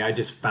bell with me. I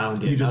just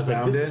found it. You just I was like,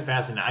 found this it? is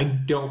fascinating. I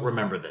don't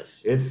remember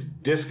this. It's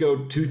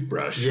Disco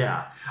Toothbrush.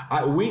 Yeah.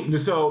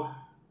 So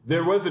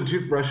there was a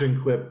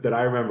toothbrushing clip that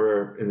I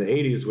remember in the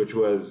 80s, which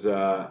was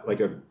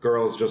like a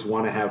Girls Just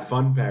Want to Have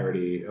Fun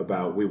parody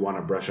about we want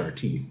to brush our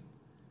teeth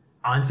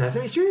On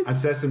Sesame Street? on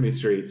Sesame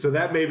Street. So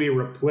that maybe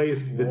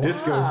replaced the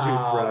disco Wow,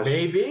 toothbrush.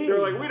 baby. They're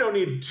like, we don't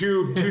need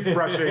two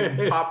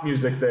toothbrushing pop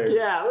music things.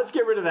 Yeah, let's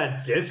get rid of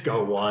that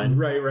disco one.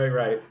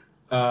 Right.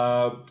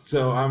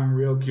 So I'm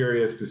real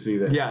curious to see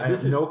that. Yeah, I have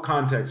this is- no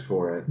context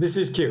for it, This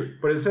is cute.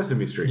 but it's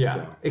Sesame Street. Yeah,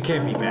 So. it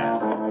can't be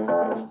bad.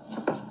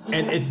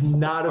 And it's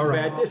not a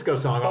bad disco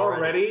song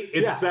Already,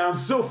 it Yeah.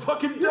 sounds so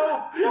fucking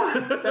dope.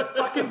 That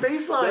fucking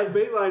bass line.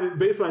 That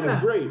bass line is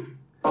great.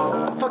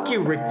 Fuck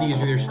you, Rick Dees,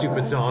 with your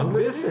stupid song.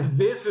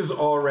 This is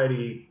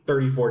already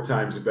 34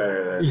 times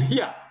better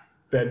Yeah.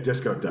 than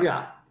Disco Duck.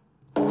 Yeah.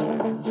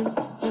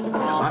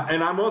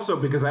 And I'm also,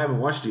 because I haven't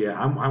watched it yet,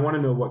 I want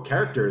to know what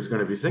character is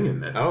going to be singing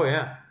this. Oh,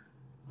 yeah.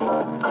 Is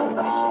it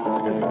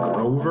going to be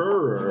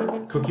Grover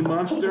or Cookie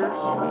Monster?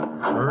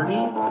 Ernie?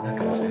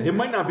 It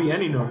might not be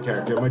any known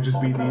character. It might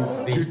just be these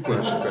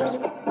toothbrushes.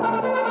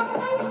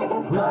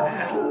 Who's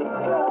that?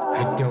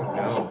 I don't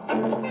know.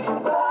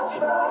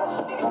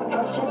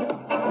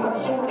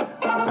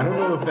 I don't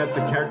know if that's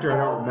a character I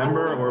don't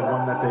remember or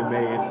one that they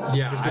made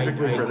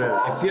specifically for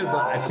this. It feels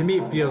like, to me,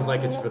 it feels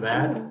like it's for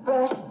that.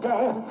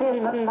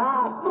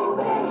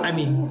 I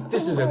mean,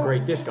 this is a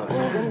great disco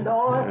song.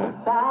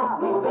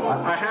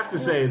 I have to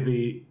say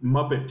the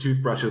Muppet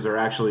toothbrushes are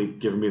actually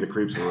giving me the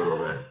creeps a little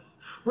bit.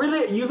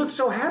 Really? You look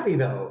so happy,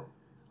 though.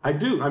 I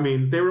do. I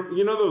mean, they were,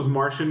 you know, those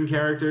Martian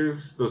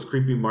characters, those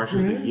creepy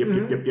Martians. That yip.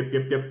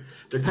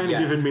 They're kind of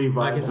Yes, giving me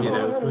vibes I can see of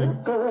those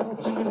things.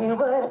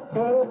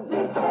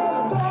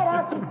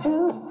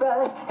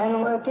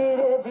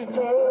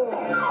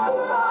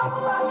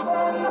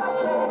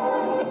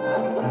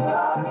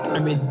 I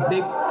mean,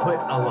 they put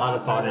a lot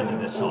of thought into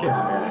this song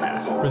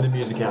Yeah. for the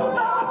musicality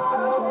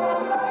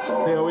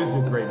of They always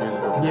do great music.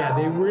 it. Yeah,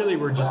 they really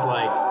were just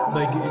like,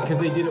 because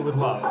they did it with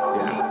love.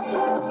 Yeah.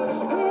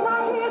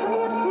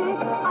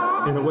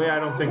 in a way I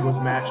don't think was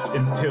matched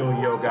until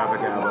Yo Gabba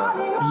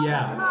Gabba.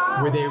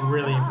 Yeah, where they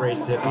really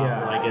embraced hip hop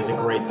Yeah. like as a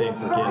great thing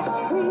for kids.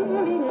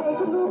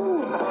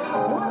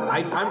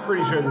 I'm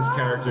pretty sure this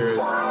character is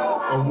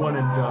a one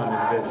and done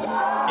in this.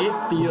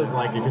 It feels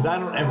like it because I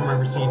don't ever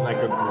remember seeing like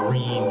a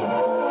green.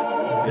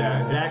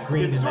 Yeah, that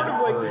green. It's and sort that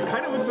of like, furry. it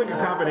kind of looks like a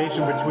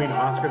combination between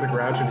Oscar the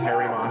Grouch and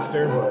Harry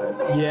Monster,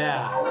 but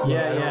Yeah, I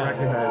don't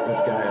recognize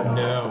this guy at all.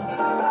 No.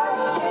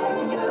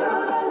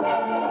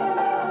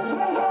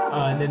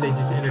 And then they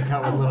just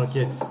intercut with little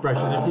kids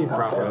brushing their teeth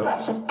properly.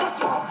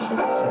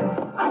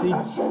 See,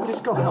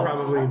 disco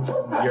helps.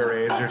 Probably your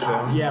age or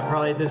so. Yeah,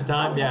 probably at this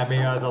time. Yeah,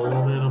 maybe I was a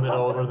little bit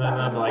older than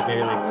them, like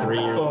maybe like 3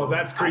 years. Oh,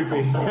 that's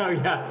creepy. Oh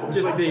yeah,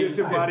 just Like the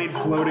disembodied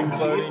floating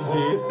floating teeth.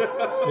 teeth.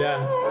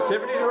 Yeah,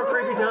 70s were a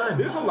creepy time.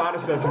 There's a lot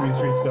of Sesame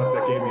Street stuff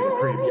that gave me the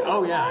creeps.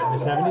 Oh yeah, in the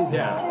 70s.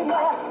 Yeah.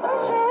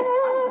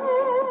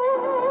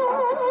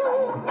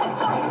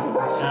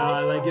 Oh,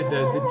 I like it.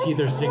 The teeth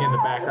are singing in the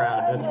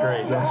background. That's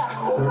great. That's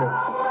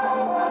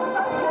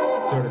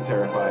sort of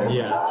terrifying.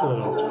 Yeah, it's a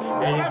little.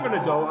 And I'm an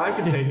adult. I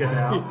can take it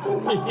now.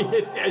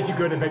 as you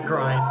go to bed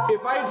crying.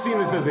 If I had seen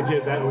this as a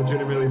kid, that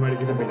legitimately might have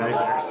given me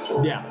nightmares.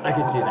 Yeah, I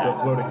can see The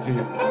that. floating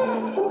teeth.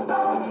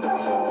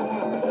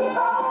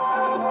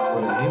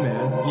 But hey,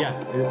 man. Yeah,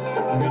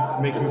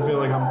 It makes me feel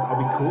like I'll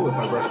be cool if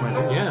I brush my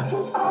teeth. yeah.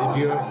 If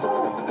you,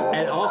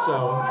 and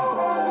also,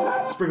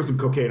 Sprinkle some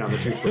cocaine on the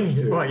toothbrush,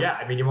 too. well, yeah.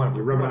 I mean, you want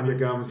to Rub it on your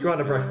gums. You want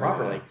to brush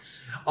properly.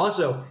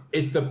 Also,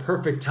 it's the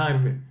perfect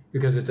time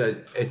because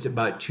it's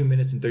about 2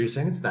 minutes and 30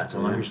 seconds. That's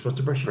how long you're supposed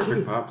to brush your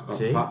Perfect teeth. pop,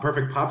 See?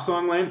 perfect pop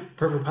song length.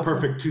 Perfect pop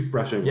Perfect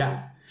toothbrushing.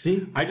 Yeah.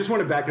 See? I just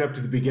want to back it up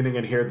to the beginning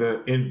and hear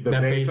the That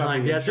bass bass on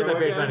line. the Yeah, let's hear intro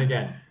that bass line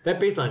again. That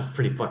bass line's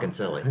pretty fucking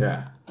silly.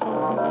 Yeah.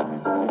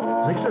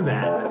 Listen to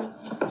that.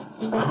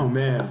 Oh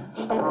man,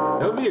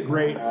 that would be a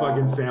great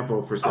fucking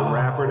sample for some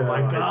rapper to Oh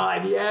my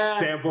god, yeah.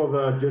 sample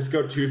the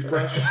disco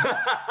toothbrush.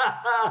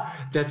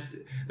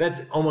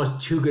 That's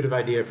almost too good of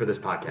idea for this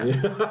podcast.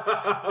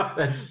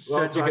 That's Well,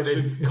 such so a I good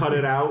should cut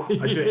it out.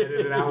 I should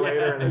edit it out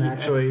later and then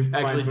actually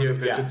find do something it. to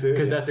pitch Yeah, it to.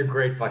 because that's a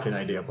great fucking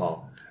idea,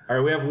 Paul. All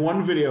right, we have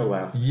one video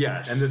left.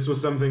 Yes. And this was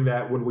something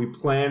that when we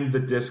planned the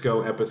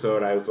disco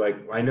episode, I was like,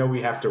 I know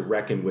we have to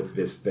reckon with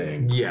this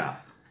thing. Yeah.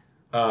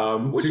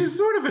 Which is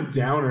sort of a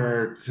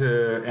downer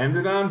to end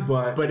it on,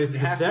 but It's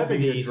it the has to be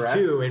 70s addressed.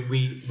 too, and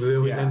we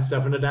always Yeah. end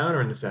stuff in a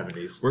downer in the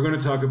 70s. We're going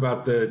to talk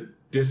about the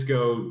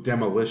disco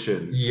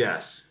demolition,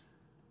 Yes.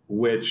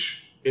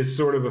 which is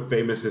sort of a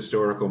famous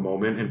historical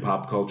moment in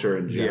pop culture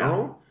in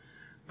general.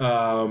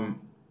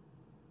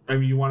 I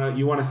mean, you want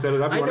to set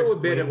it up? You I wanna know a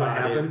bit explain what about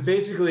it. happened?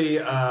 Basically,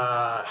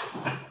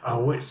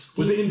 what Steve,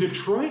 Was it in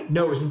Detroit?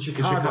 No, it was in In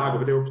Chicago. Chicago,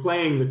 but they were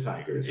playing the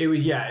Tigers. It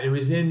was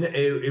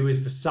it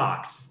was the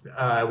Sox.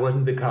 It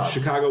wasn't the Cubs.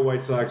 Chicago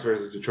White Sox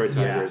versus Detroit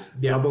Yeah. Tigers.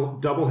 Yeah.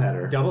 Double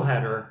header.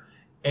 Doubleheader,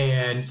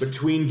 and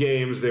Between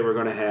games, they were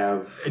going to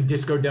have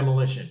disco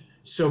demolition.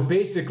 So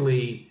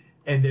basically,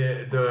 and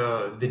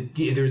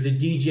there's a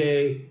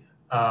DJ.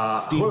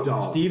 Steve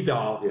Dahl. Steve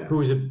Dahl, Yeah. who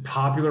was a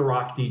popular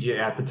rock DJ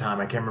at the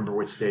time. I can't remember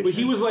which station. But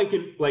he was like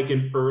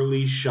an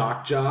early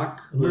shock jock.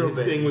 Where Little his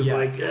bit, thing was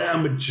yes. like,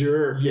 I'm a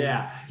jerk.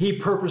 Yeah, he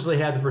purposely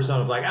had the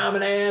persona of like, I'm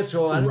an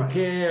asshole, I don't Right.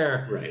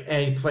 care. Right.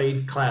 And he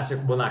played classic,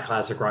 well, not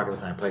classic rock at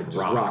the time, played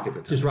rock at the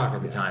time. Just rock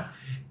at the time.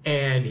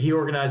 And he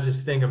organized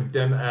this thing of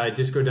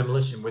disco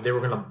demolition where they were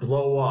going to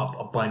blow up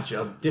a bunch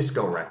of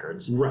disco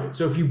records. Right.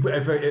 So if you were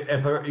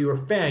a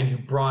fan, you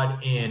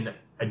brought in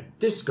a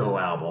disco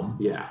album.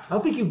 Yeah. I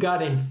don't think you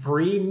got in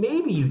free.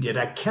 Maybe you did.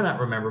 I cannot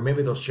remember.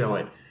 Maybe they'll show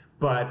it.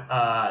 But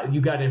you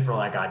got in for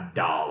like $1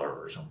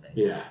 or something.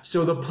 Yeah.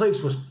 So the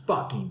place was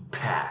fucking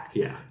packed.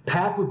 Yeah.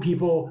 Packed with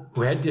people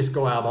who had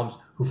disco albums,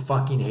 who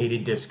fucking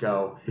hated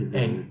disco, Mm-hmm.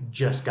 and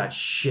just got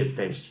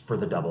shit-faced for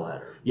the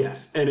doubleheader.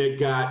 Yes, and it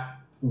got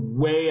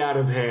way out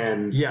of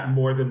hand Yeah.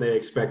 more than they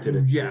expected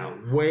it to. Yeah,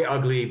 way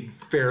ugly,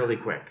 fairly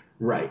quick.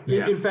 Right.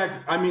 Yeah. In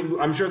fact, I mean,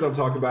 I'm sure they'll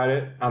talk about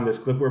it on this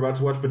clip we're about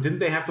to watch, but didn't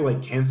they have to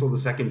like cancel the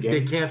second game?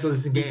 They canceled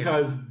this game.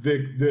 Because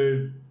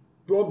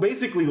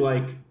basically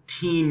like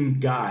teen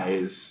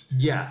guys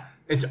Yeah.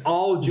 It's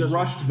all just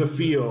rushed the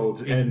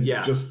field and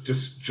Yeah.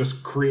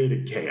 just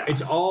created chaos.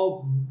 It's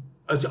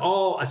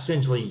all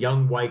essentially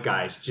young white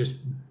guys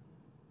just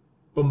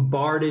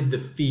bombarded the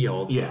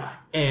field. Yeah.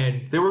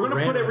 And They were going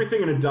to put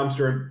everything in a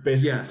dumpster and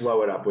basically Yes.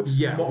 blow it up with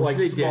Yeah, small, which like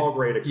they small did.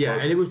 grade Yeah,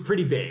 explosions. and it was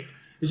pretty big.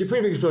 It was a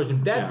pretty big explosion.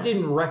 That Yeah.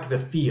 didn't wreck the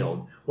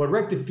field. What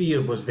wrecked the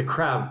field was the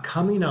crowd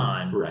coming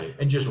on Right.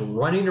 and just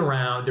running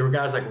around. There were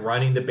guys like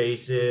running the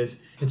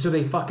bases. And so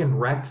they fucking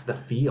wrecked the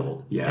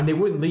field. Yeah. And they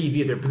wouldn't leave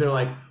either. But they're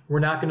like, we're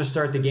not going to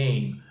start the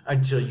game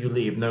until you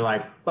leave. And they're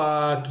like,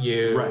 fuck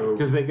you. Right,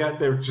 because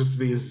they're just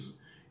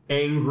these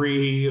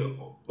angry,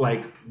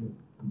 like,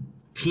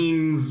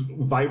 teens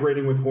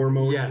vibrating with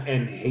hormones Yes.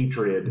 and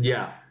hatred.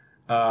 Yeah.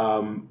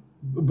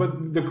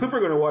 But the clip we're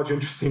going to watch,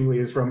 interestingly,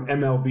 is from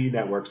MLB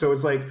Network. So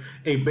it's like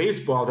a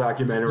baseball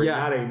documentary, Yeah.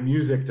 not a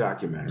music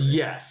documentary.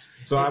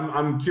 Yes. So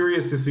I'm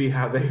curious to see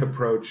how they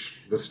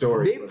approach the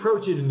story. They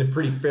approach it in a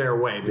pretty fair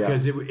way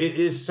because it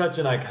is such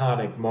an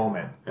iconic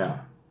moment.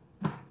 Yeah.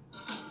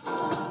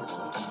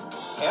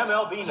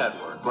 MLB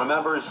Network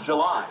remembers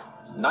July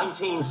It's a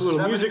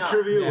little 1979 music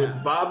trivia with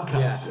Bob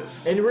Yeah.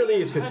 Costas. And it really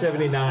is because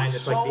 79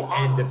 is like the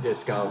end of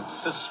disco.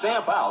 to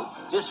stamp out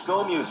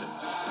disco music.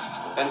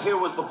 And here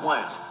was the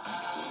plan.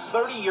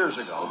 30 years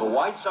ago, the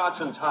White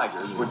Sox and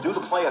Tigers were due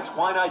to play a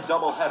twilight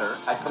doubleheader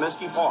at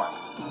Comiskey Park.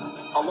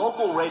 A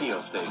local radio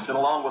station,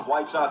 along with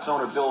White Sox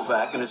owner Bill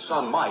Veeck and his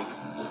son Mike,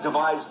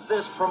 devised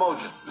this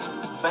promotion.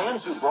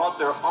 Fans who brought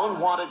their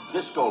unwanted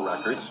disco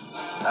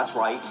records, that's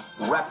right,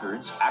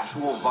 records,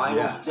 actual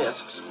vinyl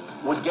discs,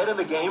 would get in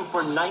the game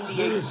for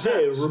 98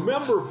 cents.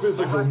 remember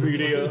physical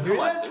media? Dude,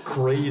 that's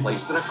crazy.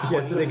 Placed in a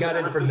Yeah, so they got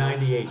in for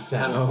 98 and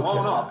cents.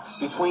 flown up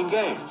between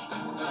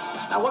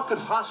games. Now, what could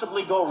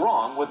possibly go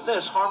wrong with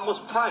this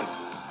harmless prank?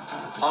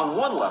 On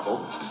one level,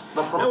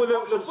 the No, the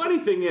promotion funny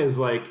thing is,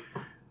 like,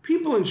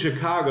 people in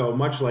Chicago,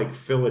 much like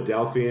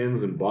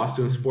Philadelphians and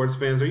Boston sports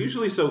fans, are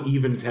usually so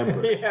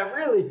even-tempered. Yeah,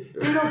 really.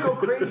 They don't go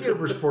crazy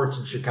over sports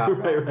in Chicago.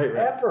 Right.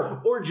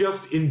 Ever. Or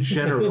just in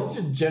general.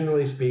 Just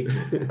generally speaking.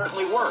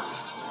 certainly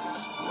worked.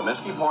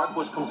 Comiskey Park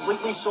was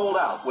completely sold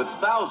out, with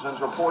thousands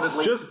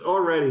reportedly. Just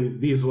already,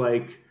 these,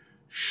 like,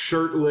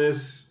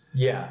 shirtless,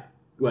 Yeah.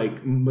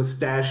 like,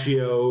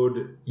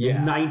 mustachioed,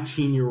 Yeah.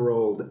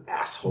 19-year-old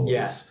assholes.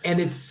 Yes. And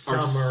it's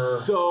Are summer.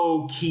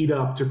 so keyed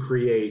up to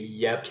create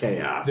Yep.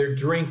 chaos. They're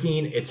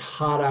drinking. It's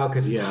hot out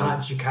because it's Yeah. hot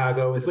in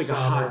Chicago. It's like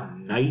a hot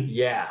night.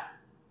 Yeah.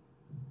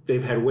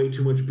 They've had way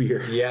too much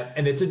beer. Yeah.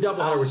 And it's a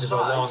doubleheader, which is a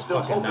outside, long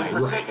still fucking hoping night.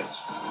 for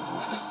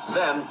tickets.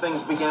 Then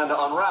things began to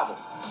unravel.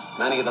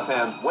 Many of the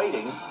fans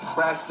waiting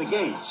crashed the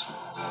gates.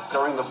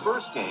 During the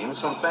first game,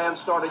 some fans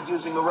started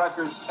using the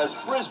records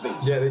as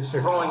frisbees, Yeah, they just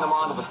started- throwing them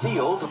onto the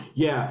field.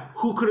 Yeah,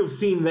 who could have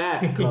seen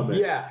that coming?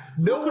 Yeah.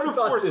 No Who one could have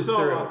thought this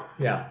foresaw through.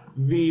 Yeah.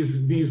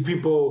 these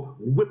people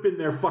whipping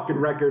their fucking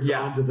records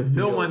Yeah. onto the field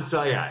No one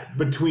saw. Yeah.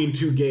 between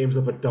two games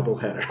of a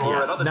doubleheader. Or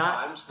at other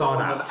not times, thought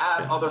throwing them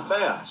out. at other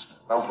fans.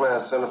 I'm playing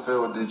center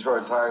field with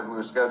Detroit Tigers. We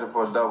were scheduled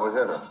for a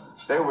doubleheader.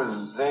 They were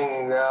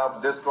zinging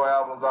out disco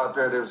albums out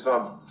there. There was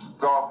some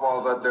golf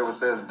balls out there that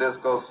says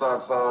 "Disco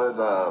Sucks"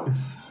 on it.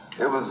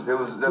 It was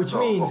just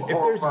Which means if there's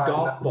horrifying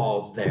golf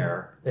balls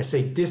there that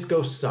say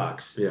disco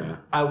sucks, Yeah.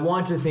 I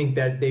want to think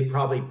that they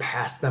probably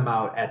passed them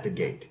out at the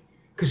gate.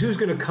 Because who's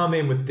going to come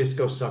in with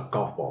disco suck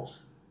golf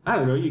balls? I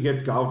don't know. You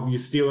get golf. You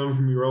steal them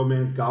from your old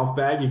man's golf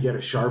bag. You get a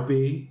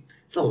Sharpie.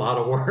 It's a lot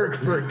of work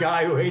for a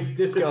guy who hates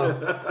disco.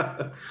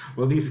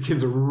 Well, these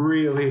kids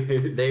really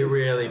hate it. They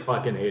really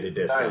fucking hated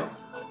disco.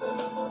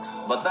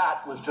 But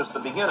that was just the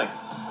beginning.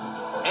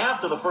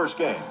 After the first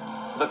game,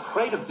 the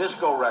crate of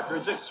disco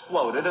records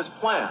exploded as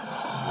planned.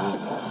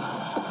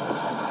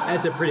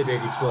 That's a pretty big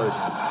explosion.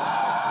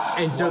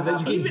 And so then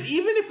you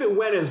Even if it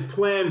went as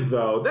planned,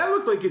 though, that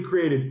looked like it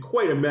created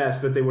quite a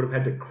mess that they would have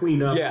had to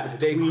clean up. yeah,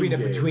 they between clean up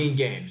games. between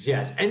games,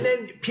 yes. And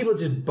then people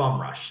just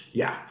bum rush.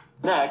 Yeah.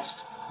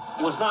 Next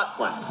was not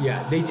planned.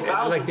 Yeah, they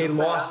Thousands like they of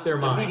lost fans their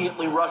mind.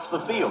 immediately rushed the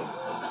field.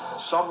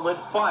 Some lit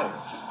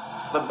fires.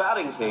 The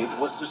batting cage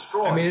was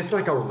destroyed. I mean, it's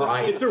like a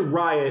riot. It's a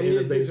riot in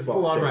a It's a baseball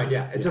full-on stadium. riot.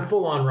 Yeah, it's a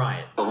full-on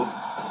riot.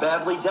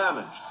 Badly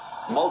damaged.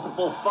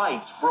 Multiple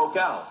fights broke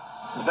out.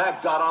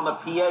 Veeck got on the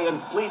PA and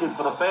pleaded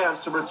for the fans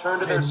to return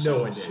to their And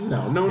no one seats.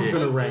 did. No one's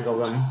going to wrangle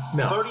them.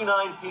 No. 39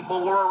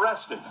 people were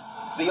arrested.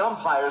 The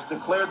umpires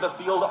declared the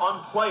field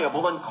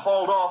unplayable and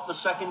called off the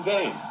second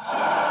game.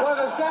 One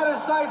of the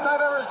saddest sights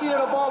I've ever seen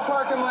at a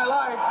ballpark in my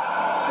life.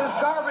 This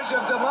garbage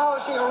of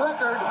demolishing a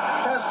record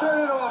has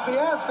turned into a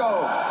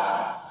fiasco.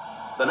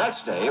 The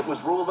next day, it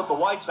was ruled that the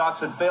White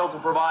Sox had failed to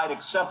provide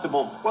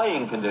acceptable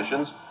playing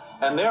conditions,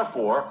 and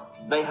therefore,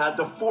 they had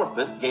to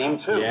forfeit Game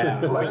 2. Yeah,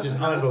 which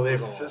is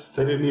unbelievable.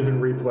 They didn't even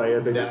replay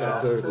it. They just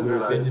had to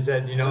lose They it. just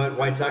said, you know what,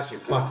 White Sox, you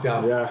fucked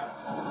up. Yeah.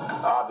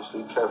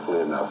 Obviously,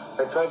 carefully enough.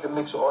 They tried to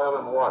mix oil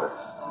and water.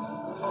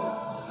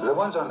 The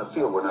ones on the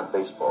field were not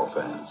baseball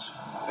fans.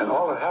 And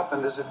all that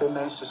happened is that they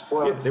managed to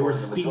spoil Yeah, it they for were the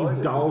Steve majority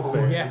of Dahl people who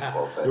were fans.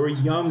 baseball fans. They were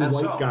young And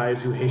white so,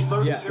 guys who hated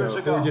 30 disco. years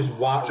They ago, were just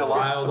riled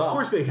July up. Of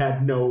course, they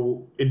had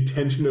no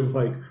intention of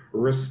like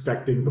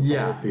respecting the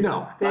ball field.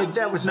 No,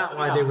 that was not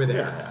why they were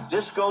there. Yeah.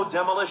 Disco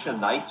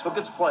Demolition Night took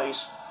its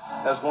place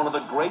as one of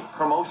the great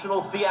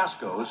promotional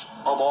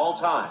fiascos of all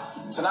time.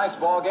 Tonight's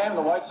ball game,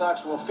 the White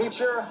Sox will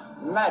feature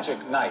Magic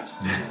Night.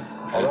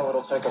 Although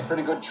it'll take a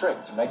pretty good trick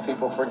to make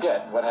people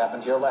forget what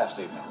happened here last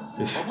evening.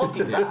 But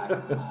looking back,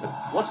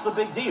 what's the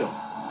big deal?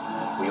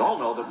 We all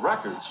know that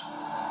records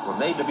were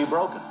made to be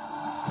broken.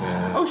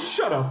 Oh,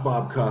 shut up,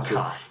 Bob Costas.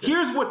 Costas.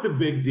 Here's what the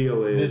big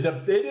deal is.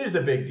 It is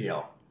a big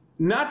deal.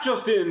 Not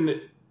just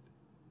in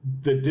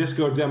the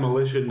Disco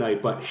Demolition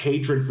Night, but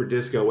hatred for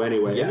disco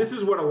anyway. Yeah. And this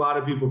is what a lot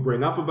of people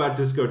bring up about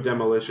Disco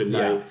Demolition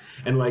Night.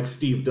 And like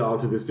Steve Dahl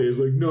to this day is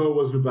like, no, it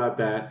wasn't about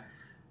that.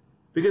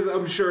 Because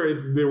I'm sure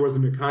there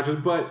wasn't a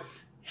conscience, but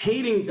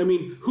hating, I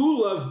mean,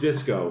 who loves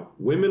disco?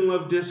 Women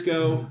love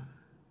disco,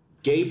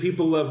 gay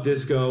people love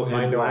disco,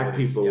 and black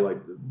Minorities, people yeah.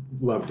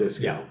 love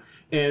disco. Yeah.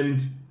 And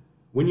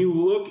when you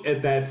look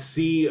at that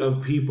sea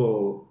of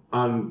people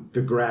on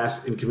the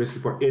grass in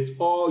Comiskey Park, it's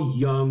all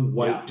young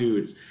white Yeah.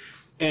 dudes.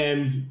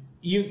 And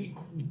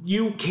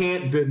you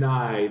can't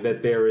deny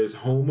that there is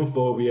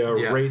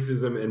homophobia,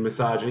 racism, and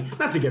misogyny.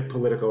 Not to get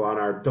political on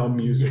our dumb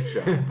music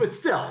show. But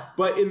still.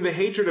 But in the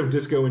hatred of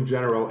disco in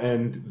general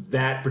and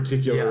that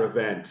particular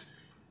event,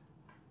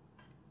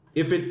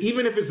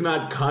 even if it's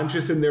not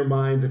conscious in their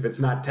minds, if it's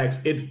not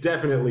text, it's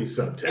definitely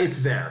subtext.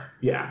 It's there.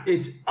 Yeah.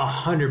 It's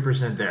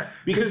 100% there.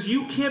 Because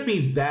you can't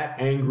be that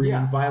angry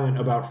and violent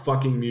about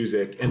fucking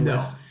music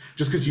unless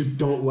just because you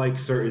don't like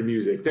certain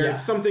music.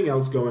 There's something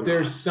else going on.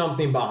 There's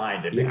something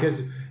behind it.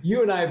 Because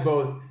you and I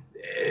both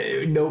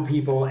know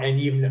people, and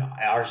even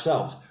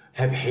ourselves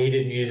have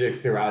hated music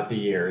throughout the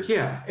years.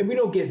 Yeah. And we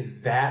don't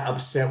get that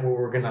upset where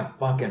we're going to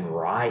fucking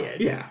riot.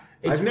 Yeah.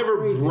 It's I've never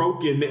crazy.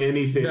 broken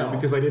anything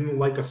because I didn't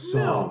like a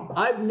song. No,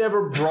 I've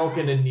never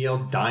broken a Neil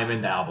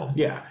Diamond album.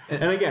 Yeah.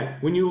 And again,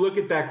 when you look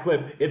at that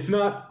clip, it's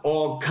not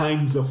all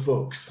kinds of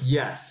folks.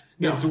 Yes.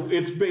 No.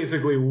 It's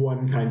basically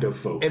one kind of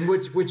folk. And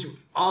which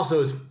also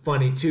is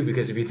funny too,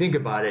 because if you think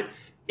about it,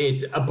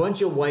 it's a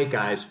bunch of white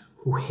guys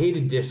who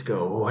hated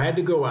disco, who had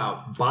to go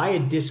out, buy a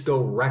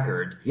disco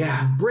record,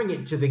 bring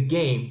it to the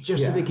game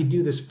just so they could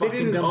do this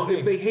fucking dumb thing.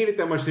 If they hate it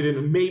that much, they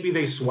didn't. Maybe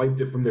they swiped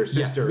it from their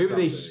sister. Maybe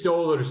they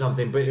stole it or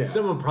something. But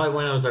someone probably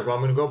went out and was like, "Well,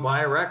 I'm going to go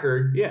buy a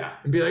record." Yeah,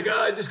 and be like,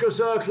 disco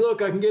sucks.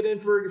 Look, I can get in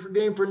for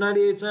game for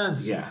 98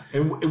 cents. Yeah,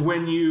 and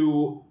when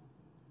you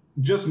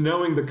just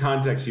knowing the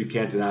context, you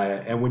can't deny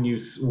it. And when you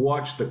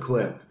watch the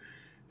clip,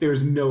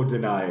 there's no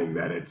denying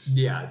that it's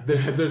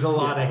There's a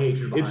lot of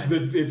hatred behind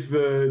It's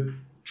the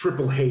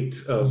triple hate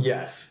of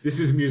this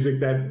is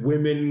music that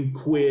women,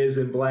 queers,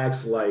 and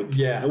blacks like.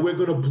 Yeah, and we're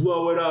gonna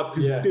blow it up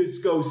because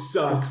disco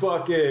sucks.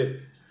 Fuck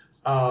it.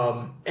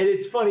 And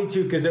it's funny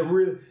too because it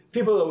really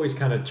people always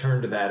kind of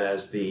turn to that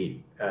as the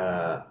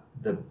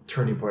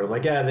turning point of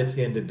like, that's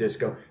the end of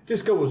disco.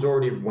 Disco was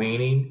already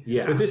waning.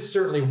 Yeah, but this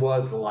certainly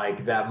was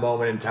like that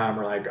moment in time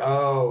where like,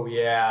 oh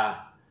yeah,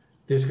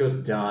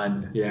 disco's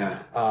done. Yeah,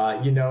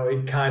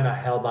 it kind of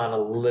held on a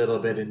little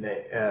bit in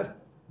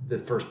the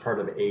first part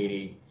of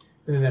 '80.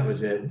 And then that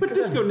was it. But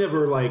disco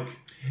never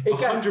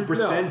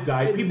 100%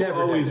 died. People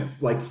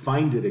always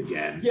find it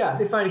again. Yeah,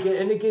 they find it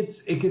again, and it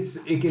gets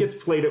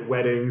played at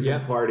weddings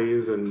and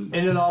parties, and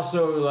it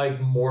also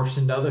morphs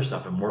into other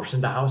stuff. It morphs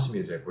into house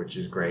music, which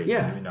is great.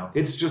 Yeah,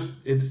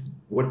 it's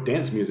what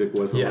dance music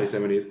was in the late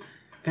 '70s,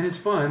 and it's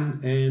fun.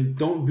 And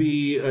don't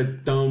be a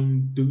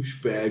dumb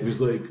douchebag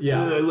who's like,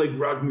 I like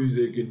rock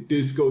music and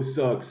disco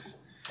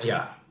sucks.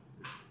 Yeah,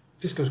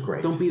 disco's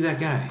great. Don't be that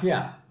guy.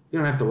 Yeah, you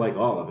don't have to like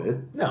all of it.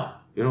 No.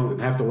 You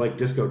don't have to like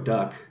Disco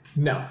Duck.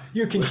 No.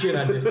 You can shit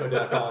on Disco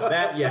Duck. All of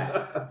that,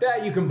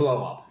 that you can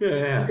blow up.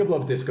 Yeah. You can blow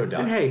up Disco Duck.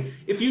 And hey,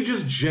 if you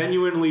just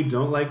genuinely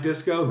don't like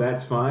disco,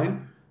 that's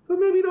fine. But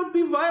maybe don't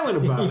be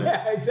violent about it.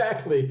 Yeah,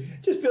 exactly.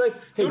 Just be like,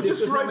 hey, don't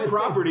destroy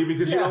property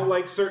because you don't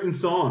like certain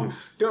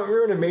songs. Don't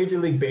ruin a Major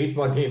League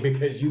Baseball game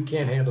because you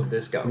can't handle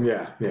disco.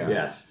 Yeah.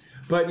 Yes.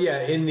 But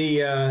in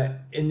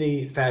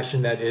the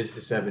fashion that is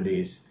the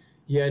 70s,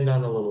 you end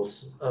on a little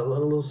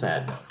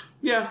sad note.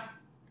 Yeah.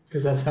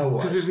 Because that's how it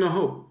was. Because there's no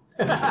hope.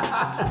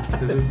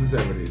 This is the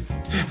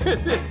 70s.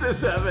 The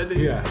 70s.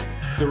 Yeah.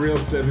 It's a real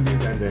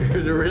 70s ending. It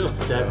was a real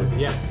 70s.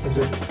 Yeah.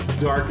 Just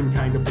dark and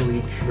kind of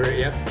bleak.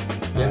 Yep.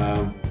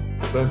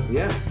 But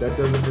yeah, that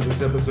does it for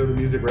this episode of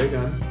Music Ray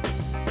Gun.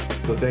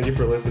 So thank you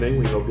for listening.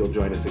 We hope you'll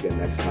join us again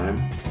next time.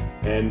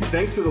 And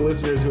thanks to the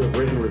listeners who have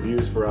written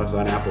reviews for us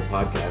on Apple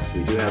Podcasts.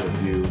 We do have a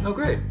few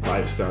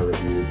 5-star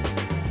reviews.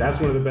 That's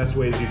one of the best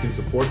ways you can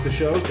support the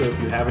show. So if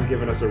you haven't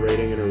given us a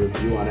rating and a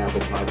review on Apple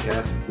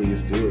Podcasts,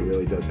 please do. It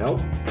really does help.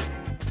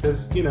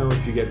 Because,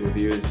 if you get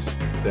reviews,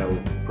 they'll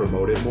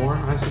promote it more,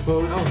 I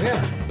suppose. Oh,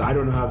 yeah. I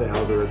don't know how the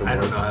algorithm works. I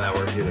don't know how that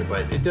works either,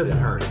 but it doesn't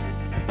hurt.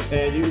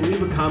 And you can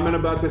leave a comment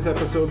about this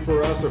episode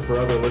for us or for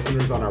other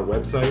listeners on our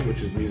website,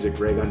 which is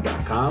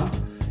musicraygun.com.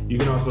 You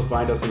can also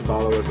find us and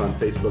follow us on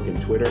Facebook and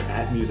Twitter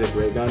at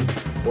musicraygun,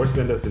 or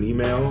send us an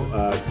email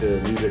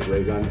to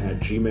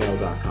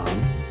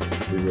musicraygun@gmail.com.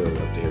 We really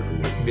love to hear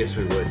from you. Yes,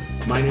 we would.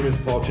 My name is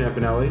Paul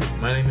Ciampanelli.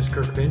 My name is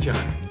Kirk Pinchon.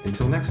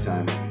 Until next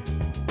time.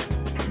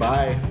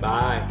 Bye.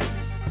 Bye.